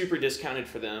cool. super discounted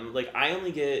for them. Like I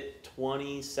only get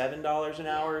 $27 an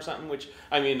hour or something, which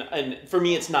I mean, and for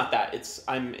me it's not that.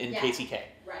 I'm in KCK.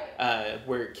 Right.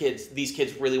 Where these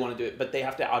kids really want to do it, but they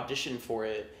have to audition for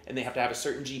it, and they have to have a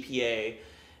certain GPA,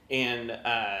 and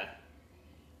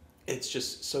it's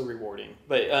just so rewarding.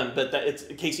 But it's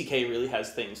KCK really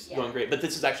has things going great. But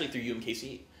this is actually through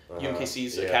UMKC.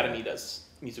 UMKC's Academy does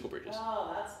musical bridges.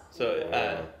 Oh, that's cool.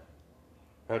 So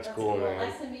that's cool, man.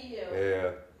 Nice to meet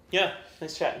you. Yeah,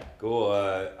 nice chatting. Cool.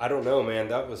 I don't know, man.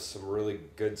 That was some really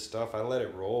good stuff. I let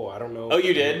it roll. I don't know. Oh,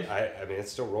 you did? I mean,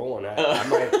 it's still rolling. I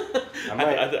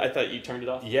I thought you turned it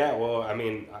off. Yeah, well, I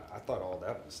mean, I thought all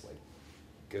that was like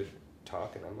good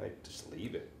talking. I might just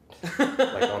leave it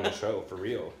like on the show for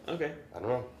real. Okay. I don't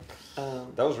know.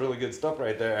 That was really good stuff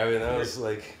right there. I mean, that was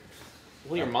like.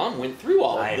 Well, your mom went through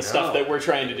all of the stuff that we're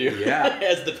trying to do. Yeah.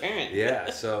 As the parent. Yeah.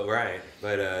 So right,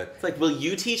 but it's like, will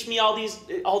you teach me all these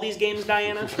games,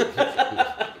 Diana?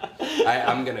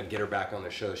 I'm gonna get her back on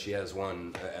the show. She has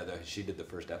one. She did the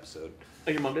first episode.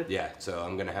 Oh, your mom did? Yeah. So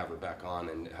I'm gonna have her back on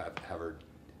and have her.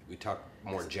 We talk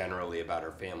more generally about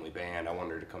her family band. I want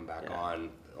her to come back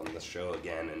on the show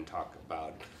again and talk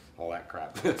about all that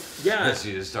crap. Yeah.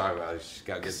 She just talk about. She's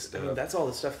got good stuff. I mean, that's all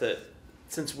the stuff that.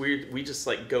 Since we just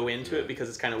like go into it because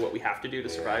it's kind of what we have to do to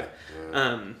survive,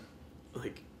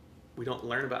 like we don't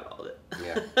learn about all of it.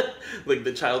 Yeah. Like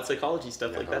the child psychology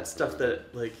stuff, like that stuff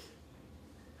that like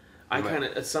I kind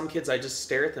of some kids I just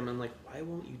stare at them and I'm like, why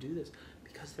won't you do this?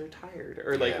 Because they're tired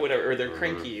or like whatever, or they're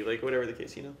cranky, like whatever the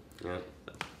case, you know. Yeah.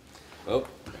 Oh.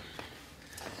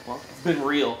 Well, it's been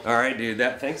real. All right, dude.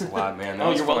 Thanks a lot, man. That Oh,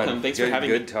 was you're fun. welcome. Thanks for having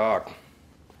me. Good talk.